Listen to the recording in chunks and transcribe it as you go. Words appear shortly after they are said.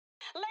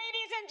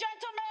Ladies and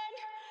gentlemen,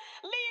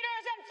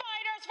 leaders and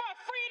fighters for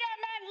freedom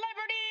and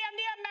liberty and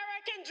the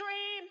American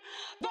dream,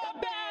 the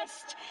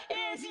best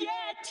is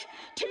yet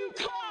to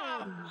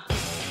come.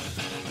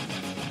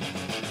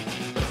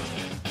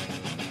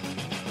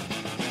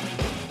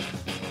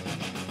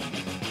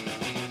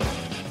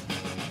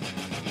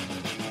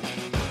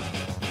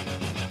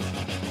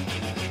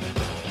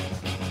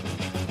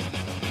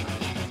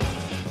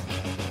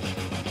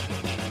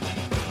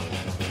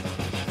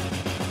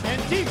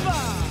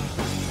 Antifa!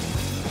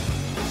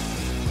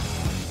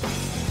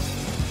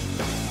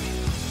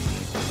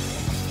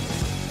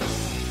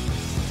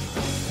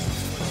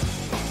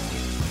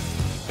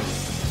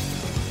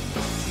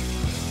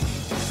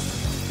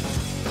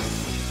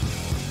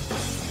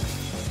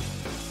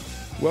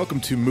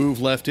 Welcome to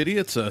Move Left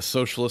Idiots, a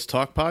socialist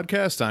talk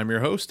podcast. I'm your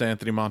host,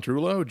 Anthony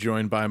Monterulo,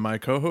 joined by my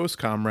co-host,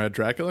 Comrade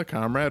Dracula.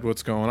 Comrade,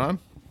 what's going on?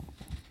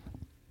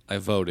 I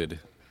voted.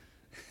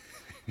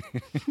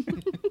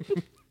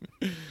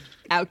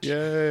 Ouch.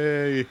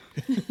 Yay.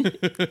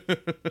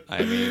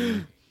 I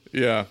mean,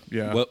 Yeah.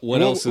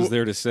 what else is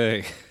there to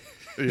say?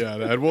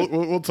 Yeah,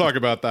 we'll talk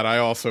about that. I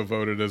also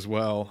voted as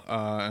well,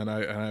 and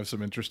I have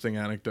some interesting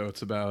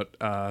anecdotes about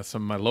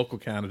some of my local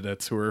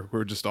candidates who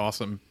are just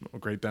awesome,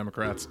 great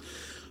Democrats.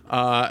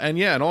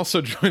 And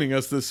also joining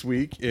us this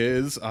week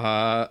is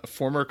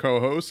former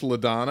co-host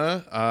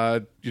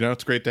LaDonna.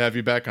 It's great to have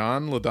you back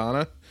on,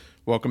 LaDonna.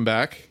 Welcome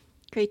back.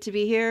 Great to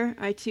be here.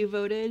 I too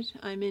voted.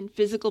 I'm in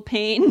physical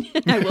pain.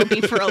 I will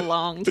be for a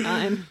long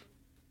time.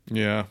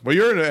 Yeah, well,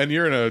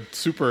 you're in a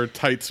super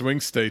tight swing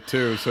state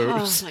too. So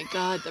Oh my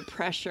God, the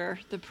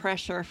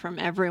pressure from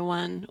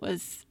everyone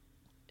was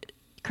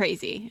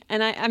crazy.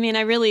 And I mean,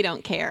 I really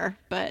don't care,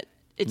 but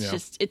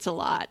it's a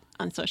lot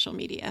on social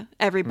media.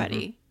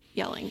 Everybody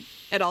yelling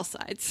at all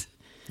sides.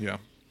 Yeah.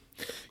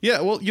 Yeah,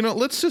 well,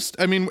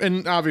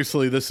 and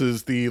obviously this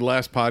is the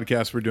last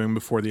podcast we're doing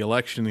before the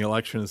election. The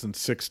election is in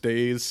 6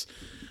 days.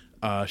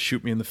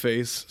 Shoot me in the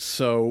face.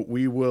 So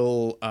we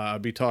will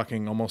be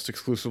talking almost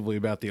exclusively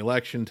about the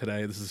election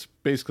today. This is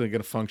basically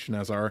going to function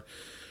as our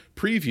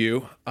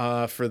preview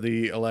for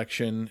the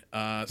election.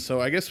 So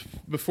I guess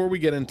before we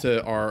get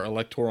into our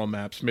electoral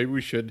maps, maybe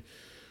we should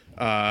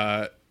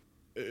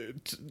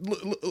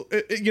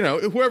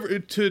whoever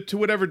to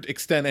whatever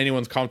extent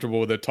anyone's comfortable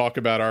with it, talk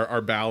about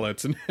our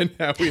ballots and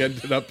how we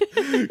ended up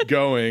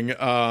going.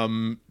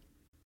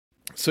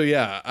 So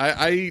yeah,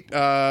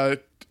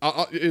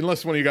 I'll,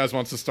 unless one of you guys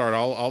wants to start,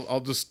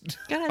 I'll just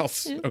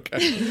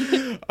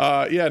okay.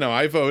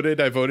 I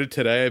voted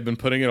today. I've been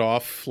putting it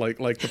off like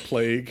the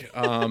plague.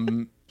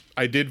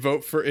 I did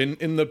vote for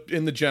in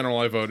the general.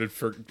 I voted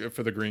for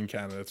the Green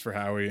candidates, for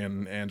Howie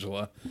and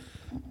Angela.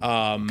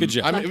 Good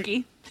job.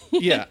 Lucky.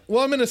 Yeah.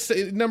 Well, I'm in a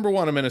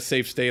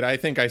safe state. I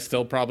think I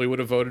still probably would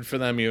have voted for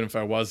them even if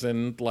I was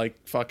in like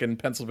fucking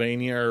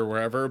Pennsylvania or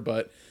wherever.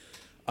 But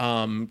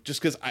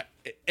just because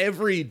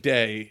every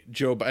day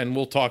Joe Biden, and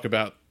we'll talk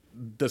about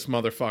this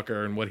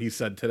motherfucker and what he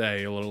said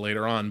today a little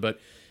later on, but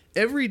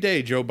every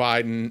day Joe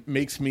Biden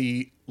makes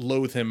me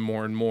loathe him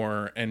more and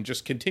more and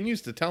just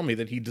continues to tell me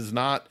that he does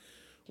not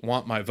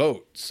want my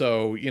vote.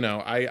 So,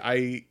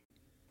 I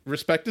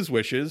respect his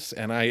wishes,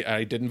 and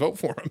I didn't vote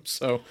for him.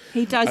 So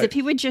He does. If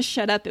he would just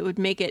shut up, it would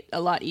make it a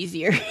lot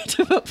easier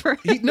to vote for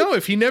him.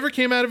 if he never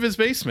came out of his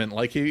basement,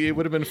 it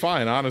would have been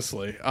fine,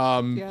 honestly.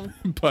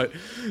 But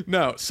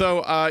no.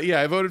 So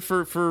I voted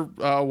for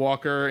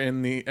Walker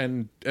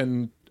and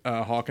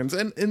Hawkins,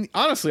 and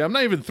honestly, I'm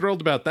not even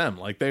thrilled about them.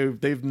 Like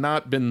they've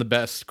not been the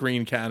best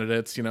Green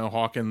candidates.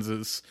 Hawkins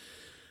is.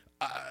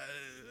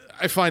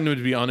 I find him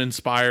to be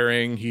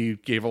uninspiring. He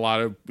gave a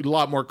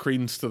lot more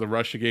credence to the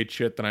Russiagate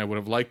shit than I would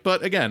have liked.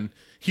 But again,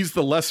 he's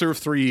the lesser of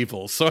three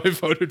evils. So I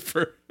voted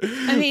for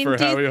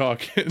Howie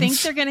Hawkins. Think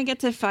they're going to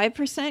get to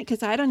 5%?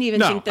 Because I don't even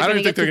think they're going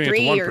to get to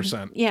 3 or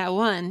 1%. Yeah,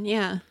 1.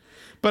 Yeah.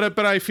 But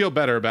I feel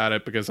better about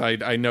it because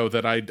I know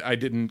that I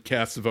didn't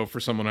cast a vote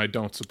for someone I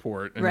don't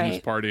support and whose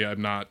party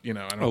I'm not. I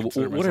don't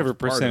consider myself whatever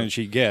percentage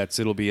he gets,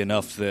 it'll be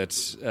enough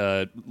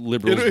that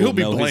liberals will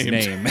know his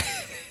name.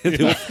 They're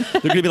going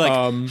to be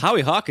like, Howie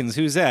Hawkins,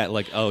 who's that?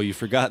 Like, oh, you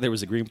forgot there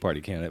was a Green Party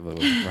candidate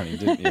running,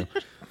 didn't you?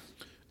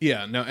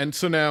 Yeah, no, and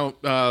so now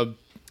the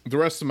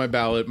rest of my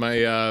ballot,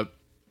 my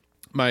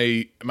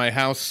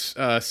House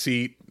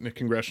seat, the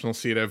congressional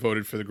seat, I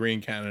voted for the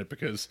Green candidate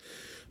because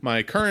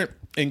my current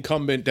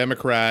incumbent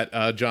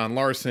Democrat, John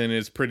Larson,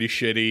 is pretty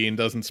shitty and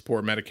doesn't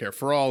support Medicare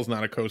for All, is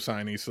not a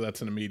co-signee, so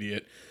that's an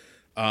immediate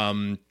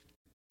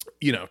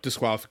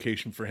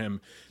disqualification for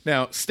him.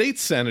 Now, state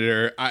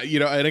senator,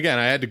 and again,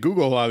 I had to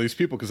Google a lot of these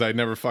people because I'd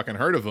never fucking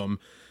heard of them.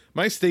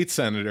 My state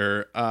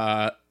senator,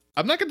 I'm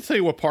not going to tell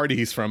you what party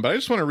he's from, but I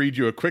just want to read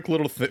you a quick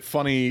little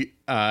funny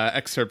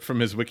excerpt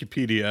from his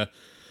Wikipedia.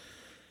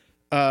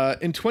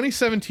 In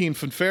 2017,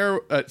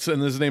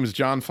 and his name is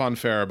John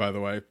Fonfara, by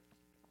the way.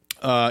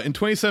 In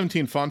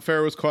 2017,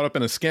 Fonfara was caught up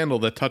in a scandal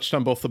that touched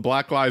on both the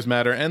Black Lives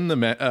Matter and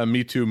the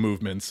Me Too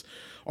movements.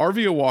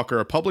 Arvia Walker,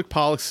 a public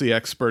policy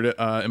expert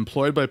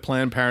employed by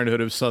Planned Parenthood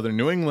of Southern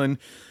New England,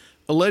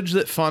 alleged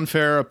that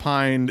Fonfara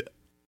opined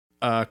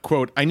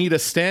quote, "I need a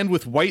stand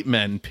with white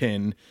men"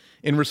 pin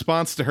in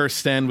response to her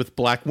stand with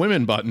black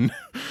women button.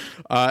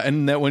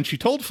 And that when she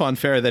told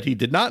Funfair that he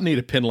did not need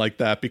a pin like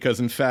that because,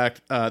 in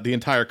fact, the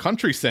entire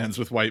country stands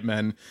with white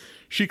men,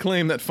 she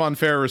claimed that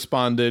Funfair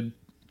responded,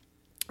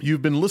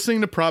 "You've been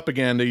listening to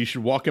propaganda. You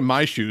should walk in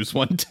my shoes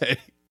one day."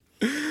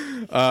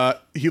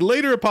 He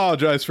later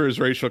apologized for his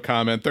racial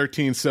comment.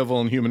 13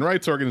 civil and human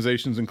rights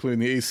organizations, including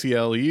the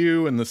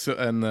ACLU and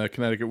the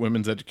Connecticut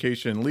Women's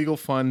Education and Legal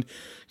Fund,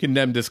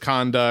 condemned his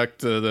conduct.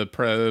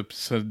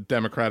 The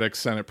Democratic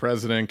Senate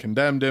president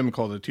condemned him,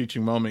 called it a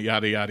teaching moment,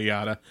 yada, yada,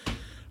 yada.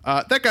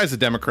 That guy's a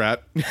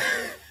Democrat.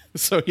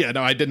 So, yeah,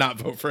 no, I did not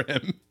vote for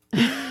him.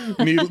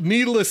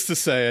 Needless to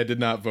say, I did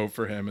not vote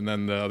for him. And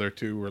then the other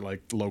two were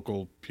like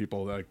local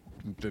people that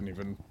didn't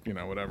even,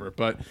 whatever.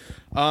 But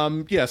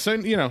yeah, so,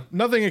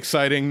 nothing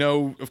exciting.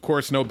 No, of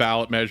course, no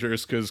ballot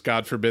measures because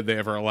God forbid they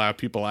ever allow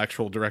people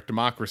actual direct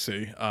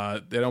democracy.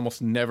 It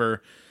almost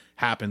never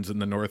happens in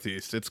the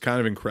Northeast. It's kind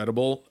of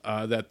incredible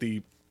that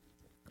the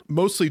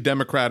mostly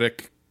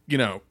Democratic,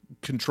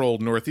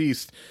 controlled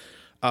Northeast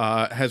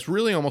has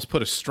really almost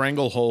put a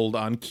stranglehold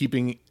on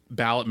keeping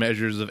ballot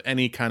measures of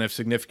any kind of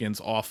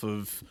significance off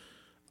of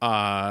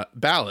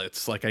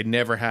ballots. Like I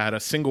never had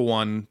a single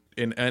one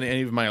in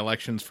any of my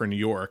elections for New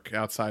York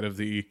outside of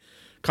the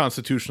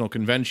Constitutional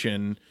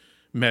Convention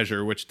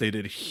measure, which they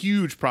did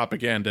huge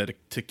propaganda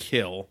to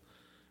kill,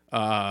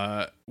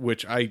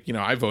 which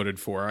I voted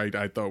for.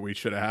 I thought we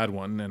should have had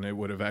one, and it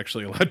would have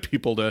actually allowed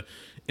people to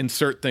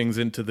insert things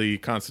into the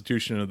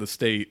Constitution of the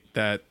state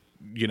that,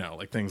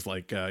 like things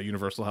like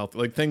universal health,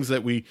 like things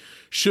that we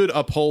should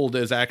uphold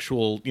as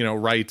actual,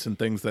 rights and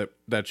things that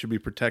should be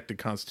protected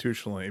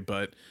constitutionally.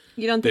 But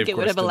you don't think it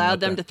would have allowed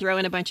them to throw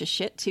in a bunch of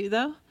shit too,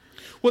 though?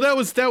 Well, that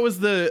was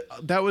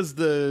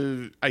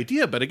the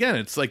idea. But again,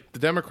 it's like the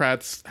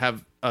Democrats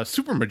have a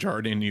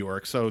supermajority in New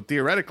York, so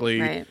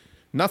theoretically, right.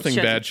 Nothing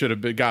bad should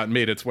have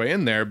made its way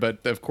in there.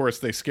 But of course,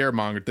 the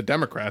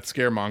Democrats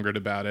scaremongered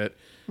about it,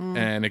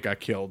 and it got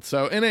killed.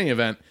 So in any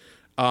event.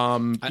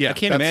 I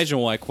can't imagine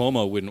why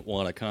Cuomo wouldn't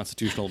want a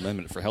constitutional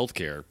amendment for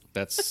healthcare.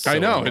 That's so I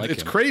know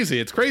it's crazy.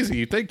 It's crazy.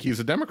 You think he's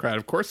a Democrat?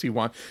 Of course he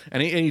wants,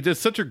 and he did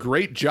such a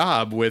great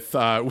job with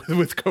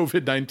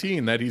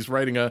COVID-19 that he's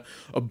writing a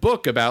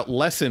book about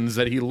lessons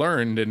that he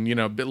learned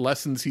and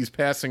lessons he's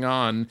passing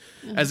on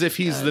as if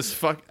he's this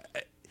fuck.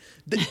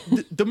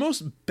 The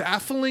most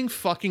baffling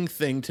fucking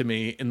thing to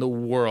me in the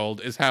world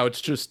is how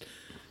it's just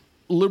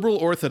liberal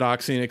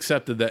orthodoxy and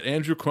accepted that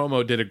Andrew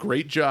Cuomo did a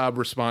great job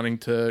responding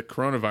to the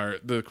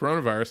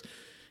coronavirus.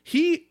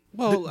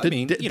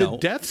 The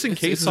deaths and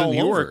cases in New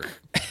York.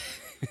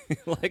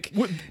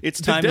 It's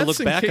time to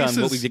look back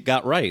on what we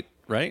got right?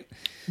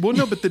 Well,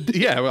 no, but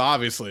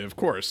obviously, of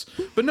course.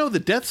 But no, the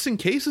deaths and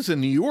cases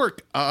in New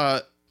York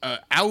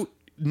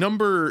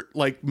outnumber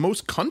like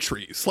most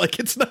countries. Like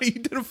it's not, he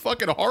did a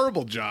fucking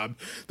horrible job.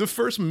 The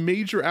first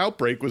major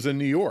outbreak was in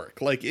New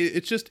York. Like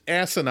it's just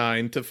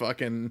asinine to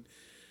fucking.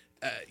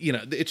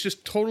 It's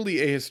just totally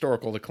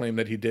ahistorical to claim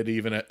that he did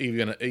even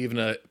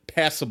a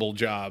passable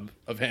job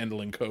of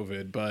handling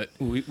COVID. But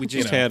we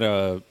just had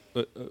a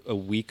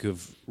week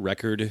of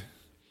record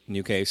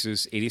new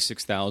cases,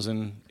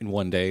 86,000 in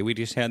one day. We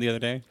just had the other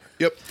day.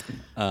 Yep.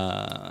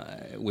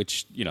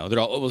 Which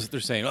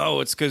they're saying,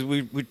 it's because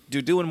we're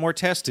doing more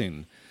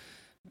testing.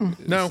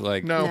 No,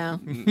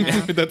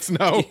 that's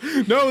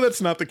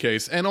that's not the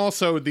case. And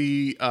also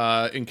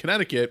in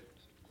Connecticut,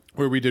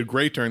 where we did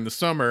great during the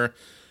summer.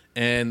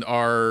 And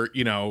our,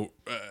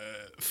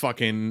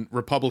 fucking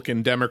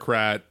Republican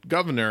Democrat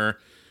governor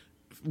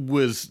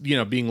was,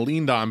 being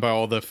leaned on by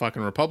all the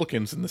fucking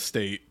Republicans in the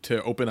state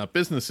to open up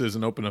businesses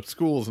and open up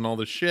schools and all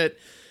this shit.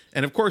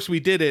 And of course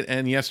we did it.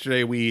 And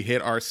yesterday we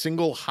hit our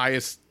single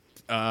highest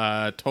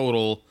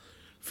total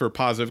for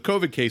positive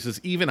COVID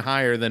cases, even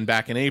higher than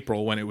back in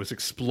April when it was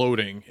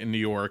exploding in New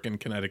York and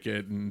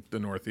Connecticut and the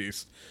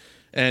Northeast.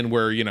 And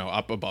we're,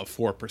 up above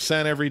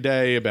 4% every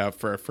day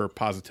for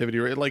positivity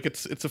rate. Like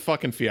it's a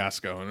fucking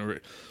fiasco.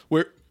 And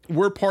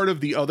we're part of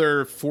the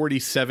other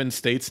 47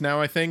 states now,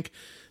 I think,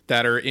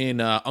 that are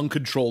in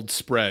uncontrolled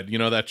spread.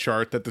 That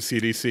chart that the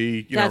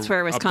CDC, that's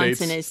where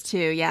Wisconsin updates. Is too.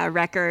 Yeah,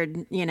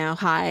 record,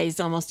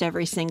 highs almost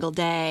every single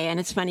day. And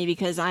it's funny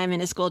because I'm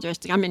in a school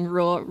district. I'm in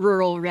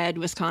rural red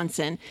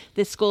Wisconsin.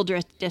 This school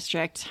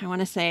district, I want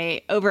to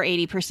say over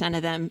 80%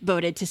 of them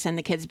voted to send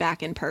the kids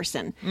back in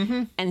person.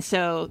 Mm-hmm. And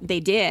so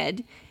they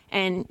did.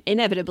 And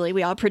inevitably,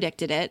 we all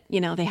predicted it.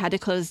 They had to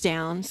close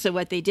down. So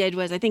what they did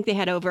was, I think they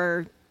had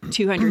over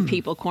 200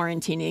 people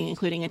quarantining,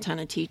 including a ton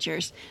of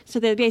teachers. So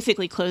they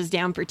basically closed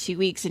down for 2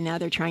 weeks, and now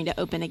they're trying to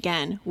open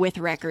again with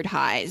record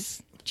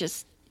highs.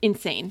 Just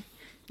insane.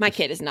 My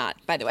kid is not,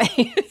 by the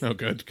way. Oh,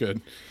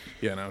 good.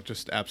 Yeah, no,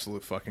 just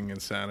absolute fucking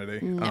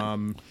insanity.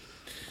 No.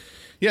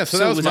 So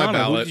that was my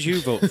ballot. Who did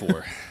you vote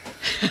for?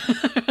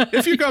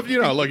 If you look,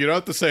 you don't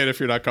have to say it if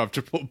you're not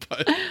comfortable.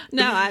 But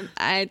no,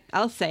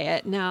 I'll say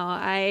it.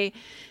 No,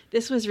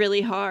 this was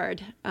really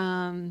hard.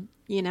 And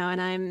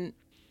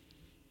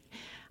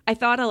I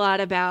thought a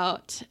lot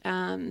about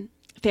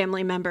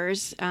family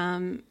members.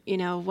 One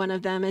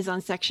of them is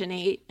on Section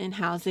 8 in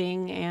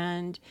housing,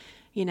 and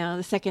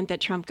the second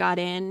that Trump got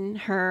in,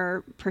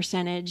 her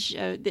percentage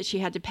that she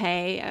had to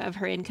pay of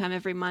her income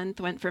every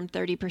month went from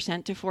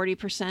 30% to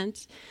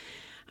 40%.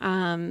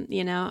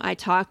 I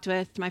talked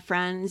with my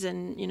friends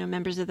and,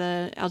 members of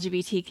the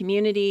LGBT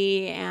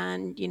community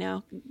and,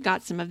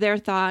 got some of their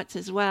thoughts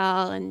as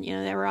well. And,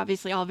 they were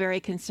obviously all very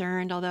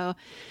concerned, although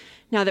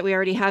now that we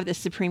already have this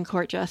Supreme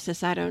Court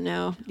justice, I don't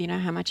know,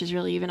 how much is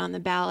really even on the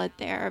ballot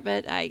there.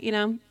 But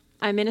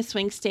I'm in a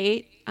swing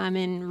state. I'm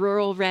in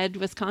rural red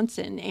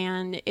Wisconsin,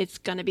 and it's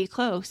going to be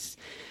close.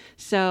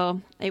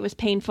 So it was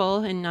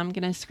painful, and I'm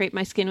going to scrape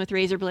my skin with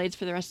razor blades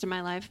for the rest of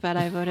my life, but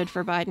I voted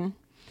for Biden.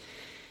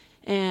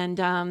 And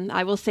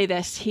I will say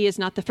this, he is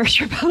not the first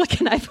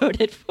Republican I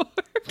voted for.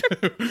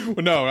 Well,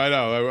 no, I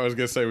know. I was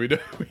going to say, we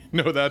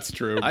know that's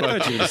true. I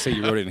thought you were going to say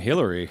you voted in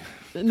Hillary.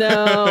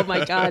 No,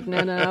 my God,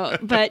 no.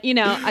 But,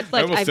 I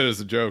almost said it as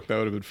a joke. That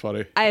would have been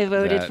funny. I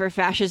voted for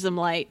fascism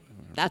light.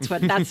 That's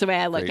the way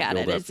I look at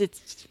it.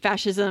 It's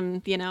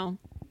fascism,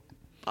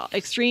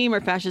 extreme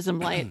or fascism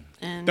light.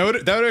 And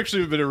that would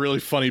actually have been a really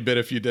funny bit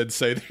if you did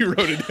say that you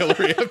wrote in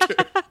Hillary after.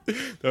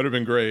 That would have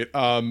been great.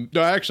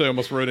 No, I actually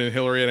almost wrote in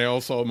Hillary, and I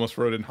also almost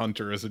wrote in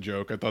Hunter as a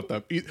joke. I thought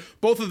that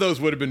both of those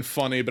would have been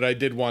funny, but I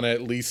did want to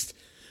at least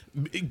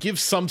give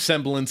some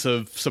semblance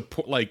of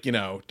support,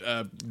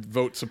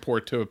 vote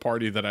support to a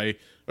party that I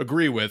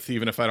agree with,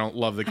 even if I don't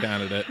love the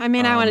candidate. I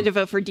mean, I wanted to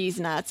vote for D's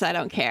nuts. I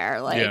don't care,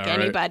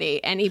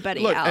 anybody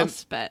Look,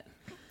 else, but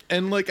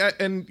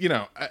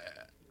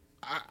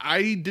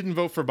I didn't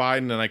vote for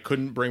Biden, and I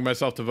couldn't bring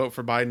myself to vote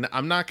for Biden.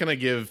 I'm not going to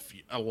give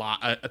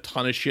a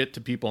ton of shit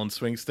to people in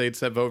swing states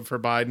that vote for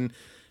Biden.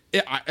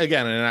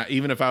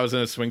 Even if I was in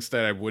a swing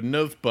state, I wouldn't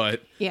have.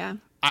 But yeah,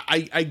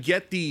 I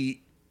get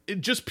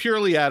just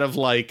purely out of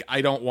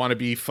I don't want to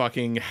be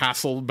fucking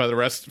hassled by the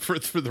rest for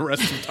the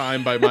rest of the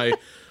time by my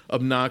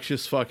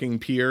obnoxious fucking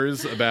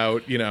peers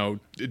about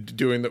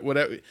doing that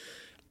whatever.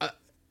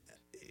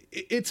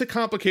 It's a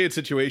complicated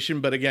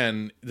situation, but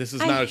again, this is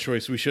not a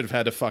choice we should have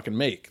had to fucking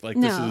make.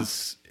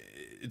 It's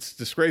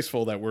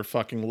disgraceful that we're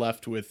fucking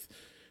left with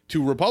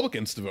two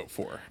Republicans to vote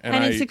for.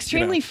 And it's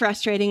extremely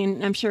frustrating,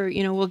 and I'm sure,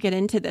 we'll get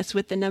into this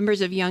with the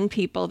numbers of young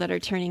people that are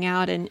turning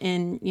out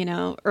in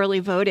early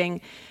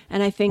voting.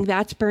 And I think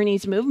that's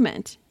Bernie's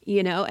movement,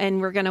 and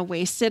we're going to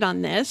waste it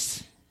on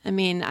this. I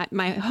mean,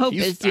 my hope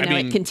is,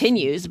 it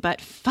continues,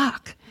 but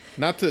fuck.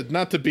 Not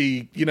to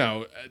be,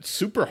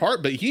 super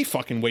hard, but he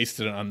fucking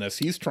wasted it on this.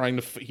 He's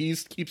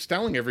keeps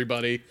telling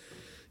everybody,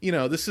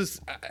 this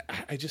is,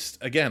 I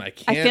can't.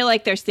 I feel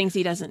like there's things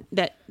he doesn't,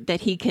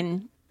 that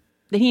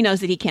he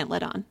knows that he can't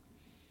let on.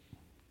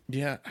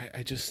 Yeah,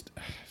 I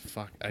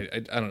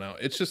don't know.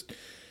 It's just,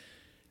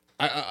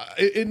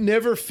 it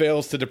never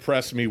fails to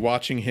depress me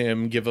watching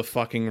him give a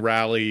fucking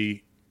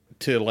rally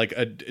to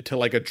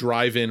a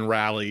drive-in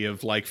rally of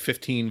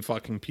 15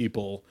 fucking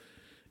people,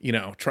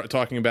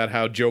 talking about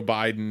how Joe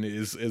Biden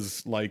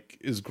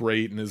is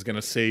great and is going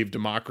to save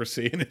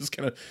democracy and is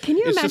going to. Can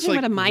you imagine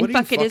what a mind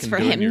fuck it is for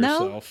him,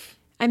 though?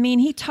 I mean,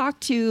 he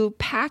talked to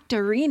packed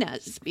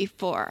arenas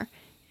before,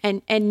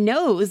 and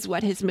knows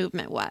what his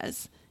movement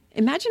was.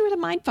 Imagine what a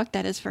mind fuck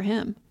that is for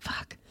him.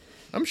 Fuck.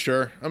 I'm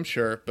sure,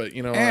 but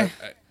he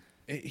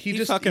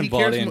fucking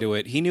bought into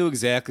it. He knew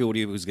exactly what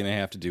he was going to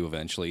have to do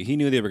eventually. He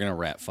knew they were going to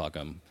rat fuck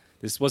him.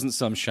 This wasn't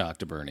some shock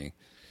to Bernie.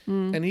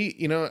 And he,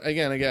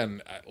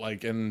 again,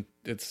 and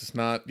it's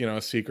not,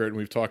 a secret, and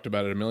we've talked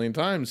about it a million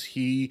times.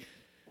 He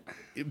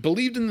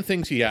believed in the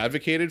things he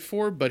advocated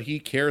for, but he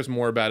cares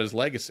more about his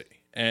legacy,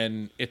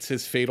 and it's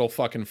his fatal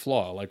fucking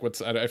flaw.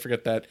 I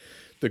forget that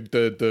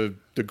the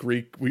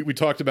Greek. We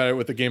talked about it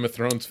with the Game of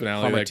Thrones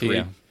finale. Hamartia. That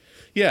Greek.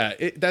 Yeah,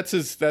 that's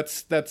his.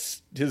 That's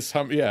his.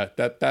 Yeah,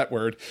 that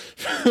word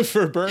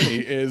for Bernie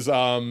is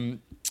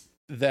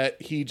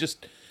that he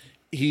just.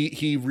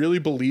 He really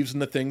believes in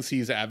the things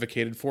he's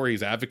advocated for.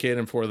 He's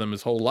advocated for them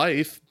his whole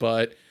life,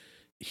 but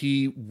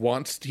he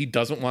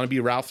doesn't want to be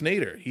Ralph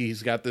Nader.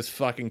 He's got this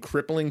fucking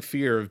crippling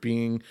fear of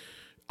being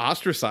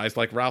ostracized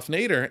like Ralph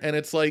Nader, and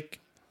it's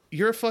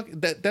you're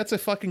that's a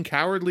fucking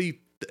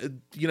cowardly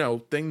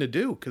thing to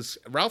do, because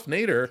Ralph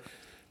Nader,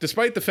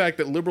 despite the fact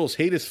that liberals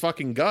hate his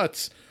fucking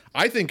guts,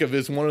 I think of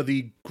as one of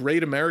the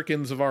great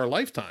Americans of our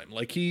lifetime.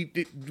 We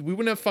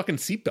wouldn't have fucking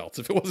seatbelts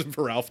if it wasn't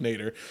for Ralph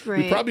Nader.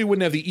 Right. We probably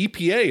wouldn't have the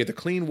EPA, the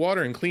Clean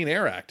Water and Clean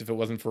Air Act, if it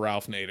wasn't for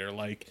Ralph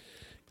Nader.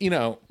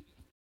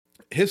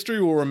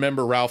 History will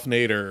remember Ralph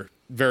Nader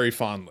very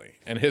fondly,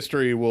 and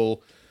history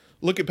will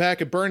look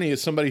back at Bernie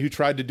as somebody who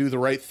tried to do the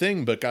right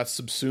thing, but got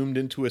subsumed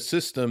into a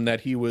system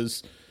that he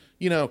was,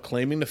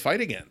 claiming to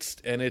fight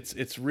against. And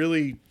it's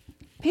really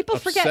people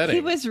upsetting. Forget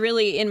he was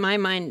really, in my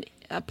mind,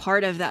 a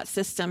part of that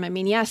system. I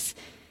mean, yes,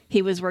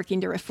 he was working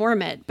to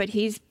reform it, but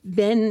he's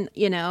been,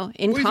 in Congress.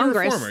 He's a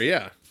reformer,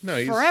 yeah.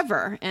 No,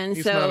 forever. And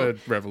he's so not a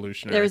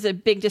revolutionary. There was a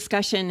big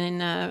discussion in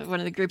one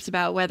of the groups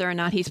about whether or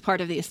not he's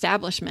part of the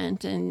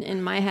establishment. And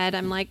in my head,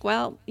 I'm like,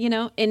 well,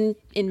 in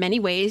many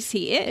ways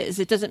he is.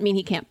 It doesn't mean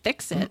he can't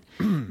fix it,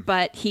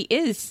 but he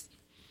is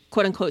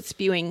quote unquote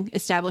spewing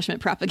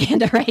establishment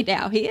propaganda right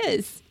now. He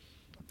is.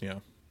 Yeah.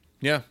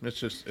 Yeah. It's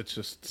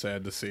just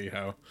sad to see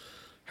how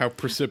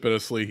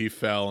precipitously he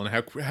fell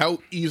and how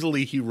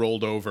easily he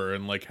rolled over,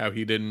 and like how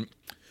he didn't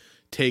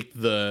take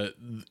the,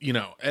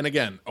 and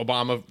again,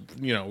 Obama,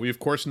 we of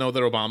course know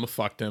that Obama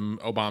fucked him.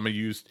 Obama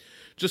used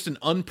just an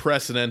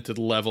unprecedented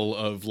level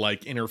of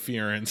like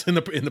interference in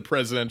the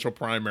presidential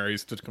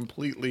primaries to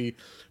completely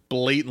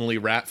blatantly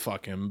rat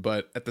fuck him.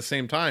 But at the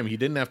same time, he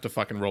didn't have to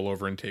fucking roll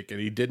over and take it.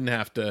 He didn't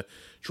have to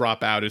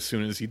drop out as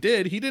soon as he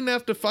did. He didn't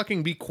have to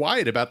fucking be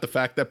quiet about the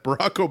fact that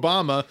Barack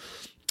Obama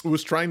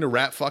was trying to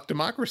rat fuck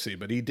democracy,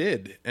 but he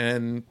did.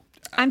 And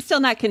I'm still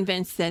not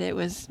convinced that it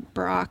was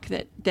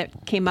Barack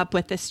that came up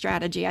with this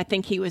strategy. I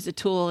think he was a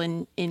tool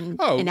in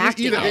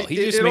enacting it. He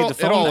just made the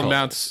phone call.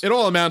 It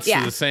all amounts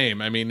to the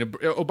same. I mean,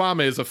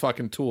 Obama is a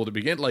fucking tool to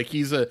begin. Like,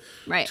 he's a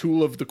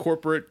tool of the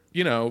corporate,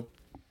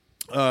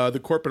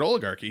 the corporate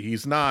oligarchy.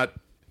 He's not.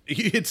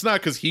 It's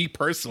not because he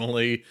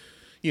personally,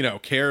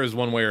 cares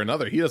one way or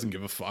another. He doesn't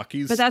give a fuck.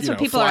 But that's what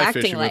people are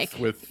acting like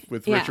with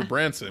Richard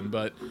Branson,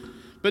 But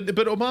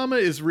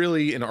Obama is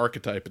really an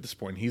archetype at this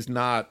point. He's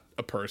not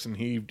a person.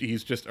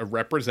 He's just a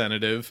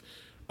representative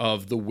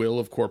of the will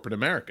of corporate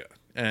America,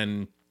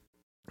 and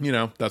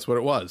that's what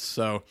it was.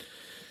 So,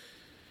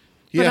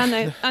 yeah.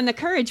 But on the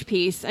courage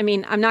piece, I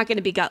mean, I'm not going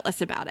to be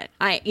gutless about it.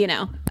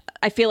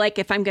 I feel like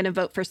if I'm going to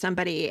vote for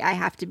somebody, I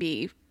have to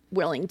be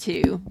willing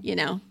to,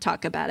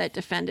 talk about it,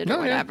 defend it, or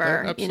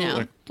whatever.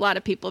 Yeah, a lot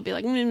of people will be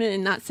like,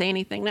 not say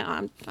anything. No,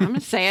 I'm going to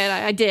say it.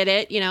 I did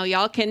it.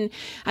 Y'all can,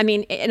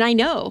 and I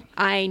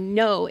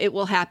know it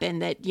will happen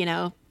that,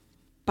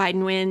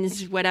 Biden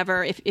wins,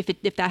 whatever.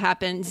 If that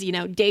happens,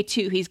 day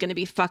 2, he's going to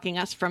be fucking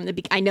us from the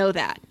beginning. I know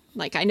that.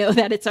 Like, I know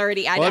that it's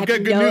already. Well, I've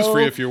got good news for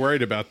you if you're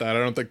worried about that. I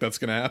don't think that's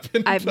going to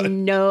happen. I have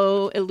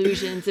no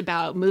illusions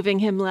about moving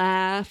him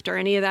left or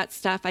any of that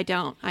stuff. I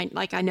don't.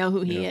 I know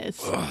who he is.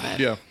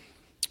 Yeah.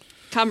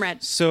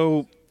 Comrade.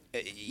 So,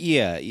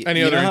 yeah.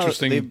 Any other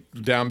interesting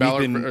down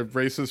ballot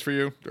races for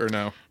you, or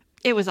no?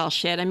 It was all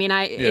shit. I mean,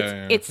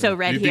 it's so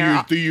red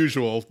here. The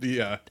usual,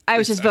 yeah. I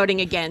was just voting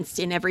against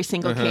in every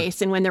single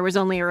case, and when there was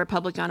only a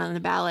Republican on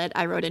the ballot,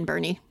 I wrote in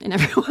Bernie in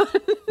everyone.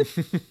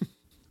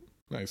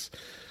 Nice.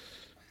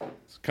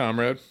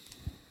 Comrade.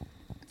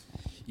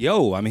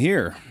 Yo, I'm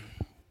here.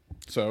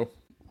 So,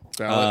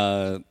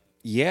 ballot.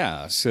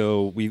 Yeah.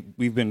 So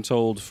we've been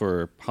told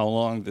for how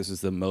long this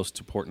is the most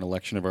important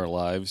election of our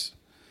lives,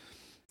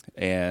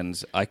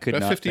 and I could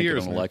not think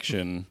of an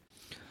election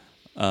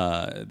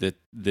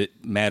that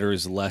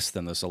matters less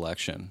than this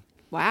election.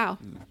 Wow.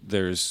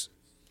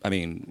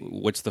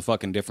 What's the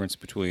fucking difference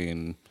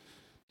between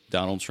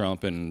Donald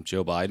Trump and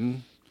Joe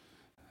Biden?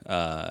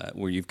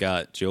 Where you've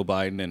got Joe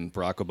Biden and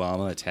Barack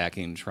Obama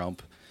attacking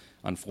Trump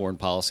on foreign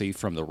policy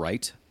from the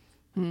right.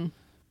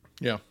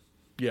 Yeah.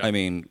 I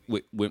mean,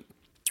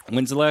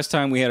 when's the last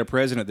time we had a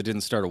president that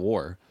didn't start a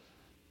war?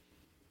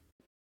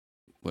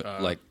 Right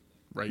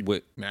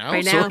now?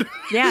 Right now?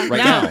 Yeah.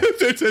 Right now.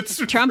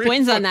 Trump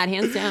wins on that,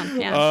 hands down.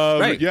 Yeah.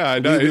 Right. Yeah,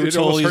 we were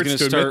told he's going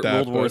to start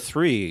World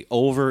War III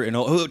over and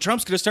over.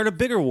 Trump's going to start a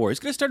bigger war. He's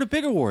going to start a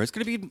bigger war. It's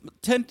going to be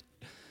 10.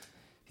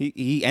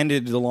 He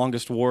ended the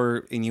longest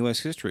war in U.S.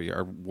 history,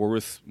 our war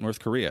with North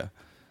Korea,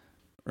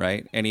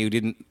 right? And he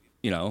didn't,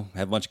 have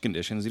a bunch of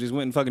conditions. He just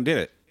went and fucking did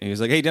it. And he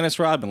was like, hey, Dennis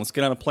Rodman, let's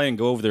get on a plane and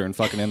go over there and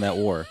fucking end that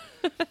war.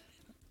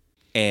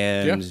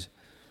 And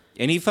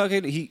he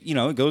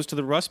goes to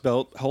the Rust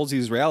Belt, holds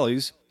these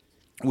rallies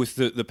with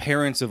the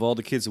parents of all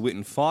the kids that went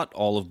and fought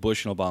all of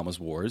Bush and Obama's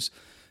wars.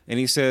 And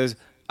he says,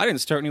 I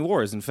didn't start any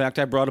wars. In fact,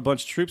 I brought a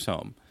bunch of troops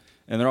home.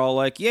 And they're all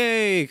like,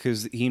 yay,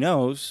 because he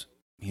knows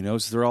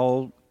they're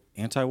all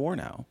anti-war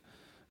now.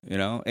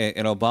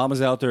 And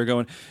Obama's out there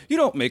going, you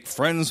don't make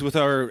friends with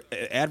our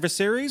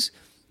adversaries.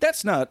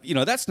 That's not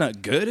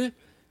good.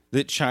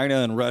 That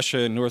China and Russia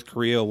and North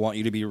Korea want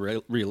you to be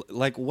real.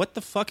 Like, what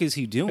the fuck is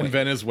he doing? In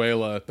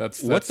Venezuela,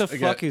 that's what the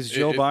fuck is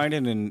Joe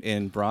Biden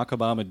and Barack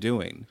Obama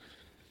doing?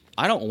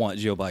 I don't want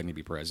Joe Biden to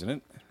be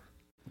president,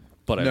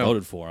 but I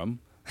voted for him.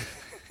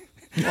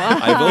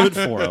 I voted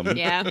for him.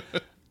 Yeah.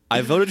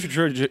 I voted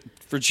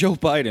for Joe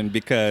Biden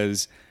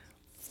because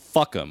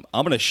fuck him.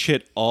 I'm going to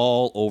shit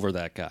all over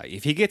that guy.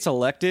 If he gets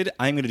elected,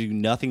 I'm going to do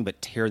nothing but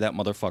tear that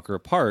motherfucker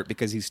apart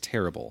because he's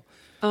terrible.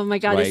 Oh my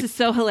God, This is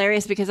so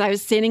hilarious because I was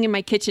sitting in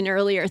my kitchen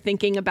earlier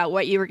thinking about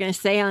what you were going to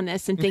say on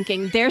this and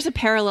thinking there's a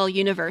parallel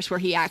universe where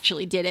he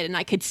actually did it and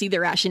I could see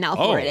the rationale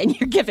for it and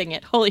you're giving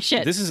it. Holy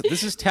shit. This is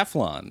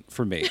Teflon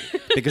for me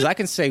because I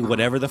can say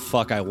whatever the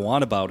fuck I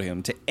want about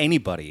him to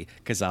anybody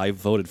because I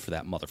voted for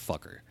that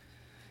motherfucker.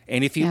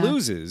 And if he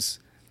loses,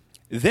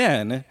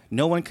 then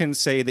no one can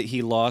say that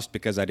he lost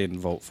because I didn't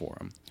vote for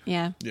him.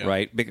 Yeah.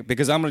 Right?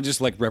 Because I'm going to just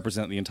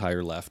represent the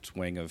entire left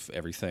wing of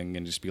everything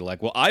and just be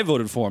like, well, I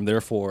voted for him,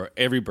 therefore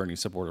every Bernie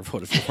supporter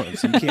voted for him.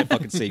 So you can't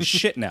fucking say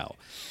shit now.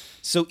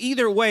 So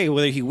either way,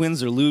 whether he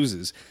wins or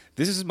loses,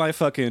 this is my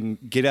fucking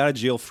get out of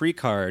jail free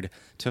card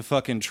to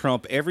fucking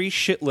trump every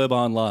shit lib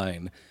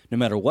online. No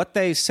matter what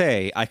they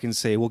say, I can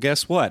say, well,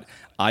 guess what?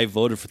 I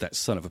voted for that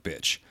son of a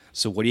bitch.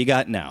 So what do you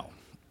got now?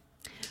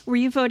 Were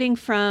you voting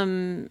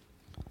from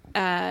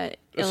swing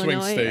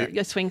Illinois? state.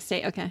 A swing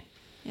state. Okay.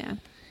 Yeah.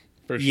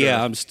 For sure.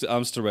 Yeah,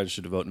 I'm still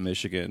registered to vote in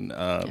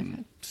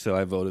Michigan, so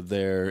I voted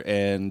there.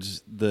 And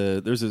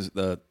there's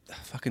a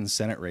fucking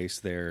Senate race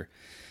there.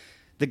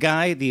 The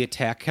guy, the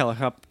attack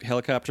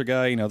helicopter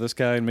guy, you know this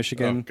guy in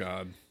Michigan. Oh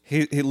God.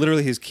 He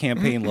literally his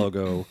campaign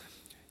logo.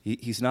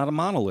 He's not a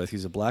monolith.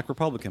 He's a black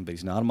Republican, but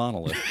he's not a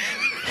monolith.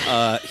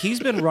 He's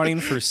been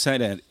running for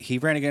Senate. He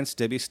ran against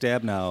Debbie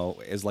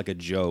Stabenow as like a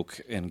joke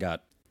and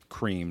got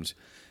creamed.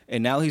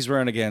 And now he's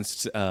running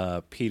against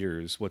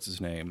Peters. What's his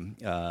name?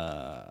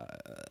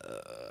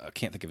 I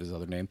can't think of his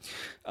other name.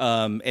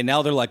 And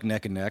now they're like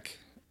neck and neck.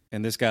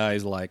 And this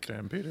guy's like,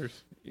 Dan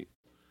Peters.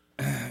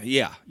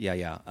 yeah.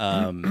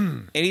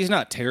 And he's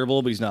not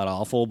terrible, but he's not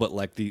awful. But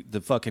like the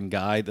fucking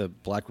guy, the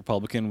black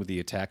Republican with the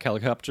attack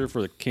helicopter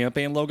for the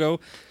campaign logo.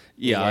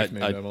 Yeah, Wife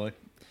named Emily.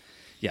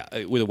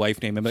 Yeah, with a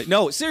wife named Emily.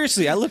 No,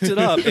 seriously, I looked it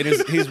up, and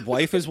his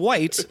wife is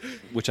white,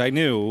 which I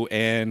knew,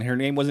 and her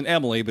name wasn't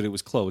Emily, but it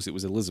was close. It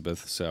was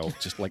Elizabeth. So,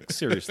 just like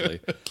seriously,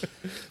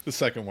 The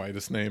second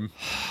whitest name.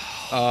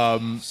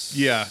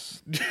 Yeah.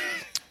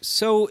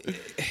 so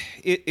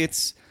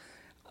it's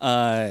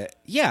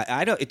yeah.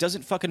 I don't. It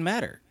doesn't fucking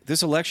matter.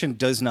 This election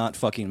does not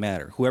fucking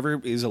matter. Whoever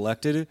is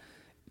elected,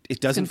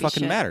 it doesn't be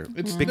fucking shit. matter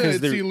It's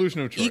because the they're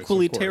illusion of choice,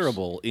 equally of course.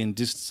 terrible in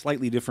just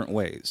slightly different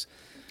ways.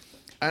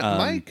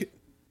 My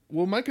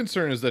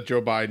concern is that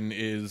Joe Biden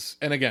is,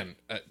 and again,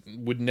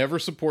 would never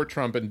support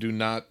Trump and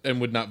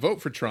would not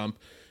vote for Trump.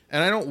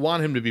 And I don't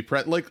want him to be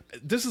like,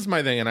 this is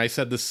my thing. And I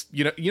said this,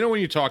 you know, when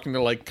you're talking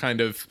to like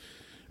kind of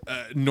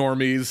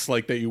normies,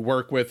 like that you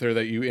work with or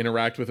that you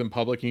interact with in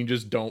public, and you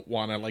just don't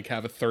want to like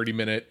have a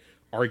 30-minute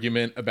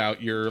argument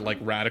about your like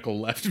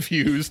radical left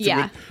views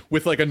Yeah.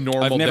 with like a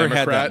normal I've never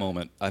Democrat. had that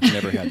moment. I've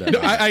never had that.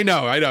 No, moment. I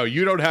know.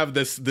 You don't have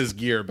this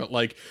gear, but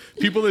like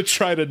people that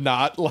try to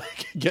not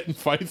like get in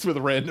fights with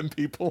random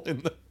people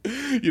in the,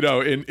 you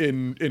know,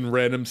 in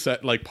random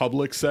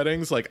public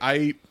settings, like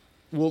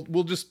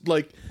we'll just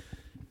like,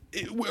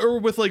 or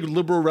with like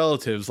liberal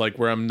relatives, like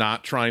where I'm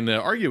not trying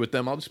to argue with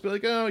them, I'll just be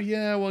like, oh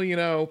yeah,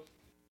 well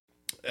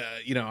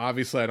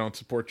obviously I don't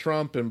support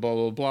Trump and blah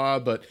blah blah,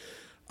 but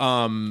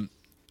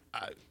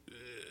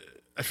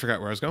I forgot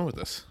where I was going with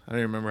this. I don't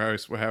even remember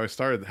how I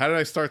started. How did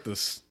I start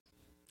this?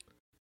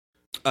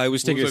 I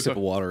was taking a was I sip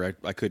of water.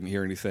 I couldn't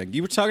hear anything.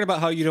 You were talking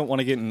about how you don't want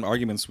to get in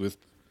arguments with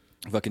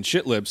fucking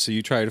shit libs, so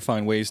you try to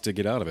find ways to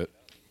get out of it.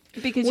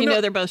 Because Well, you know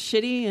no. th是both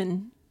shitty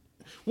and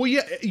Well,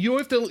 yeah, you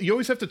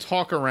always have to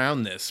talk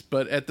around this,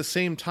 but at the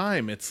same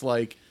time, it's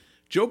like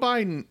Joe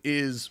Biden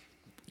is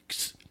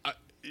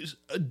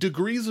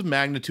degrees of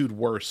magnitude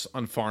worse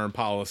on foreign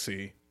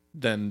policy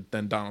than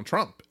Donald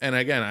Trump. And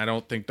again, I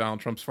don't think Donald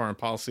Trump's foreign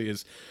policy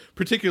is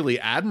particularly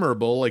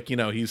admirable. Like, you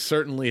know, he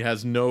certainly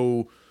has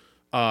no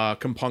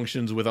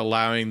compunctions with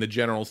allowing the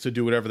generals to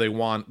do whatever they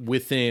want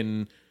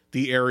within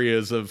the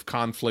areas of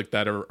conflict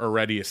that are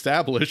already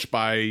established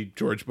by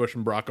George Bush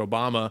and Barack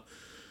Obama.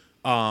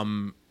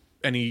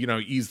 And he, you know,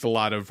 eased a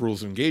lot of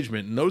rules of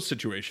engagement in those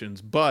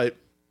situations, but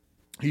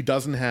he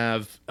doesn't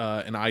have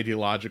an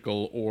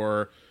ideological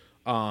or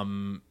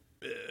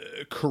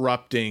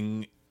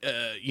corrupting,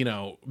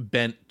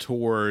 bent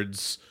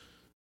towards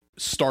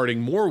starting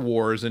more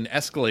wars and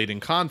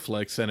escalating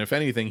conflicts. And if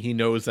anything, he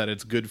knows that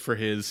it's good for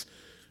his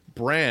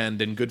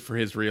brand and good for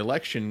his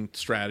reelection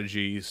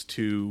strategies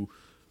to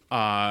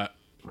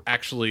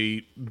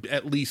actually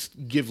at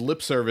least give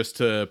lip service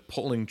to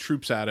pulling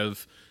troops out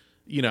of,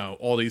 you know,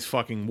 all these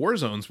fucking war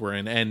zones we're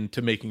in and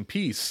to making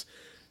peace.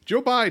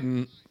 Joe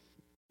Biden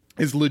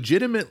is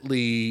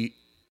legitimately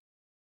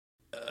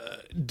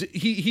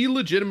he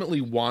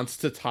legitimately wants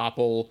to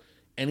topple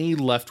any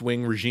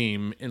left-wing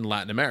regime in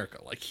Latin America.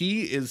 Like,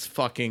 he is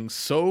fucking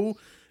so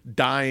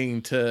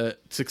dying to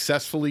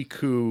successfully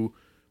coup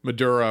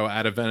Maduro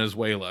out of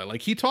Venezuela.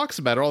 Like, he talks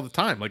about it all the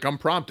time. Like,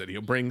 unprompted, he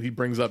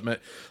brings up,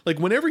 like,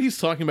 whenever he's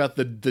talking about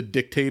the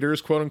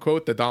dictators, quote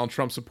unquote, that Donald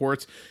Trump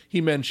supports,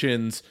 he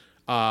mentions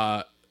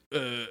Maduro.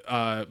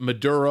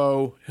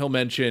 He'll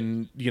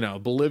mention, you know,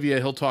 Bolivia.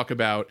 He'll talk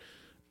about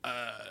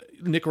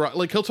Nicaragua.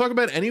 Like, he'll talk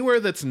about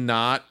anywhere that's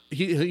not.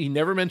 He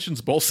never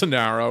mentions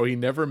Bolsonaro. He'll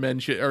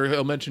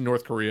mention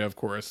North Korea, of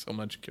course. He'll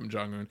mention Kim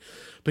Jong-un,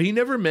 but he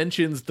never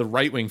mentions the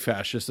right-wing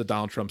fascists that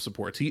Donald Trump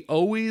supports. He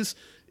always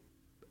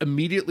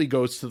immediately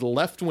goes to the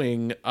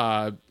left-wing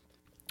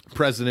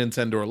presidents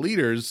and or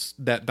leaders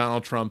that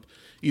Donald Trump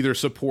either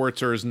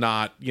supports or is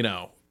not, you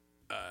know,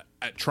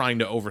 trying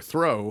to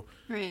overthrow.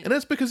 Right. And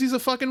that's because he's a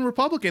fucking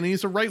Republican, and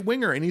he's a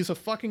right-winger, and he's a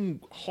fucking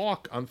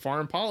hawk on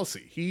foreign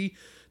policy. He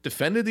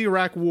defended the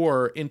Iraq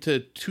war into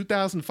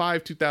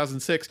 2005,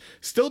 2006,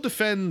 still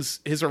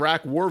defends his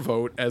Iraq war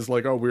vote as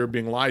like, oh, we were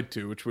being lied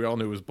to, which we all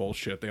knew was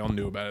bullshit. They all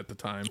knew about it at the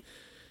time.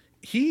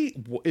 He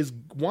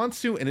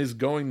wants to and is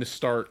going to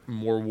start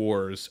more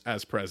wars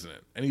as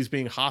president. And he's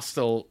being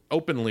hostile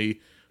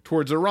openly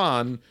towards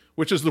Iran,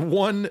 which is the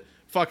one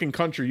fucking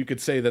country you could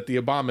say that the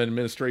Obama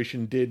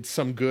administration did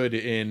some good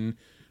in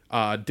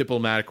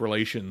diplomatic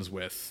relations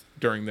with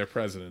during their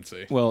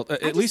presidency. Well,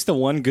 at least the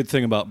one good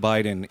thing about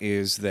Biden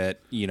is that,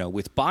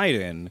 with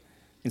Biden,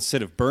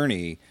 instead of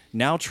Bernie,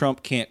 now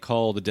Trump can't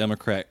call the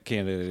Democrat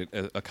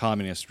candidate a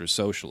communist or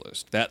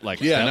socialist. That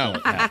won't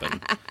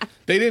happen.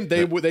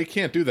 They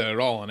can't do that at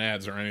all in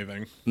ads or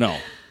anything. No,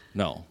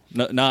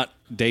 not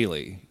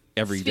daily,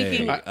 every day.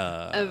 Speaking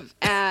of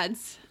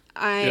ads,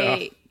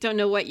 I don't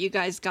know what you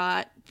guys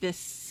got this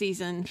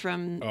season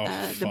from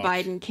the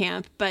Biden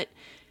camp, but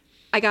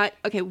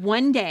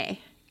one day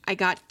I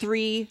got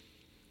 3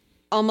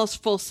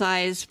 almost full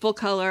size, full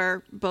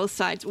color, both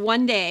sides.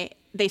 One day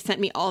they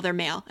sent me all their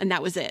mail, and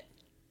that was it.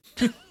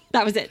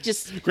 That was it.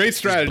 Just great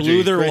strategy.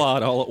 Blew their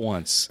wad all at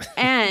once.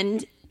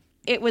 And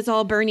it was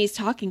all Bernie's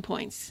talking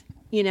points.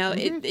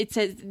 It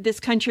says this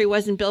country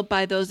wasn't built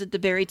by those at the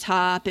very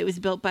top. It was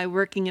built by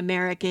working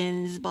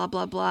Americans, blah,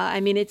 blah, blah. I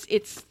mean, it's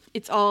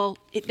all,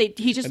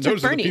 he just took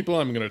those Bernie. Are the people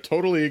I'm going to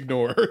totally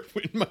ignore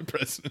in my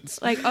presidency.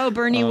 Like,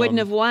 Bernie wouldn't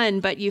have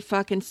won, but you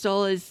fucking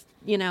stole his,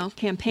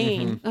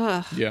 campaign. Mm-hmm.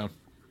 Ugh.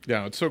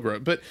 Yeah, it's so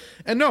gross.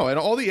 And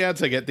all the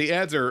ads I get, the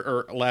ads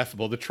are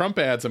laughable. The Trump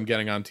ads I'm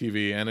getting on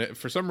TV, and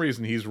for some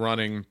reason he's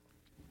running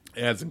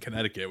ads in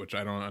Connecticut, which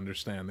I don't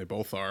understand. They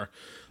both are.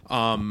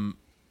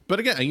 But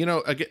again,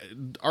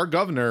 our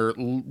governor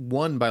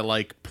won by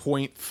like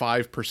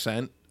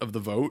 0.5% of the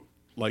vote.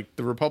 Like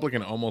the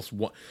Republican almost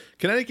won.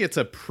 Connecticut's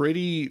a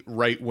pretty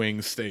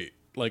right-wing state.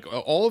 Like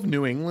all of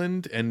New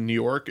England and New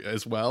York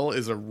as well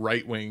is a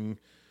right-wing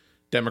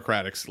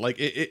Democrats. Like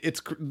it's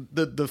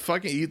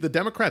the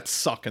Democrats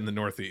suck in the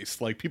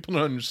Northeast. Like people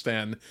don't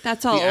understand.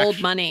 That's all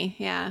old money.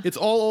 Yeah. It's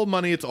all old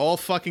money. It's all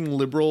fucking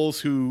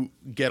liberals who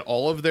get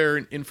all of their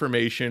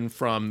information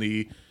from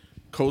the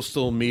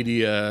coastal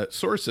media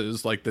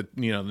sources, like the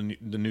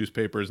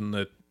newspapers and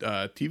the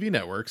TV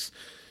networks,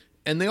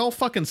 and they all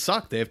fucking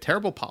suck. They have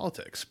terrible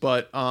politics.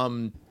 But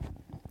in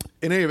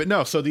any event,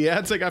 no. So the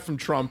ads I got from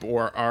Trump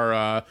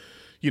are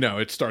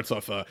it starts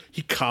off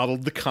he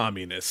coddled the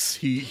communists.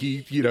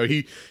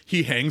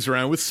 He hangs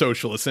around with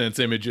socialists, and it's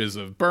images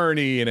of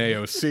Bernie and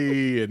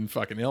AOC and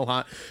fucking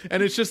Ilhan,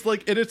 and it's just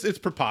like it's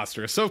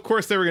preposterous. So of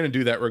course they were going to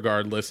do that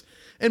regardless.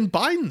 And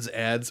Biden's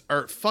ads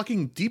are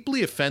fucking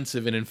deeply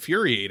offensive and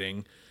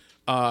infuriating.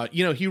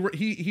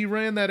 He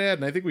ran that ad,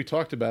 and I think we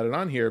talked about it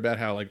on here about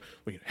how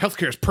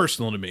healthcare is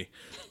personal to me.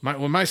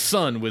 When my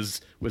son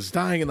was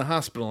dying in the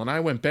hospital and I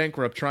went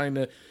bankrupt trying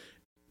to.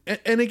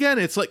 And again,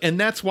 it's like, and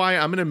that's why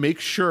I'm going to make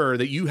sure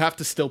that you have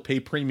to still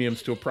pay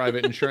premiums to a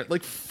private insurance.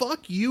 Like,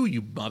 fuck you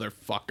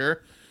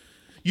motherfucker.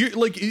 You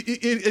like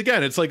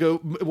again. It's like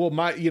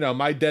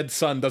my dead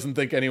son doesn't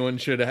think anyone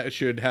should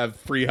have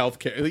free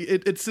healthcare.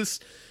 It's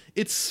just.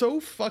 It's so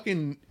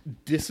fucking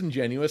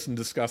disingenuous and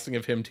disgusting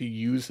of him to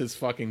use his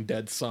fucking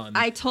dead son.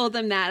 I told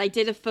them that. I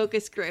did a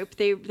focus group.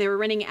 They were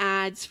running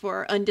ads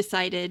for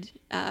undecided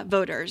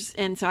voters.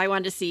 And so I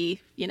wanted to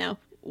see,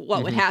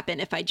 what would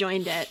happen if I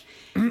joined it.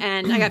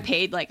 And I got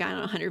paid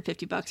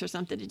 $150 or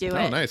something to do it.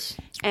 Oh, nice.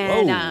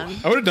 And I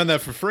would have done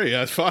that for free.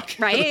 Fuck.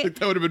 Right?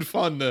 That would have been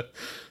fun to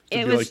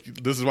be like,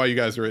 this is why you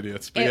guys are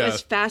idiots. But it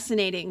was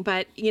fascinating.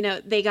 But,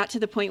 they got to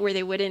the point where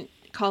they wouldn't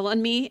call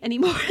on me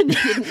anymore, and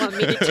they didn't want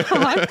me to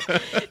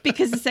talk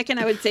because the second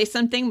I would say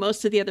something,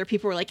 most of the other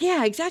people were like,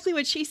 yeah, exactly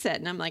what she said.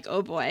 And I'm like,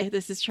 oh boy,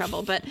 this is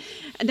trouble. But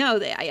no,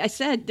 I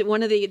said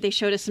that they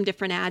showed us some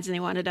different ads and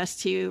they wanted us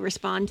to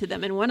respond to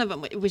them. And one of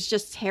them, it was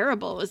just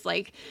terrible. It was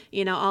like,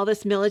 all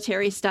this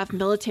military stuff,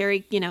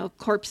 military,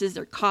 corpses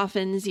or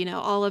coffins,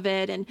 all of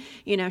it. And,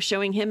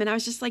 showing him. And I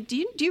was just like,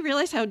 do you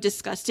realize how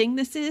disgusting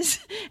this is?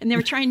 And they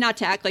were trying not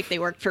to act like they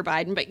worked for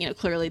Biden, but,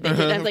 clearly they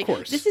did. I was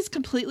like, this is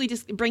completely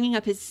just bringing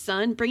up his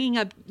son, bringing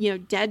up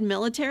dead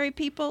military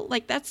people,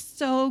 like that's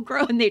so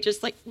gross. And they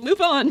just like move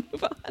on.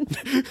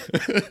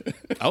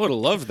 I would have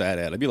loved that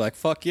ad. I'd be like,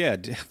 fuck yeah,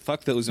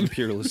 fuck those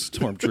imperialist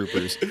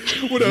stormtroopers.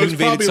 You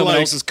invaded someone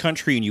else's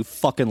country and you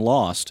fucking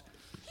lost.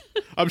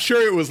 I'm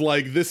sure it was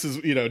like, this is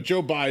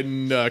Joe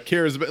Biden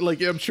cares, but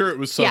like I'm sure it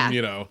was some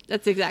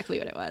that's exactly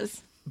what it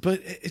was.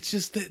 But it's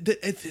just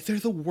they're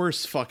the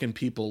worst fucking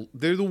people.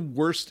 They're the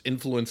worst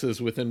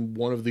influences within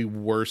one of the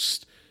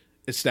worst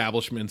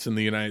establishments in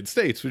the United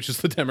States, which is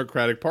the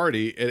Democratic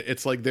Party.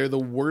 It's like they're the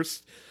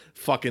worst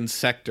fucking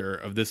sector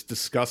of this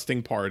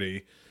disgusting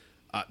party.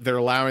 They're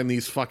allowing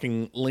these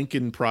fucking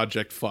Lincoln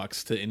Project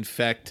fucks to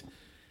infect,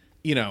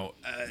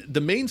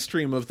 the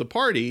mainstream of the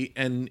party,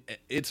 and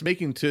it's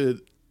making to,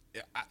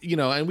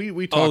 and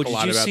we talk a lot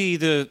about. Did you see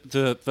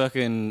the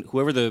fucking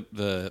whoever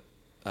the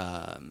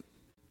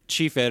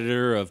chief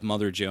editor of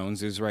Mother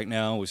Jones is right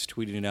now was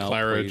tweeting out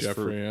Clara praise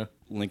Jeffrey, for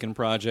Lincoln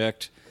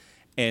Project.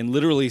 And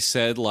literally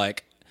said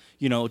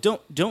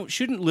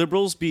shouldn't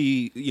liberals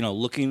be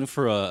looking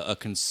for a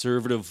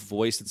conservative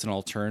voice that's an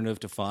alternative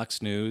to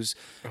Fox News?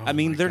 I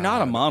mean, they're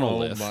not a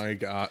monolith. Oh my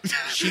god!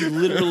 She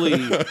literally,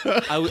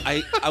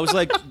 I was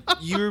like,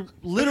 you're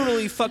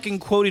literally fucking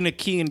quoting a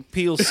Key and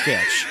Peele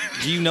sketch.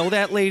 Do you know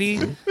that lady?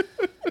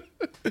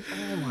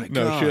 Oh my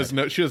god!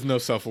 No, she has no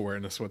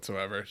self-awareness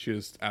whatsoever. She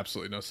has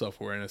absolutely no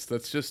self-awareness.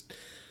 That's just.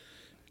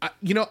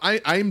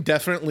 I'm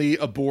definitely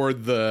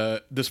aboard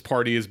this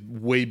party is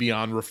way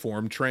beyond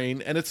reform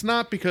train, and it's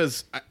not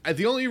because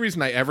the only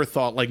reason I ever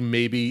thought like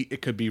maybe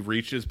it could be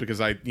reached is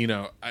because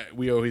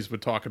we always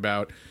would talk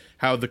about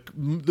how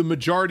the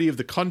majority of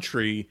the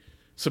country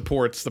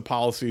supports the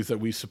policies that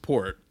we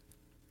support.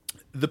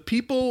 The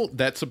people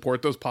that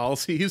support those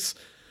policies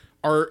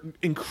are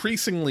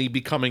increasingly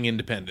becoming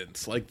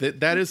independents. Like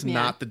that is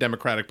not the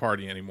Democratic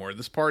Party anymore.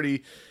 This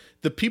party,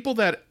 the people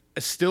that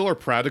still are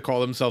proud to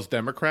call themselves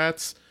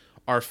Democrats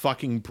are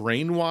fucking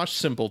brainwashed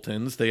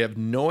simpletons. They have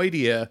no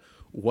idea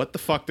what the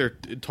fuck they're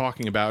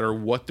talking about or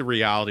what the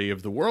reality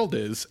of the world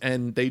is,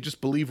 and they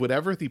just believe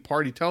whatever the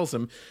party tells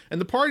them.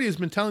 And the party has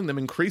been telling them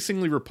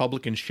increasingly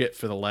Republican shit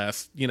for the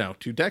last,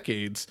 2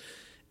 decades,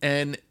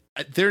 and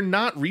they're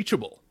not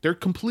reachable. They're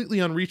completely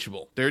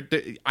unreachable.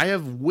 I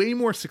have way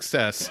more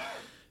success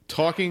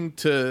talking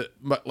to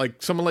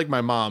like someone like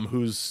my mom,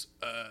 who's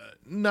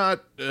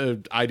not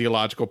an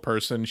ideological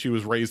person. She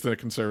was raised in a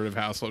conservative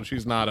household.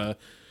 She's not a,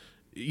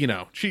 if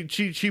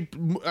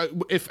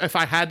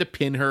I had to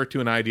pin her to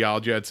an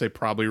ideology, I'd say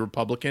probably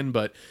Republican,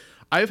 but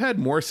I've had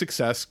more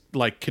success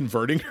like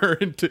converting her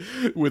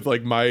with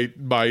like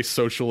my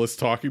socialist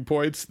talking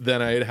points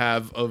than I'd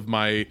have of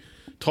my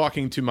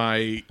talking to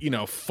my,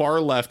 far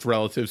left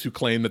relatives who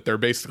claim that they're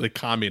basically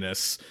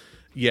communists,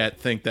 yet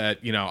think that,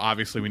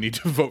 obviously we need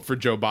to vote for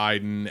Joe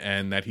Biden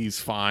and that he's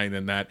fine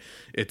and that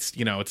it's,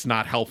 it's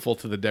not helpful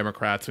to the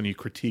Democrats when you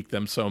critique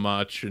them so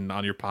much and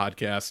on your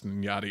podcast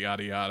and yada,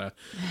 yada, yada.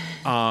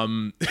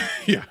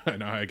 Yeah, I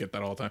know. I get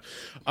that all the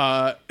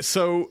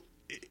time.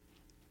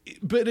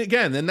 But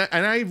again, and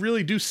I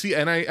really do see,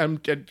 and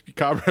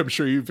I'm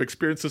sure you've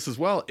experienced this as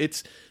well.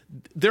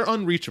 They're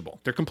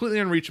unreachable. They're completely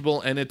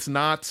unreachable, and it's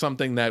not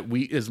something that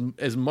we,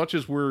 as much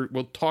as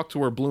we'll talk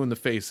to her blue in the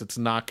face, it's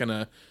not going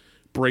to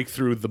break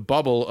through the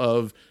bubble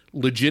of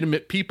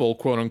legitimate people,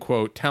 quote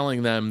unquote,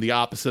 telling them the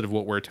opposite of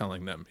what we're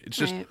telling them. It's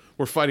just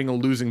we're fighting a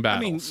losing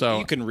battle. I mean, so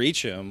you can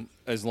reach them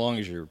as long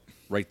as you're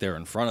right there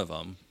in front of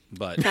them,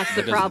 but that's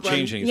the that doesn't problem.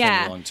 change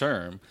anything long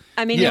term.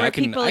 I mean, there are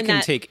people I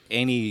can take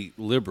any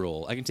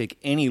liberal.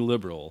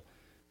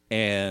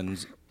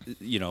 And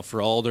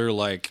for all their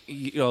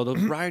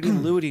the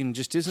rioting, looting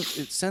just isn't.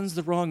 It sends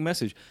the wrong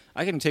message.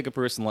 I can take a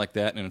person like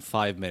that and in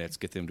 5 minutes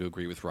get them to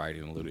agree with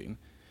rioting and looting.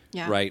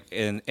 Yeah. Right.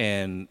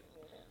 And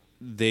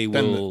they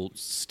will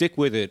stick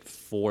with it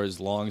for as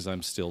long as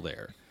I'm still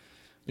there.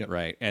 Yep.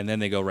 Right. And then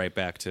they go right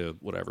back to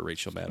whatever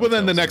Rachel Maddow. Well,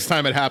 then the next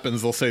time it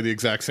happens, they'll say the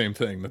exact same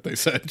thing that they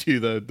said to you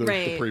the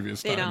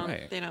previous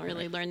time. They don't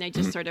really learn. They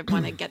just sort of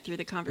want to get through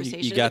the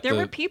conversation. But there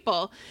were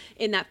people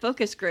in that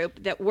focus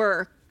group that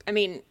were, I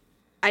mean,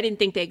 I didn't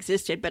think they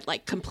existed, but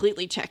like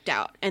completely checked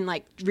out and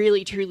like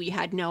really truly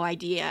had no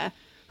idea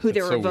who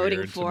they were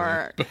voting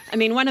for. I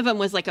mean, one of them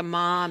was like a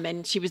mom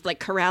and she was like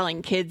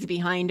corralling kids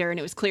behind her, and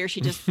it was clear she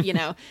just,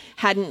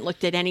 hadn't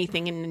looked at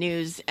anything in the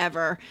news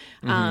ever.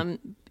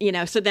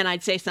 So then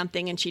I'd say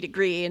something and she'd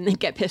agree and then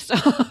get pissed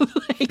off.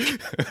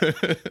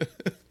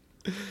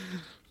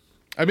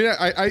 I mean,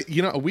 I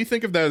we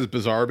think of that as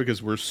bizarre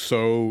because we're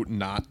so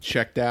not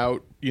checked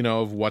out,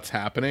 of what's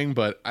happening.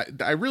 But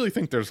I really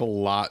think there's a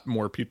lot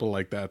more people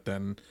like that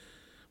than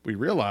we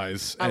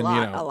realize. A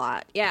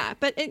lot. Yeah.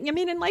 But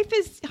and life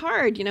is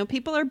hard.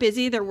 People are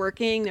busy. They're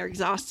working. They're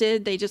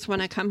exhausted. They just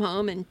want to come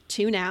home and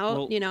tune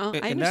out. I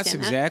understand and that's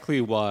exactly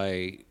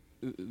why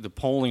the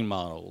polling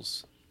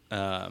models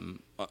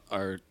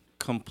are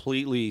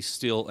completely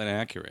still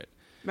inaccurate.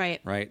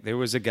 Right. Right. There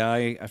was a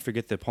guy, I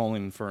forget the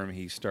polling firm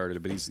he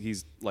started, but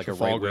he's like a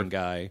right-wing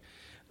guy.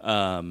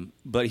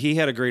 But he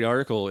had a great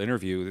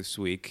interview this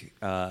week,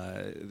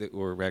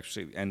 or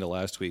actually end of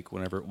last week,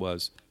 whenever it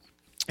was.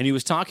 And he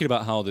was talking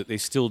about how that they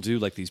still do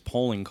like these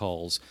polling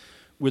calls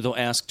where they'll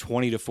ask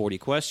 20 to 40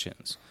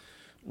 questions.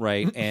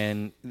 Right.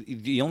 And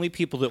the only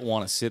people that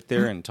want to sit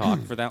there and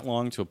talk for that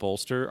long to a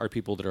pollster are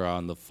people that are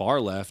on the far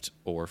left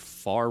or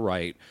far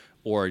right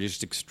or are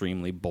just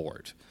extremely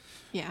bored.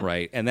 Yeah.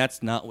 Right. And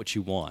that's not what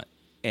you want.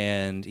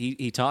 And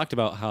he talked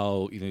about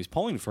how these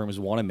polling firms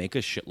want to make a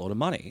shitload of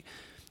money.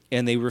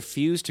 And they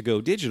refuse to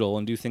go digital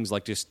and do things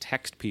like just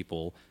text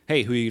people,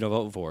 hey, who are you going to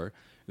vote for?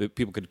 That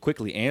people could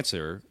quickly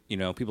answer,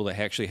 people that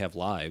actually have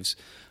lives,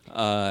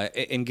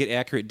 and get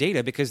accurate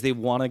data because they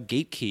want to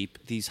gatekeep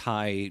these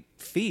high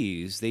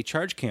fees they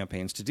charge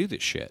campaigns to do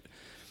this shit.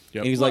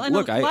 Yep. And he's like,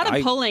 look, a lot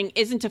of polling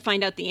isn't to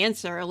find out the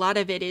answer. A lot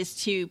of it is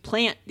to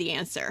plant the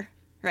answer.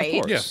 Right.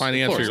 Of course. Yeah, find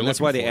the answer. That's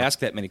why they ask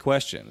that many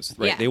questions.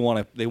 Right. Yeah. They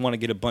want to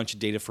get a bunch of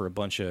data for a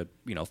bunch of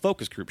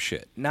focus group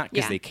shit, not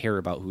because they care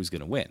about who's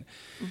going to win.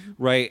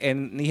 Mm-hmm. Right.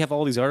 And you have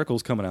all these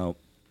articles coming out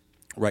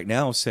right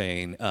now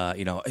saying,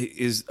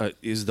 is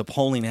the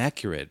polling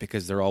accurate?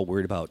 Because they're all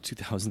worried about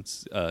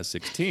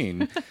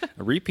 2016,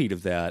 a repeat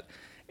of that.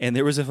 And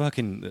there was a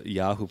fucking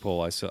Yahoo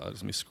poll I saw.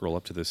 Let me scroll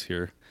up to this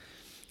here.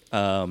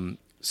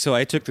 So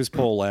I took this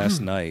poll last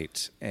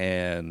night,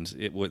 and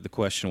the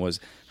question was,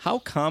 how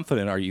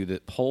confident are you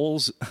that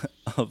polls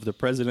of the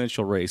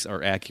presidential race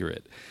are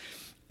accurate?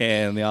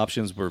 And the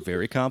options were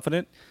very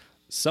confident,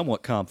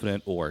 somewhat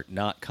confident, or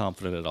not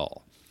confident at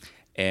all.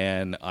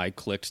 And I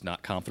clicked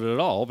not confident at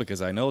all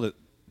because I know that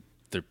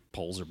the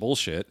polls are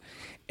bullshit.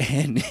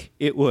 And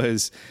it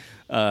was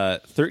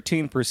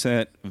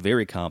 13%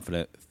 very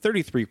confident,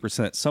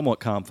 33% somewhat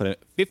confident,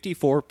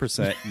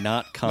 54%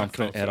 not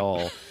confident at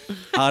all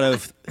out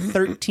of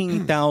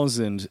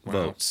 13,000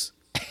 votes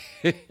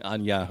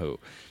on Yahoo.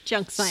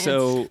 Junk science.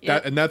 So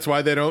And that's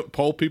why they don't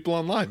poll people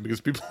online,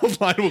 because people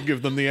online will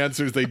give them the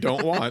answers they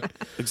don't want.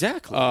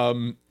 Exactly.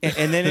 And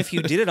then if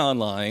you did it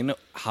online,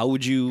 how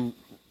would you,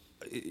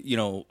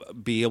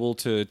 be able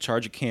to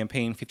charge a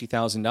campaign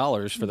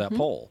 $50,000 for that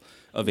poll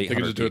of 800 They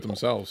can just do it people?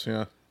 themselves,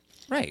 yeah.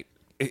 Right.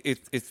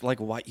 It's like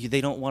why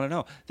they don't want to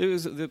know.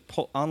 There's the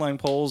online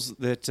polls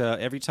that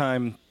every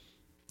time,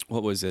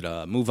 what was it?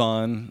 Move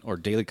On or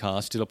Daily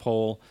Cost did a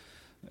poll.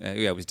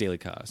 It was Daily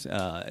Cost.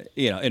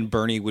 And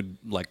Bernie would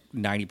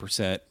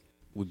 90%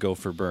 would go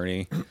for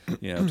Bernie.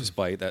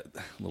 Despite that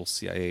little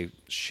CIA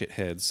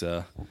shithead's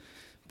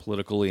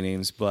political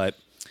leanings, but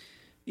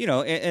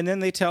and then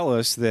they tell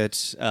us that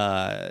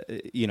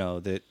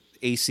that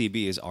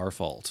ACB is our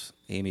fault.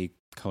 Amy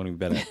Coney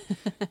Bennett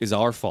is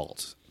our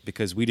fault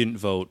because we didn't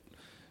vote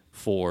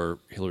for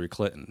Hillary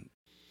Clinton.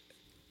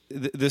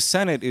 The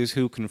Senate is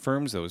who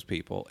confirms those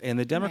people, and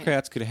the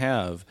Democrats could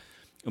have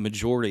a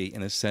majority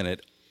in the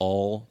Senate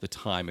all the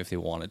time if they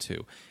wanted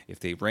to. If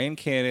they ran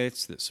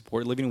candidates that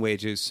supported living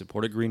wages,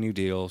 supported Green New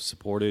Deal,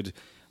 supported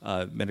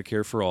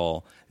Medicare for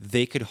all,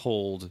 they could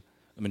hold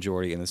a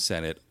majority in the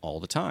Senate all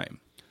the time.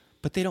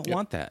 But they don't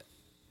want that.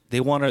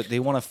 They want to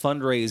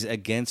fundraise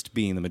against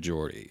being the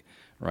majority.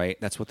 Right,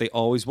 that's what they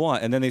always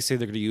want, and then they say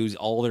they're going to use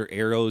all their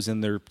arrows in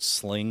their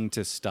sling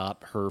to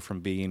stop her from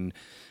being,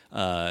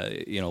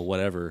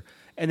 whatever.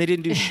 And they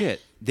didn't do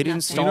shit. They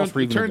didn't stall for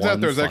even. It turns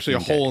out there was actually a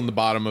fucking hole day. in the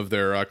bottom of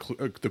their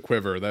the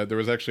quiver. There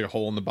was actually a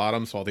hole in the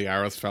bottom, so all the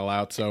arrows fell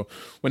out. So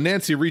when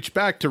Nancy reached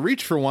back to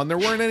reach for one, there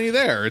weren't any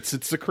there. It's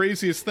the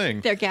craziest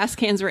thing. Their gas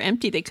cans were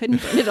empty. They couldn't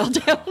put it all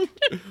down.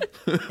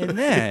 And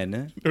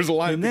then There's a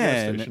line at the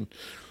gas station.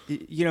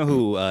 You know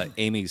who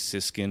Amy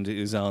Siskind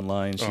is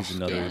online? She's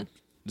another. yeah.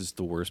 Just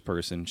the worst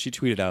person. She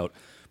tweeted out,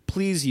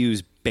 "Please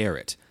use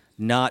Barrett,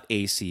 not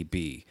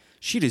ACB.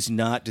 She does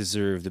not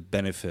deserve the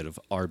benefit of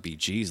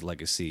RBG's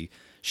legacy.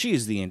 She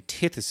is the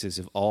antithesis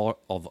of all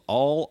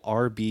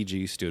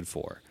RBG stood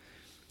for."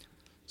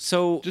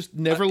 So Just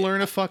never learn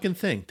a fucking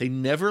thing. They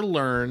never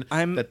learn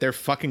that their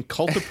fucking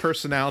cult of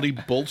personality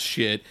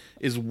bullshit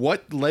is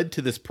what led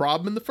to this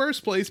problem in the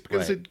first place,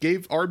 because Right. it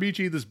gave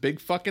RBG this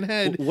big fucking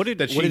head what did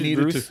needed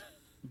Ruth to.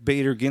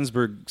 Bader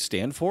Ginsburg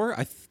stand for?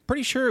 I'm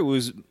pretty sure it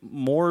was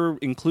more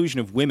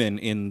inclusion of women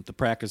in the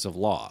practice of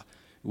law,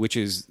 which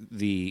is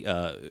the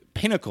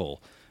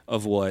pinnacle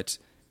of what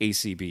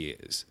ACB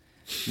is,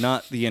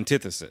 not the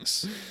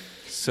antithesis.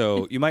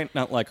 So you might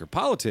not like her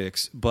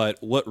politics, but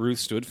what Ruth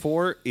stood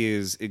for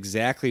is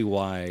exactly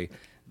why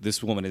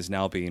this woman is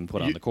now being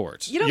put on the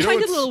court. You don't You know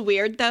find it a what's- little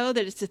weird, though,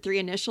 that it's a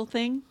 3-initial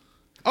thing?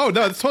 Oh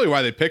no, that's totally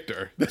why they picked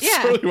her. That's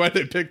Yeah. totally why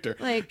they picked her.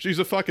 Like- She's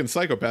a fucking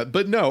psychopath.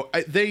 But no,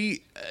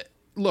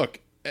 look.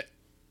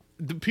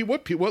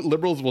 What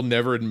liberals will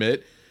never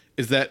admit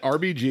is that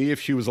RBG,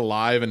 if she was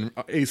alive and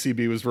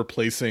ACB was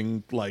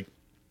replacing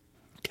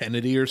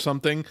Kennedy or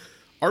something,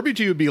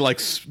 RBG would be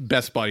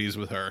best buddies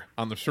with her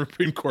on the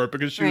Supreme Court,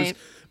 because she was Right.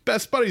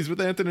 best buddies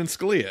with Antonin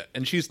Scalia,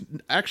 and she's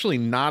actually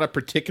not a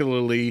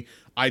particularly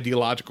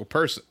ideological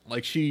person.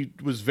 She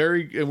was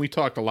and we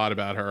talked a lot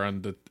about her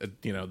on the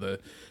the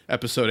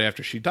episode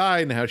after she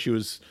died, and how she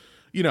was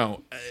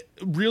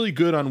really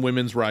good on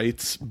women's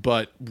rights,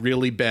 but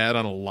really bad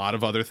on a lot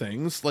of other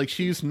things.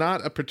 She's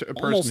not a person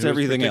Almost who is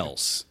everything partic-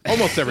 else.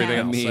 Almost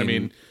everything Yeah. else. I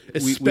mean, we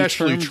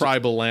especially termed-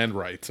 tribal land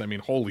rights. I mean,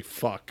 holy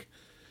fuck.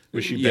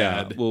 Was she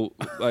Yeah, bad? well,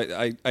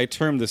 I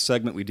termed the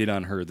segment we did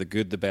on her the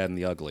good, the bad, and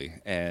the ugly,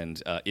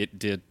 and it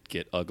did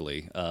get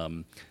ugly.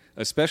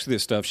 Especially the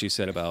stuff she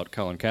said about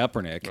Colin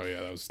Kaepernick. Oh, yeah,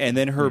 that was and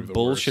then her one of the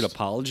bullshit worst.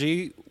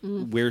 apology,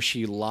 where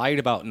she lied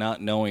about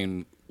not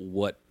knowing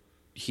what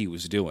he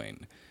was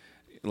doing.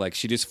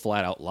 She just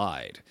flat out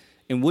lied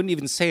and wouldn't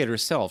even say it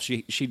herself.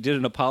 She did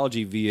an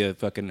apology via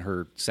fucking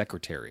her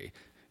secretary.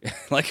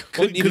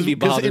 Couldn't even be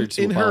bothered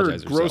to in her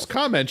apologize gross herself.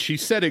 comments, she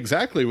said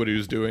exactly what he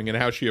was doing and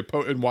how she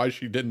and why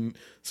she didn't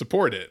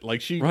support it.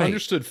 She Right.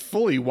 understood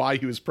fully why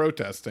he was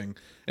protesting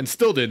and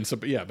still didn't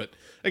support. Yeah, but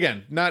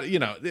again, not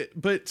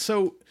but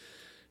so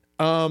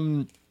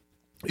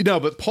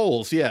but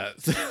polls, yeah,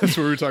 that's what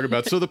we were talking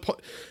about. So the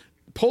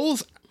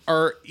polls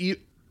are in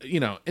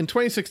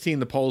 2016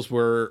 the polls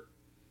were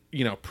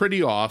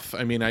pretty off.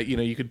 I mean,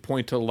 you could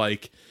point to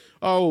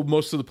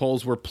most of the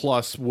polls were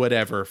plus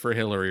whatever for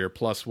Hillary or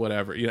plus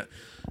whatever.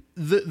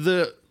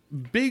 The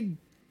big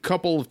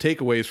couple of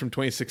takeaways from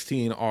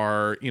 2016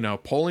 are,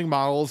 polling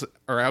models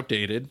are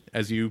outdated,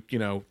 as you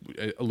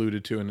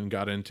alluded to and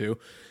got into.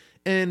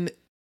 And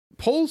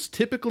polls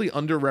typically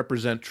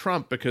underrepresent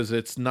Trump because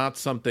it's not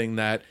something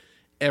that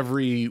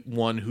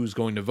everyone who's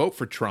going to vote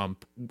for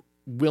Trump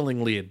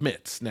willingly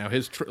admits. Now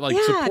his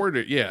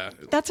supporter,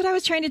 That's what I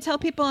was trying to tell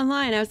people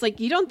online. I was like,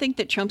 you don't think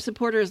that Trump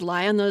supporters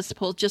lie on those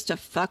polls just to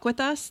fuck with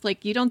us?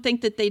 You don't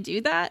think that they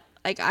do that?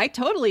 Like, I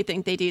totally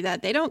think they do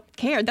that. They don't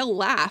care. They'll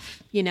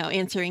laugh,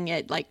 answering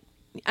it like,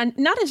 and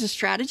not as a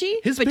strategy,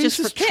 but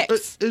just for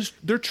kicks.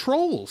 They're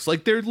trolls.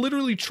 Like, they're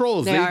literally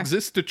trolls. They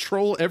exist to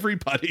troll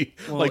everybody.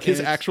 Well, like his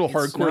actual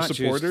hardcore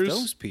supporters. Just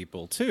those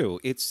people too.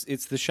 It's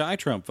the shy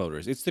Trump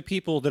voters. It's the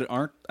people that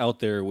aren't out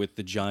there with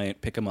the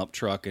giant pick 'em up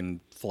truck and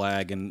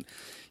flag and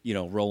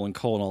rolling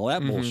coal and all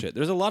that bullshit.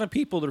 There's a lot of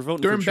people that are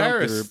voting for Trump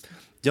that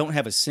don't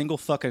have a single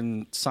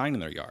fucking sign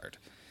in their yard,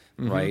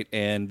 right?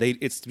 And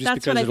it's just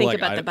that's because what I think like,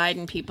 about the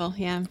Biden people.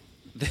 Yeah.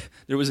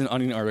 There was an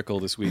Onion article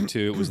this week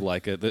too. It was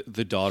like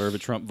the daughter of a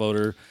Trump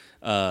voter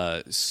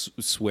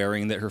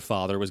swearing that her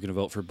father was going to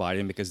vote for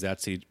Biden because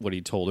that's what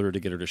he told her to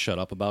get her to shut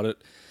up about it.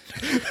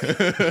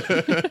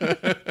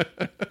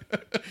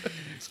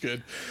 It's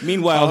good.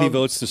 Meanwhile, he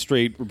votes the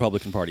straight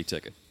Republican Party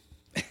ticket.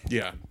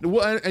 Yeah.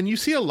 Well, and you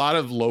see a lot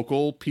of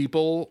local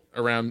people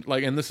around,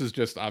 like, and this is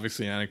just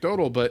obviously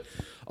anecdotal, but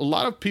a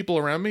lot of people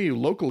around me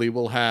locally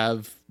will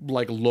have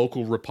like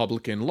local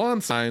Republican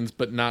lawn signs,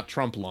 but not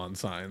Trump lawn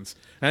signs.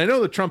 And I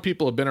know the Trump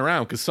people have been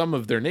around because some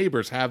of their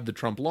neighbors have the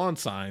Trump lawn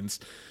signs,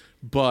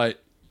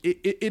 but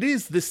it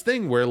is this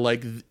thing where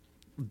like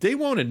they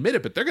won't admit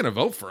it, but they're going to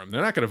vote for him.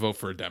 They're not going to vote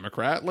for a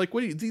Democrat. Like,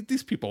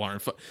 these people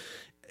aren't.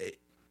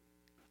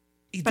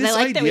 But I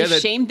like that we've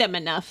shamed them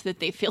enough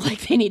that they feel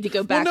like they need to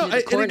go back into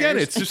the corners. And again,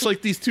 it's just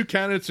like these two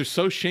candidates are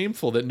so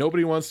shameful that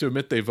nobody wants to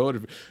admit they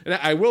voted. And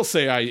I will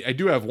say, I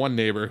do have one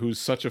neighbor who's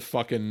such a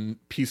fucking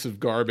piece of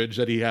garbage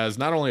that he has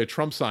not only a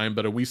Trump sign,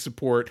 but a "We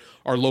support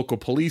our local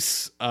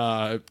police"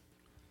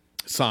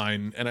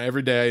 sign. And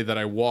every day that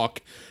I walk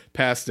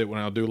past it, when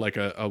I'll do like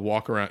a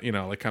walk around,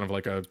 like kind of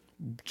like a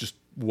just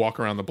walk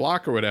around the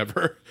block or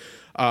whatever,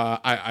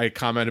 I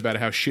comment about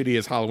how shitty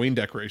his Halloween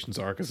decorations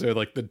are because they're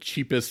like the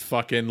cheapest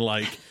fucking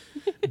like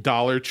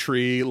Dollar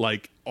Tree,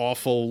 like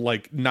awful,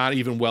 like not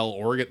even well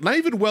organized, not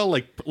even well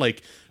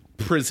like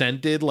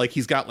presented. Like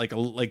he's got like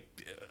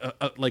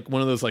like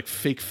one of those like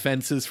fake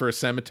fences for a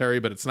cemetery,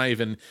 but it's not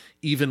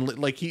even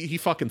like he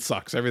fucking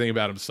sucks. Everything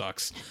about him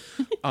sucks.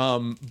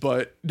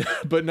 But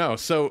no,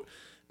 so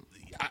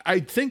I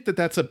think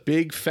that's a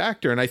big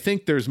factor. And I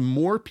think there's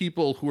more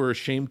people who are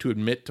ashamed to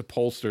admit to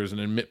pollsters and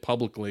admit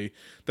publicly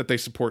that they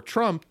support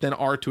Trump than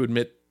are to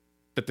admit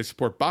that they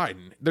support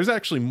Biden. There's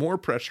actually more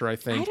pressure, I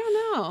think. I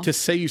don't know. To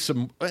say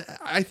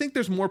I think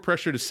there's more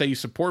pressure to say you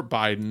support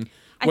Biden,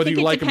 whether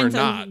you like him or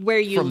not, where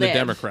you from live. the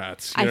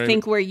Democrats. I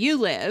think where you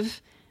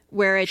live,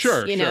 where it's,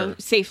 sure.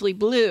 safely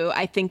blue,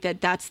 I think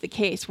that's the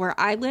case. Where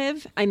I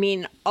live, I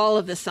mean, all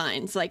of the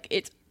signs, like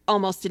it's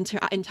almost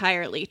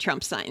entirely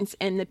Trump signs,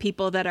 and the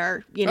people that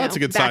are that's a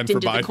good backed sign into for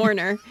the Biden.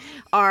 corner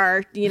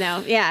are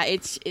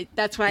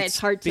that's why it's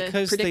hard to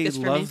because predict they this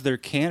for love me. their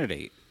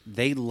candidate.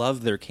 They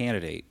love their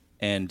candidate,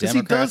 and Because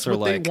Democrats he does are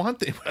what like, they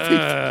want.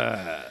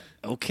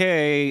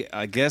 okay,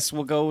 I guess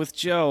we'll go with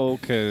Joe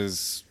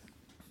because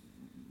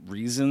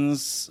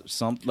reasons.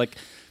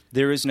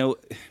 There is no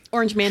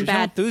Orange man there's no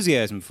bad.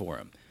 enthusiasm for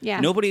him. Yeah.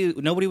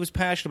 Nobody was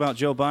passionate about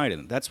Joe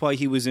Biden. That's why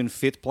he was in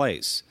 5th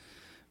place.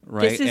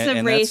 Right? This is And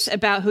a race that's-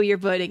 about who you're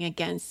voting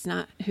against,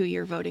 not who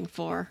you're voting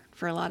for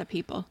a lot of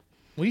people.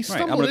 We Right,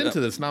 stumbled I'm gonna- into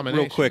this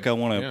nomination. Real quick, I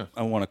want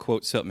Yeah. to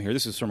quote something here.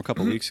 This is from a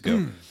couple weeks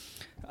ago.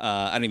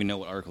 I don't even know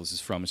what article this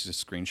is from. It's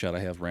just a screenshot I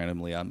have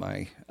randomly on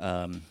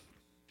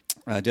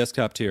my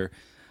desktop here.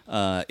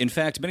 In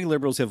fact, many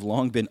liberals have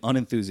long been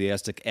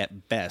unenthusiastic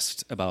at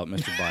best about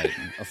Mr.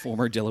 Biden, a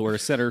former Delaware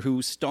senator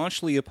who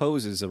staunchly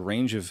opposes a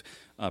range of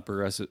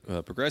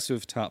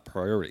progressive top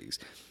priorities.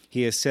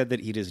 He has said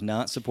that he does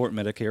not support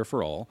Medicare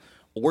for all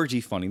or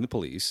defunding the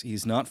police.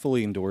 He's not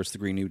fully endorsed the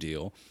Green New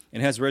Deal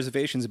and has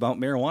reservations about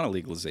marijuana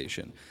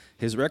legalization.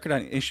 His record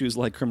on issues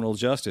like criminal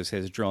justice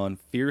has drawn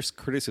fierce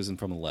criticism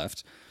from the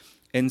left,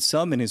 and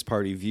some in his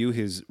party view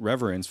his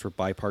reverence for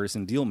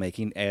bipartisan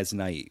deal-making as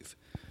naive.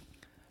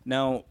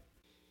 Now,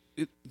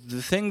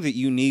 the thing that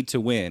you need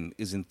to win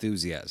is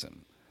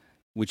enthusiasm,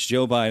 which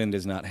Joe Biden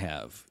does not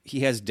have.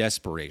 He has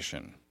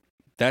desperation.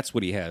 That's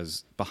what he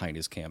has behind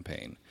his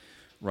campaign,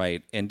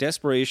 right? And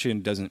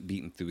desperation doesn't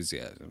beat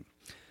enthusiasm.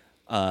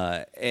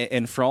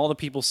 And for all the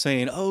people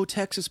saying, "Oh,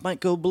 Texas might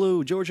go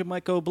blue, Georgia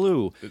might go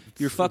blue,"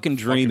 you're fucking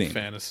dreaming.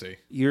 Fantasy.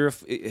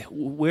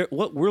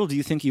 What world do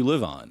you think you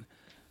live on?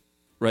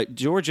 Right?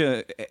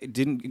 Georgia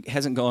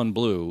hasn't gone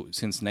blue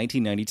since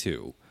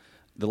 1992.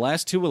 The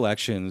last two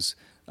elections,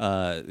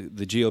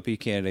 the GOP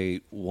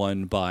candidate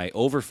won by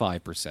over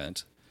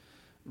 5%.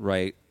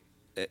 Right?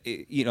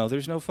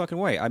 There's no fucking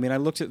way. I mean,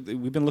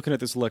 we've been looking at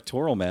this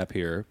electoral map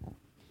here,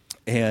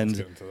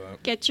 and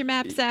Get your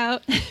maps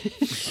out.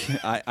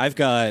 I've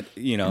got,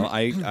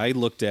 I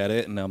looked at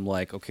it and I'm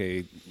like,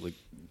 okay,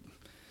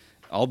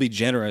 I'll be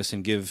generous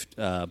and give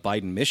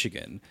Biden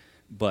Michigan,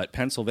 but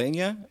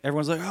Pennsylvania,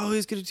 everyone's like, oh,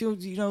 he's going to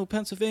do,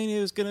 Pennsylvania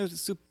is going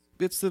to,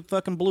 it's the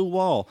fucking blue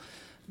wall.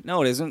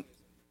 No, it isn't.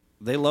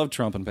 They love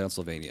Trump in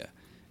Pennsylvania.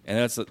 And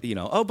that's,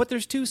 but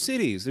there's two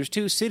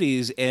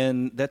cities,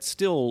 and that's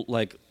still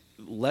like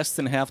less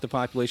than half the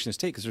population of the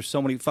state because there's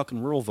so many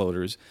fucking rural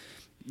voters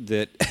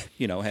that,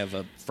 have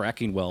a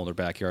fracking well in their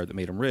backyard that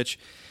made them rich.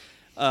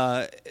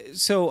 I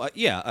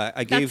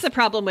gave That's the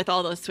problem with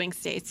all those swing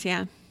states.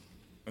 Yeah.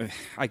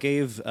 I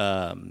gave.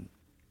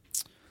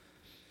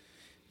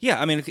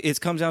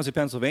 It comes down to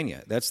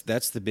Pennsylvania. That's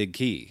the big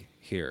key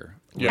here.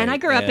 Yeah. And I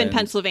grew up in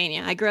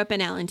Pennsylvania. I grew up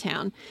in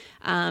Allentown,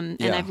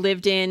 and I've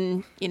lived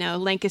in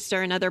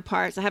Lancaster and other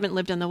parts. I haven't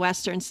lived on the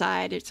western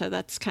side, so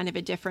that's kind of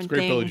a different Great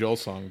thing. Billy Joel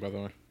song, by the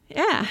way.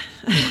 Yeah,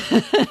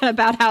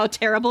 about how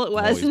terrible it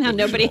was Always and how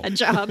Billy nobody Joel. had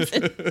jobs.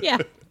 Yeah.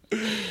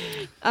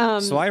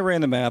 So I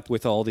ran the map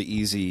with all the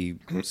easy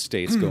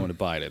states going to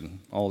Biden,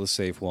 all the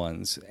safe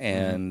ones,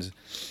 and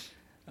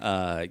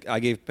I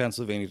gave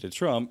Pennsylvania to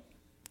Trump,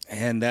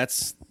 and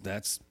that's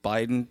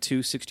Biden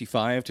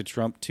 265 to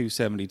Trump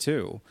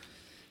 272.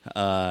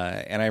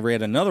 And I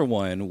ran another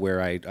one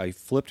where I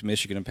flipped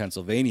Michigan and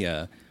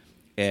Pennsylvania,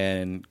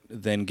 and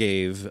then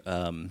gave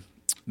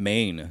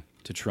Maine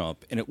to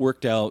Trump, and it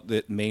worked out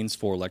that Maine's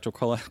 4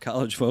 electoral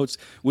college votes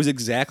was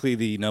exactly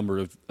the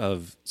number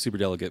of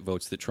superdelegate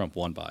votes that Trump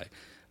won by,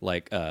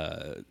 like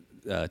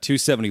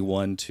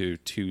 271 to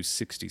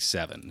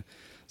 267.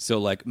 So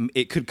like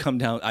it could come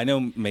down. I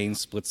know Maine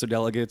splits their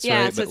delegates,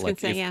 Yeah, right? that's what I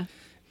was gonna say,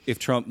 If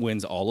Trump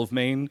wins all of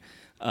Maine,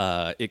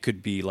 it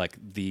could be like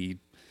the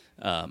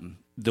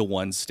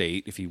one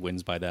state if he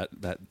wins by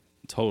that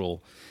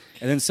total.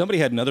 And then somebody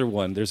had another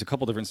one. There's a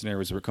couple different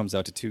scenarios where it comes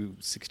out to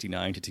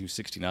 269 to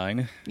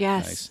 269.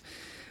 Yes.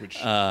 Which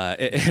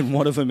And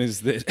one of them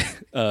is that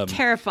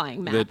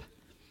Terrifying map.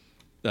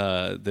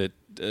 that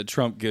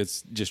Trump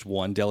gets just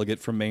one delegate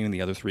from Maine and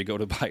the other 3 go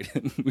to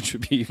Biden, which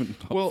would be even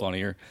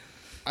funnier.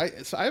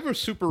 So I have a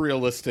super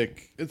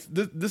realistic.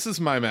 This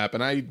is my map,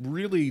 and I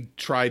really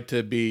tried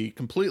to be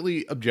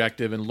completely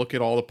objective and look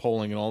at all the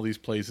polling in all these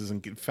places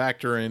and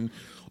factor in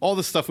all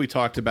the stuff we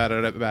talked about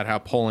how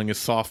polling is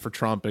soft for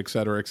Trump, et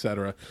cetera, et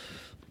cetera.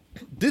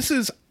 This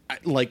is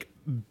like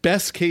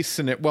best case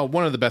scenario. Well,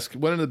 one of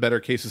the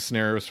better cases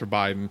scenarios for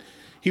Biden.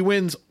 He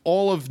wins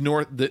all of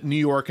New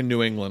York and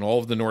New England, all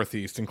of the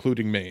Northeast,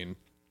 including Maine.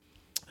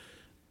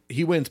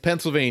 He wins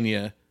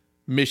Pennsylvania,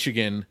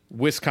 Michigan,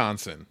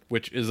 Wisconsin,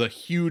 which is a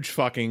huge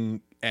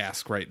fucking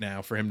ask right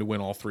now for him to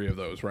win all 3 of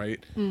those,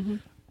 right? Mm-hmm.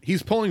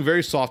 He's polling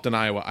very soft in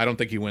Iowa. I don't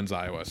think he wins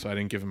Iowa, so I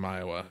didn't give him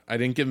Iowa. I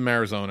didn't give him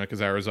Arizona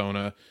because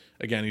Arizona,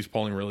 again, he's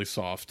polling really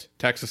soft.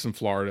 Texas and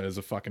Florida is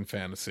a fucking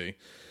fantasy.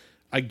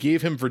 I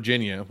gave him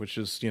Virginia, which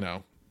is,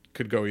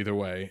 could go either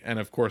way. And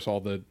of course, all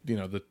the,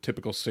 the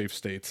typical safe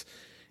states.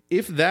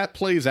 If that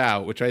plays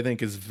out, which I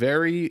think is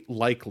very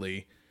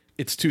likely,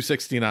 it's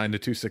 269 to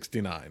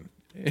 269,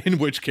 in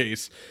which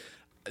case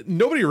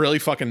nobody really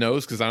fucking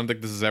knows because I don't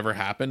think this has ever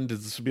happened.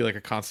 This would be like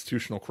a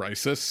constitutional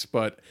crisis,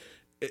 but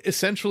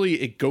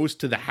essentially it goes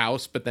to the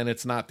House, but then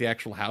it's not the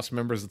actual House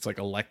members, it's like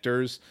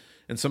electors.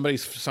 And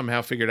somebody's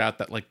somehow figured out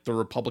that like the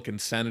Republican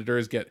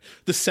senators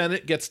the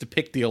Senate gets to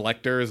pick the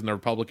electors and the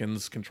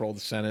Republicans control the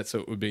Senate.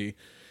 So it would be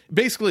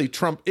basically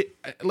Trump.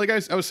 Like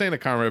I was saying to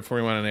Conrad before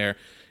we went on air,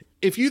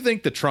 if you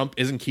think that Trump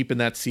isn't keeping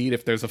that seat,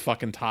 if there's a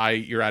fucking tie,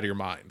 you're out of your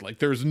mind. Like,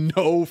 there's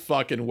no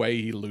fucking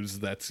way he loses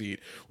that seat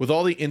with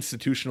all the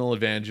institutional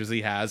advantages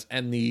he has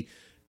and the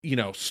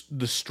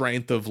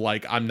strength of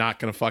like, I'm not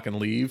going to fucking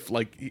leave.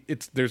 Like,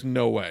 there's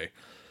no way.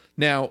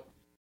 Now,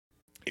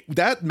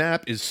 that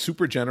map is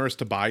super generous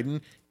to Biden.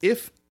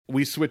 If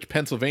we switch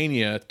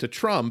Pennsylvania to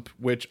Trump,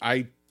 which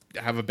I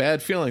have a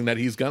bad feeling that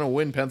he's going to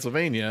win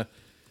Pennsylvania,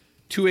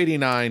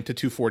 289 to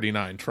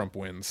 249, Trump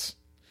wins.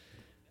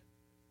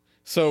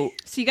 So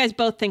you guys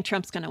both think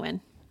Trump's going to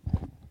win?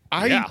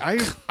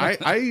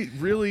 I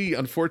really,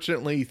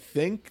 unfortunately,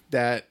 think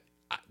that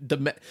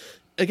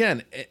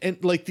again,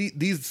 and like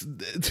these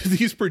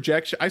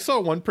projections. I saw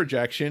one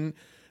projection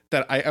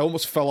that I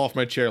almost fell off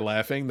my chair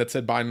laughing that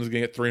said Biden was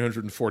going to get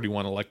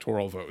 341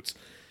 electoral votes.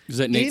 Is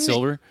that Nate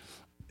Silver?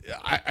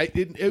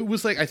 It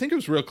was like, I think it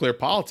was Real Clear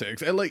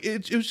Politics, and like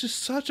it was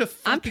just such a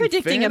fucking I'm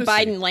predicting fantasy. a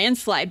Biden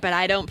landslide, but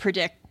I don't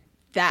predict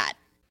that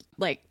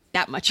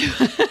much.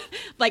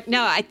 Like,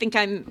 no, I think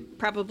I'm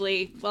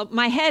probably,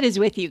 my head is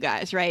with you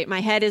guys, right?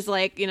 My head is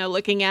like,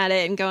 looking at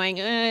it and going,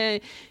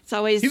 it's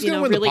always, He's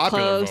gonna win really the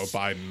popular close. vote,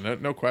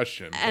 Biden, no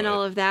question. And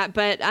all of that.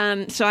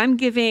 But so I'm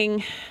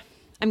giving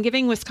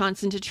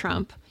Wisconsin to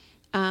Trump.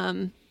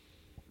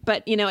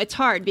 But, it's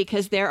hard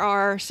because there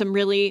are some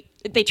really,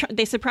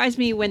 they surprised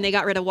me when they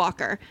got rid of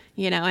Walker,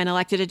 and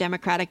elected a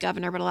Democratic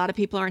governor, but a lot of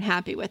people aren't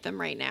happy with them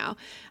right now.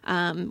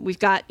 We've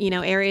got,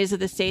 areas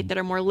of the state that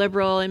are more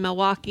liberal in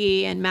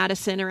Milwaukee and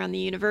Madison around the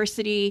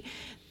university.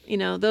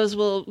 Those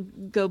will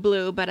go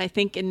blue, but I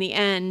think in the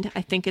end,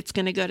 I think it's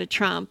going to go to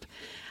Trump.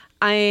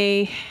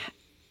 I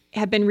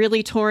have been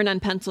really torn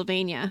on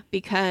Pennsylvania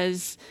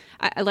because,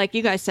 like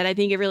you guys said, I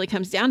think it really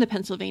comes down to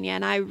Pennsylvania.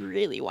 And I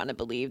really want to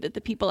believe that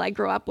the people I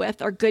grew up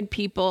with are good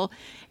people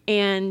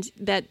and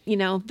that,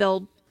 they'll,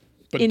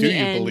 But in do the you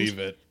end, believe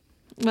it?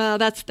 Well,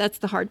 that's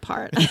the hard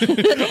part.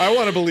 I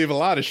want to believe a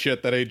lot of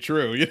shit that ain't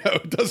true.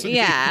 It doesn't.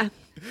 Yeah.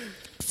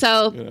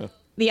 So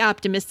the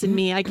optimist in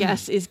me, I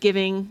guess, is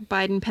giving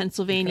Biden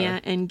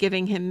Pennsylvania and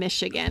giving him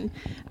Michigan.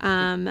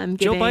 I'm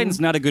Joe giving Biden's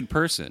not a good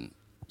person.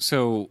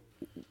 So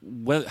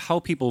how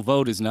people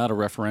vote is not a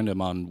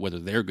referendum on whether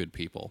they're good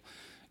people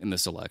in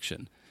this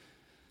election.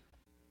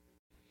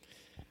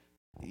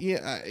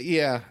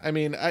 Yeah. I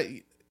mean,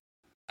 I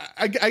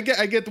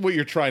get what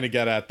you're trying to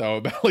get at, though,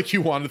 about like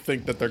you want to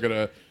think that they're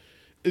gonna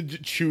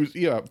choose,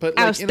 but like,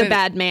 oust the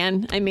bad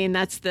man. I mean,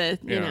 that's the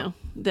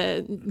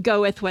the go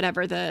with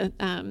whatever the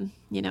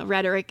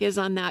rhetoric is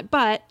on that.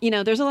 But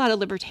there's a lot of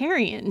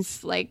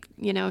libertarians, like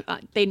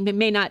they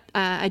may not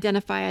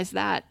identify as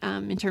that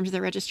in terms of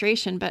their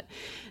registration, but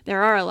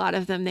there are a lot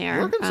of them there.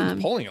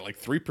 Jorgensen's polling at like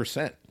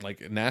 3%,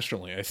 like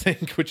nationally, I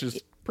think, which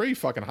is pretty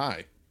fucking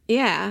high.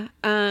 Yeah.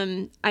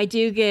 I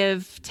do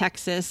give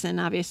Texas and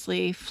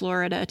obviously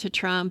Florida to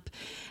Trump.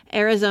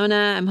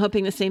 Arizona, I'm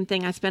hoping the same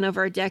thing. I spent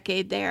over a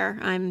decade there.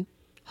 I'm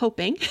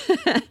hoping.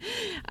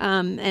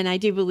 And I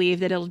do believe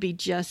that it'll be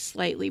just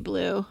slightly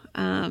blue.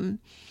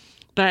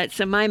 But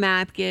so my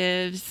map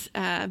gives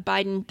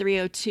Biden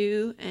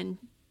 302 and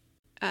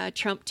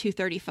Trump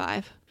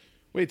 235.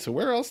 Wait, so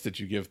where else did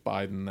you give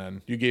Biden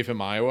then? You gave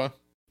him Iowa?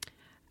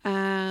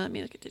 Let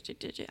me look at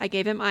it. I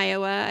gave him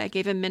Iowa. I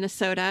gave him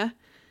Minnesota.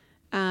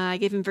 I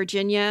gave him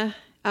Virginia.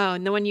 Oh,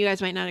 and the one you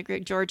guys might not agree,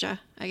 Georgia.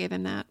 I gave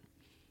him that.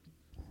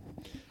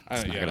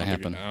 It's not going to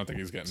happen. I don't think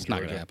he's getting It's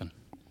Georgia. not going to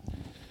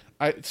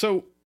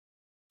happen.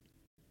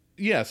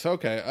 Yes,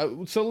 okay.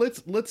 So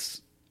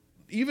let's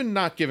even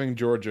not giving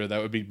Georgia,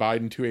 that would be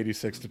Biden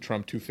 286 to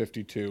Trump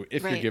 252.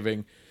 If Right. you're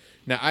giving,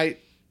 now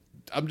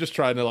I'm just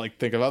trying to like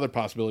think of other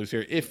possibilities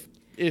here.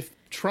 If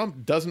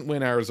Trump doesn't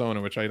win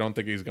Arizona, which I don't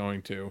think he's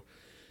going to,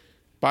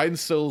 Biden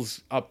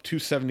still's up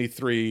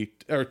 273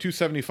 or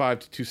 275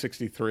 to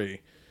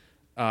 263.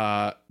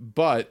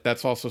 But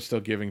that's also still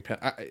giving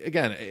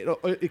again.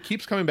 It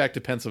keeps coming back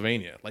to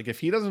Pennsylvania. Like if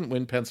he doesn't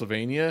win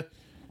Pennsylvania,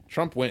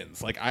 Trump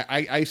wins. Like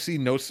I see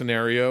no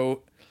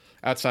scenario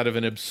outside of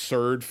an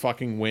absurd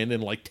fucking win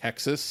in like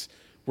Texas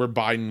where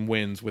Biden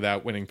wins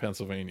without winning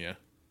Pennsylvania.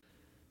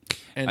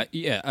 And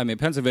I mean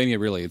Pennsylvania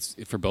really, it's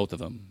for both of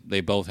them.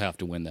 They both have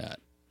to win that.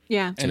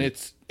 Yeah. And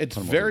it's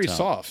very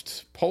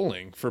soft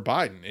polling for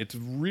Biden. It's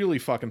really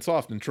fucking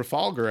soft. And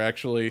Trafalgar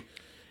actually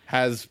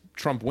has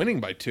Trump winning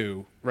by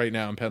 2 right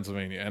now in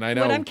Pennsylvania. And I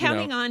know what I'm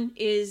counting on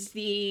is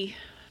the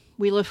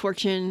Wheel of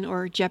Fortune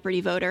or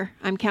Jeopardy voter.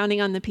 I'm counting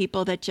on the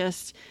people that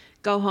just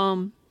go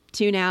home,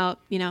 tune out,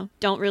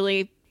 don't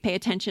really pay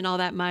attention all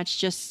that much,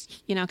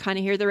 just, kind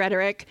of hear the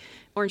rhetoric,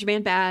 Orange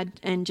Man bad,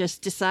 and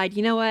just decide,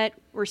 you know what,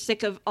 we're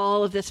sick of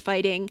all of this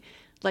fighting.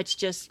 Let's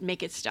just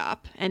make it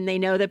stop. And they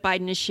know that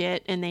Biden is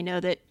shit, and they know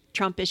that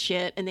Trump is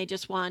shit, and they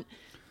just want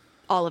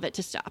all of it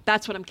to stop.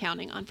 That's what I'm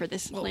counting on for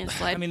this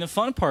landslide. I mean, the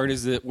fun part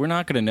is that we're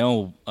not going to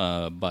know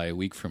by a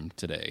week from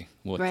today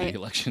what Right. the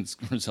election's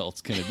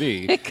result's going to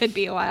be. It could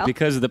be a while.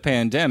 Because of the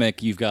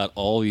pandemic, you've got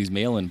all these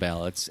mail-in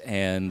ballots,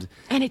 and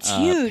it's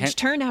huge.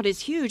 Turnout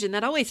is huge, and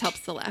that always helps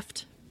the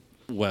left.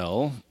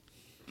 Well,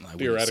 I wouldn't say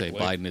Theoretically.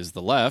 Biden is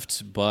the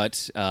left,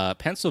 but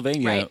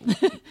Pennsylvania,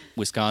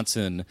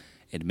 Wisconsin,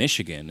 and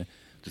Michigan,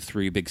 the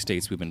 3 big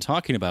states we've been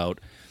talking about,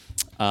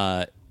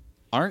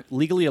 aren't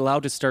legally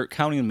allowed to start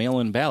counting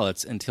mail-in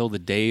ballots until the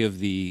day of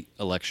the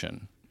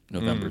election,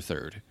 November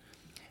 3rd.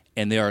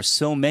 And there are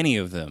so many